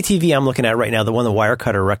 4K TV I'm looking at right now, the one the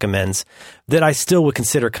Wirecutter recommends, that I still would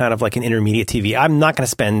consider kind of like an intermediate TV. I'm not going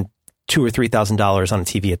to spend $2,000 or $3,000 on a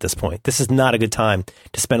TV at this point. This is not a good time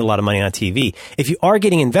to spend a lot of money on a TV. If you are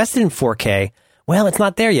getting invested in 4K, well, it's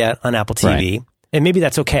not there yet on Apple TV, right. And maybe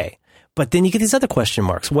that's okay. But then you get these other question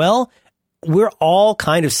marks. Well, we're all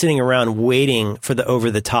kind of sitting around waiting for the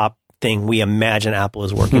over-the-top thing we imagine Apple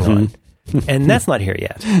is working on. And that's not here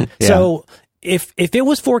yet. Yeah. So if it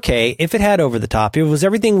was 4K, if it had over-the-top, if it was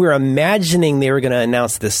everything we were imagining they were going to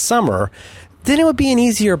announce this summer, then it would be an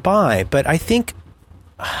easier buy. But I think,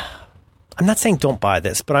 I'm not saying don't buy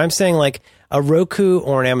this, but I'm saying like a Roku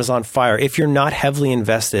or an Amazon Fire, if you're not heavily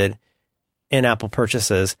invested in Apple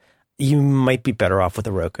purchases, you might be better off with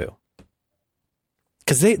a Roku.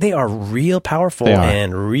 Because they are real powerful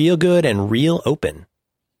and real good and real open.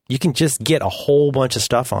 You can just get a whole bunch of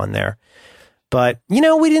stuff on there. But, you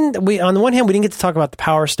know, on the one hand, we didn't get to talk about the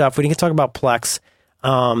power stuff. We didn't get to talk about Plex.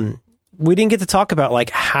 We didn't get to talk about like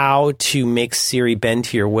how to make Siri bend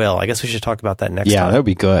to your will. I guess we should talk about that next time. Yeah, that would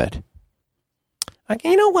be good. I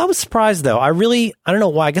was surprised though. I don't know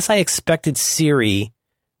why. I guess I expected Siri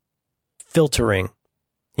filtering.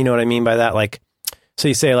 You know what I mean by that? Like, so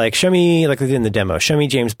you say like, show me, like they did in the demo, show me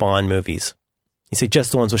James Bond movies. You say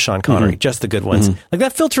just the ones with Sean Connery, just the good ones. Like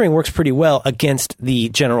that filtering works pretty well against the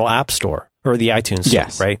general app store or the iTunes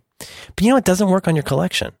store, right? But you know, it doesn't work on your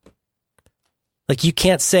collection. Like you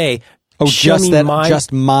can't say,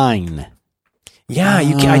 just mine. Yeah,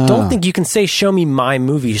 you can. I don't think you can say, show me my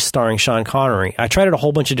movie starring Sean Connery. I tried it a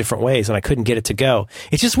whole bunch of different ways and I couldn't get it to go.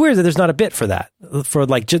 It's just weird that there's not a bit for that. For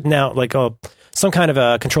like just now, like some kind of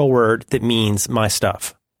a control word that means my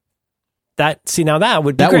stuff. Now that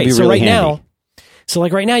would be great. Would be really handy.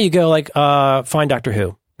 Right now you go like, find Doctor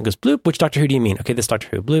Who. It goes bloop. Which Doctor Who do you mean? Okay, this Doctor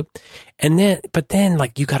Who, bloop. But then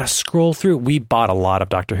like you got to scroll through. We bought a lot of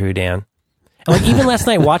Doctor Who, Dan. And like even last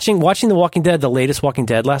night, watching The Walking Dead, the latest Walking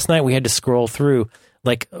Dead last night, we had to scroll through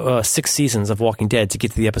like 6 seasons of Walking Dead to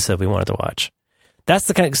get to the episode we wanted to watch. That's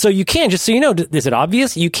the kind of, so you can, just so you know, is it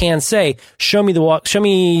obvious? You can say, show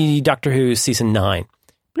me Doctor Who season 9.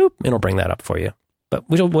 Bloop, it'll bring that up for you. But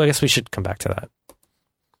I guess we should come back to that.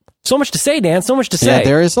 So much to say, Dan. So much to say. Yeah,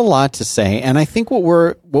 there is a lot to say, and I think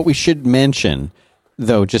what we should mention,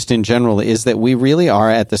 though, just in general, is that we really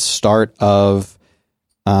are at the start of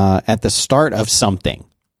something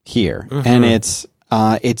here, and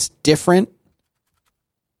it's different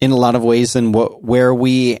in a lot of ways than where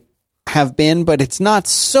we have been, but it's not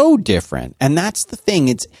so different, and that's the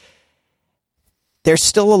thing. There's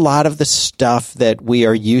still a lot of the stuff that we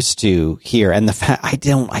are used to here, and the fact I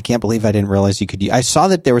can't believe I didn't realize you could. I saw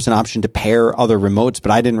that there was an option to pair other remotes,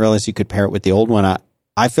 but I didn't realize you could pair it with the old one.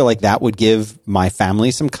 I feel like that would give my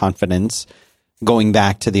family some confidence going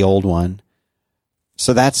back to the old one.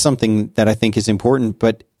 So that's something that I think is important,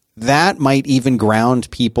 but that might even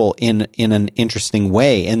ground people in an interesting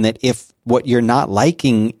way, and that if what you're not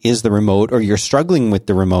liking is the remote, or you're struggling with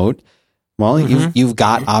the remote, well, you've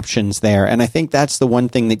got options there. And I think that's the one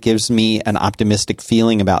thing that gives me an optimistic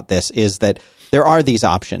feeling about this, is that there are these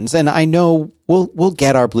options. And I know we'll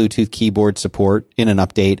get our Bluetooth keyboard support in an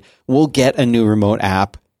update. We'll get a new remote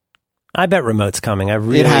app. I bet remote's coming.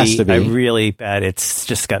 It has to be. I really bet it's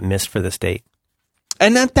just got missed for this date.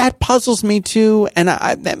 And that puzzles me too, and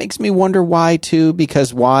that makes me wonder why too.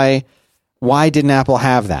 Because why didn't Apple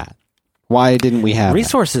have that? Why didn't we have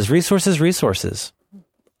resources?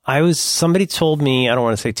 Somebody told me, I don't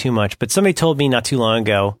want to say too much, but somebody told me not too long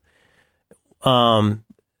ago. Well,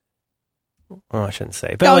 I shouldn't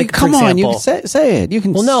say, but like, come on, you can say it. You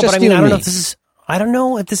can. Well, no, but I mean, I don't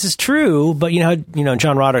know if this is true, but you know,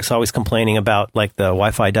 John Roderick's always complaining about like the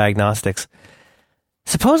Wi-Fi diagnostics.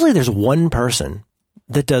 Supposedly, there's one person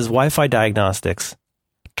that does Wi-Fi diagnostics,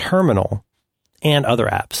 terminal, and other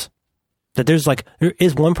apps. That there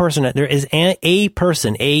is one person, there is a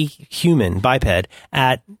person, a human biped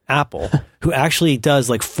at Apple who actually does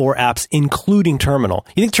like 4 apps, including Terminal.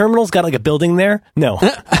 You think Terminal's got like a building there? No.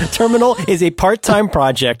 Terminal is a part-time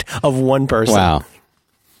project of one person. Wow.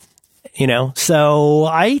 You know, so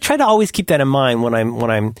I try to always keep that in mind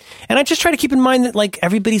and I just try to keep in mind that like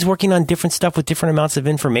everybody's working on different stuff with different amounts of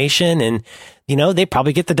information, and you know, they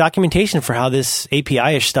probably get the documentation for how this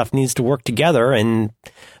API-ish stuff needs to work together,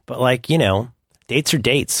 but like, you know, dates are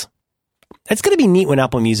dates. It's going to be neat when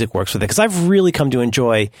Apple Music works with it, because I've really come to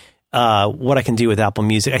enjoy what I can do with Apple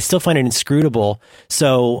Music. I still find it inscrutable.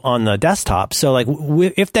 So on the desktop, so like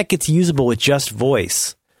if that gets usable with just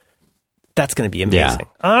voice, that's going to be amazing.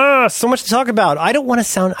 So much to talk about. I don't want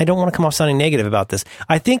to come off sounding negative about this.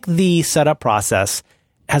 I think the setup process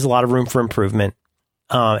has a lot of room for improvement.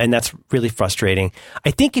 And that's really frustrating.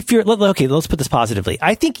 I think if you're, okay, let's put this positively.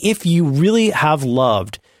 I think if you really have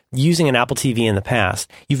loved using an Apple TV in the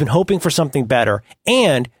past, you've been hoping for something better,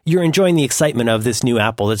 and you're enjoying the excitement of this new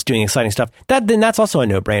Apple that's doing exciting stuff, then that's also a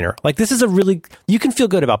no-brainer. Like, this is you can feel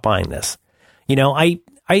good about buying this. You know, I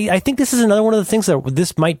think this is another one of the things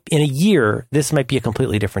that in a year, this might be a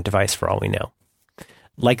completely different device for all we know.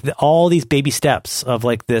 Like all these baby steps of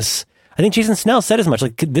like this. I think Jason Snell said as much.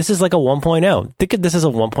 Like, this is like a 1.0. Think of this as a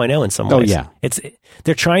 1.0 in some ways. Oh, yeah.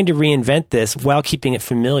 They're trying to reinvent this while keeping it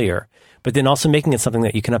familiar, but then also making it something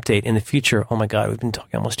that you can update in the future. Oh my God, we've been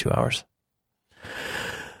talking almost 2 hours.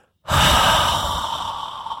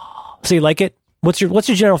 So you like it? What's your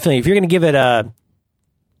general feeling? If you're going to give it I don't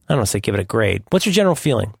want to say give it a grade. What's your general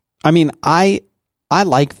feeling? I mean, I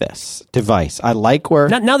like this device. I like where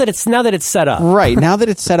now that it's set up. Right. Now that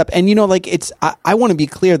it's set up. And, you know, like I want to be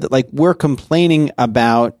clear that like we're complaining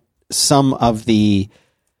about some of the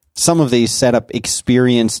setup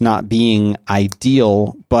experience not being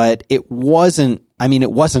ideal, but it wasn't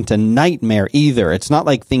a nightmare either. It's not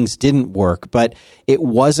like things didn't work, but it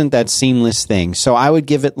wasn't that seamless thing. So I would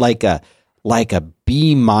give it like a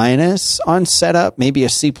B- on setup, maybe a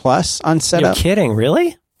C+ on setup. You're kidding,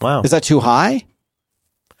 really? Wow. Is that too high?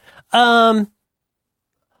 Well,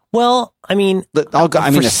 I mean,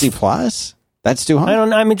 a C+. That's too high. I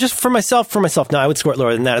don't know. I mean, just for myself, no, I would score it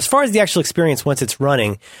lower than that. As far as the actual experience, once it's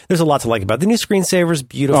running, there's a lot to like about it. The new screensaver is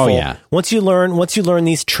beautiful. Oh, yeah. Once you learn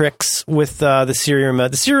these tricks with the Siri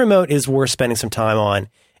remote, the Siri remote is worth spending some time on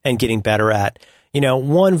and getting better at. You know,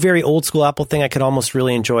 one very old school Apple thing I could almost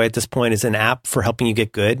really enjoy at this point is an app for helping you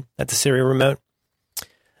get good at the Siri remote.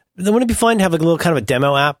 Then wouldn't it be fun to have a little kind of a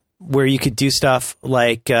demo app where you could do stuff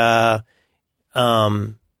like, you know,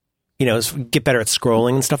 get better at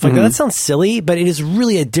scrolling and stuff like that. That sounds silly, but it is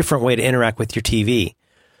really a different way to interact with your TV.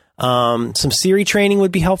 Some Siri training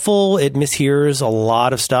would be helpful. It mishears a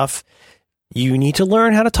lot of stuff. You need to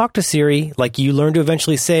learn how to talk to Siri. Like, you learn to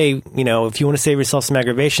eventually say, you know, if you want to save yourself some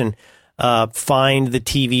aggravation, find the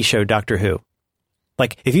TV show Doctor Who.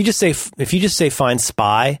 Like, if you just say find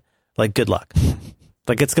Spy, like, good luck.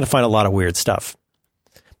 Like, it's going to find a lot of weird stuff.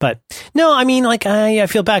 But no, I mean, like, I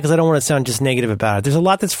feel bad because I don't want to sound just negative about it. There's a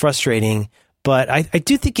lot that's frustrating, but I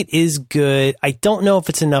do think it is good. I don't know if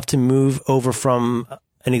it's enough to move over from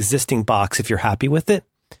an existing box if you're happy with it.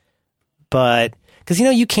 But because, you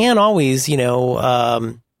know, you can always, you know, I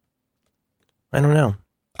don't know.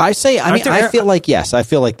 I feel like, yes, I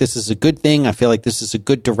feel like this is a good thing. I feel like this is a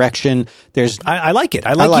good direction. I like it.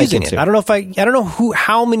 I like using it. I don't know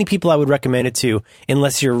how many people I would recommend it to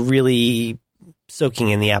unless you're really soaking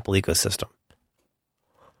in the Apple ecosystem.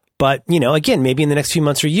 But, you know, again, maybe in the next few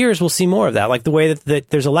months or years, we'll see more of that. Like the way that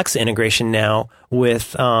there's Alexa integration now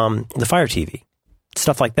with the Fire TV,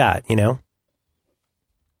 stuff like that, you know?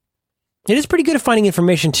 It is pretty good at finding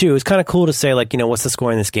information too. It's kind of cool to say, like, you know, what's the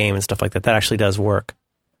score in this game and stuff like that. That actually does work.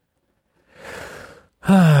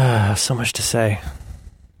 So much to say.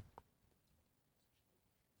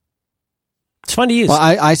 It's fun to use. Well,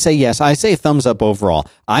 I say yes. I say thumbs up overall.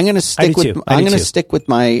 I'm going to stick with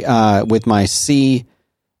my C+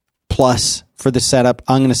 for the setup.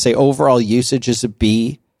 I'm going to say overall usage is a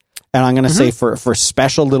B, and I'm going to say for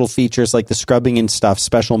special little features like the scrubbing and stuff,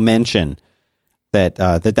 special mention that's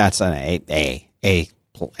an A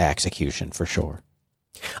execution for sure.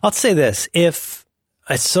 I'll say this: if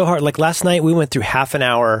it's so hard, like last night, we went through half an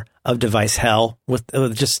hour of device hell with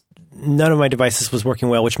just. None of my devices was working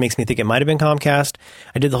well, which makes me think it might have been Comcast.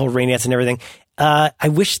 I did the whole rain dance and everything. I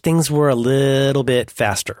wish things were a little bit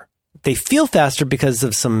faster. They feel faster because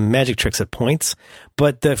of some magic tricks at points,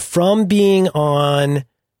 but from being on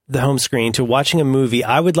the home screen to watching a movie,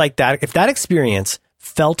 I would like that. If that experience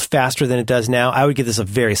felt faster than it does now, I would give this a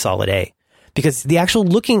very solid A, because the actual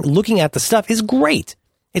looking at the stuff is great.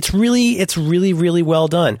 It's really, really well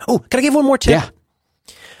done. Oh, can I give one more tip?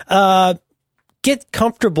 Yeah. Get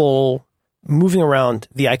comfortable moving around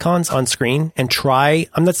the icons on screen and try.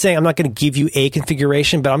 I'm not going to give you a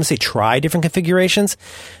configuration, but I'm going to say try different configurations.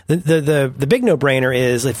 The big no-brainer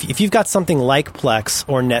is if you've got something like Plex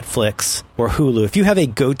or Netflix or Hulu, if you have a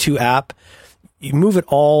go-to app, you move it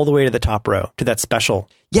all the way to the top row, to that special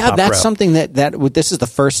top that's row. Something that this is the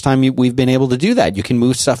first time we've been able to do that. You can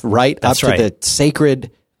move stuff up to the sacred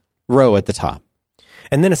row at the top.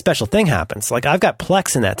 And then a special thing happens. Like I've got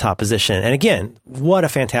Plex in that top position. And again, what a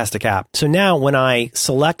fantastic app. So now when I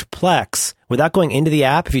select Plex without going into the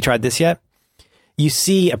app, if you tried this yet, you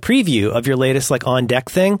see a preview of your latest like on deck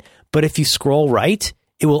thing. But if you scroll right,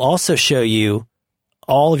 it will also show you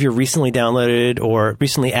all of your recently downloaded or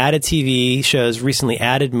recently added TV shows, recently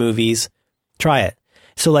added movies. Try it.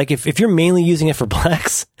 So like if you're mainly using it for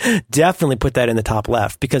Plex, definitely put that in the top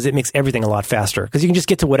left because it makes everything a lot faster because you can just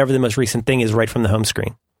get to whatever the most recent thing is right from the home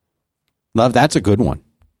screen. Love, that's a good one.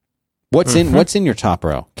 What's in your top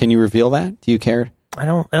row? Can you reveal that? Do you care? I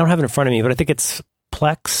don't have it in front of me, but I think it's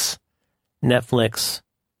Plex, Netflix,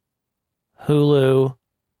 Hulu,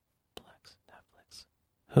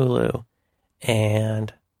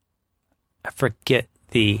 and I forget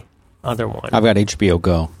the other one. I've got HBO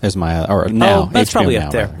Go as my, or now. Oh, that's HBO probably now,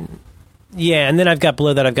 up there. rather. Yeah, and then I've got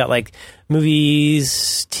below that, I've got like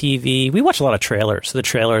movies, TV. We watch a lot of trailers, so the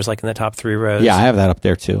trailer is like in the top 3 rows. Yeah, I have that up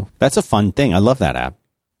there too. That's a fun thing. I love that app.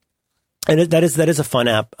 And that is a fun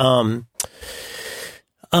app. Boy,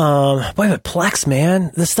 but Plex,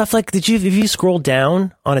 man, the stuff like, if you scroll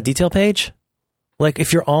down on a detail page, like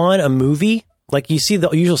if you're on a movie, like you see the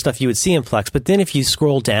usual stuff you would see in Plex, but then if you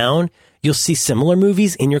scroll down, you'll see similar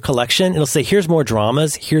movies in your collection. It'll say, here's more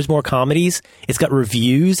dramas, here's more comedies. It's got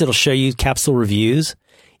reviews. It'll show you capsule reviews.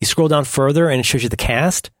 You scroll down further and it shows you the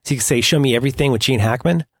cast. So you can say, show me everything with Gene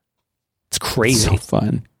Hackman. It's crazy. So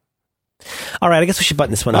fun. All right, I guess we should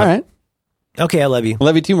button this one up. All right. Okay, I love you.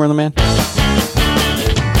 Love you too, Merlin Man.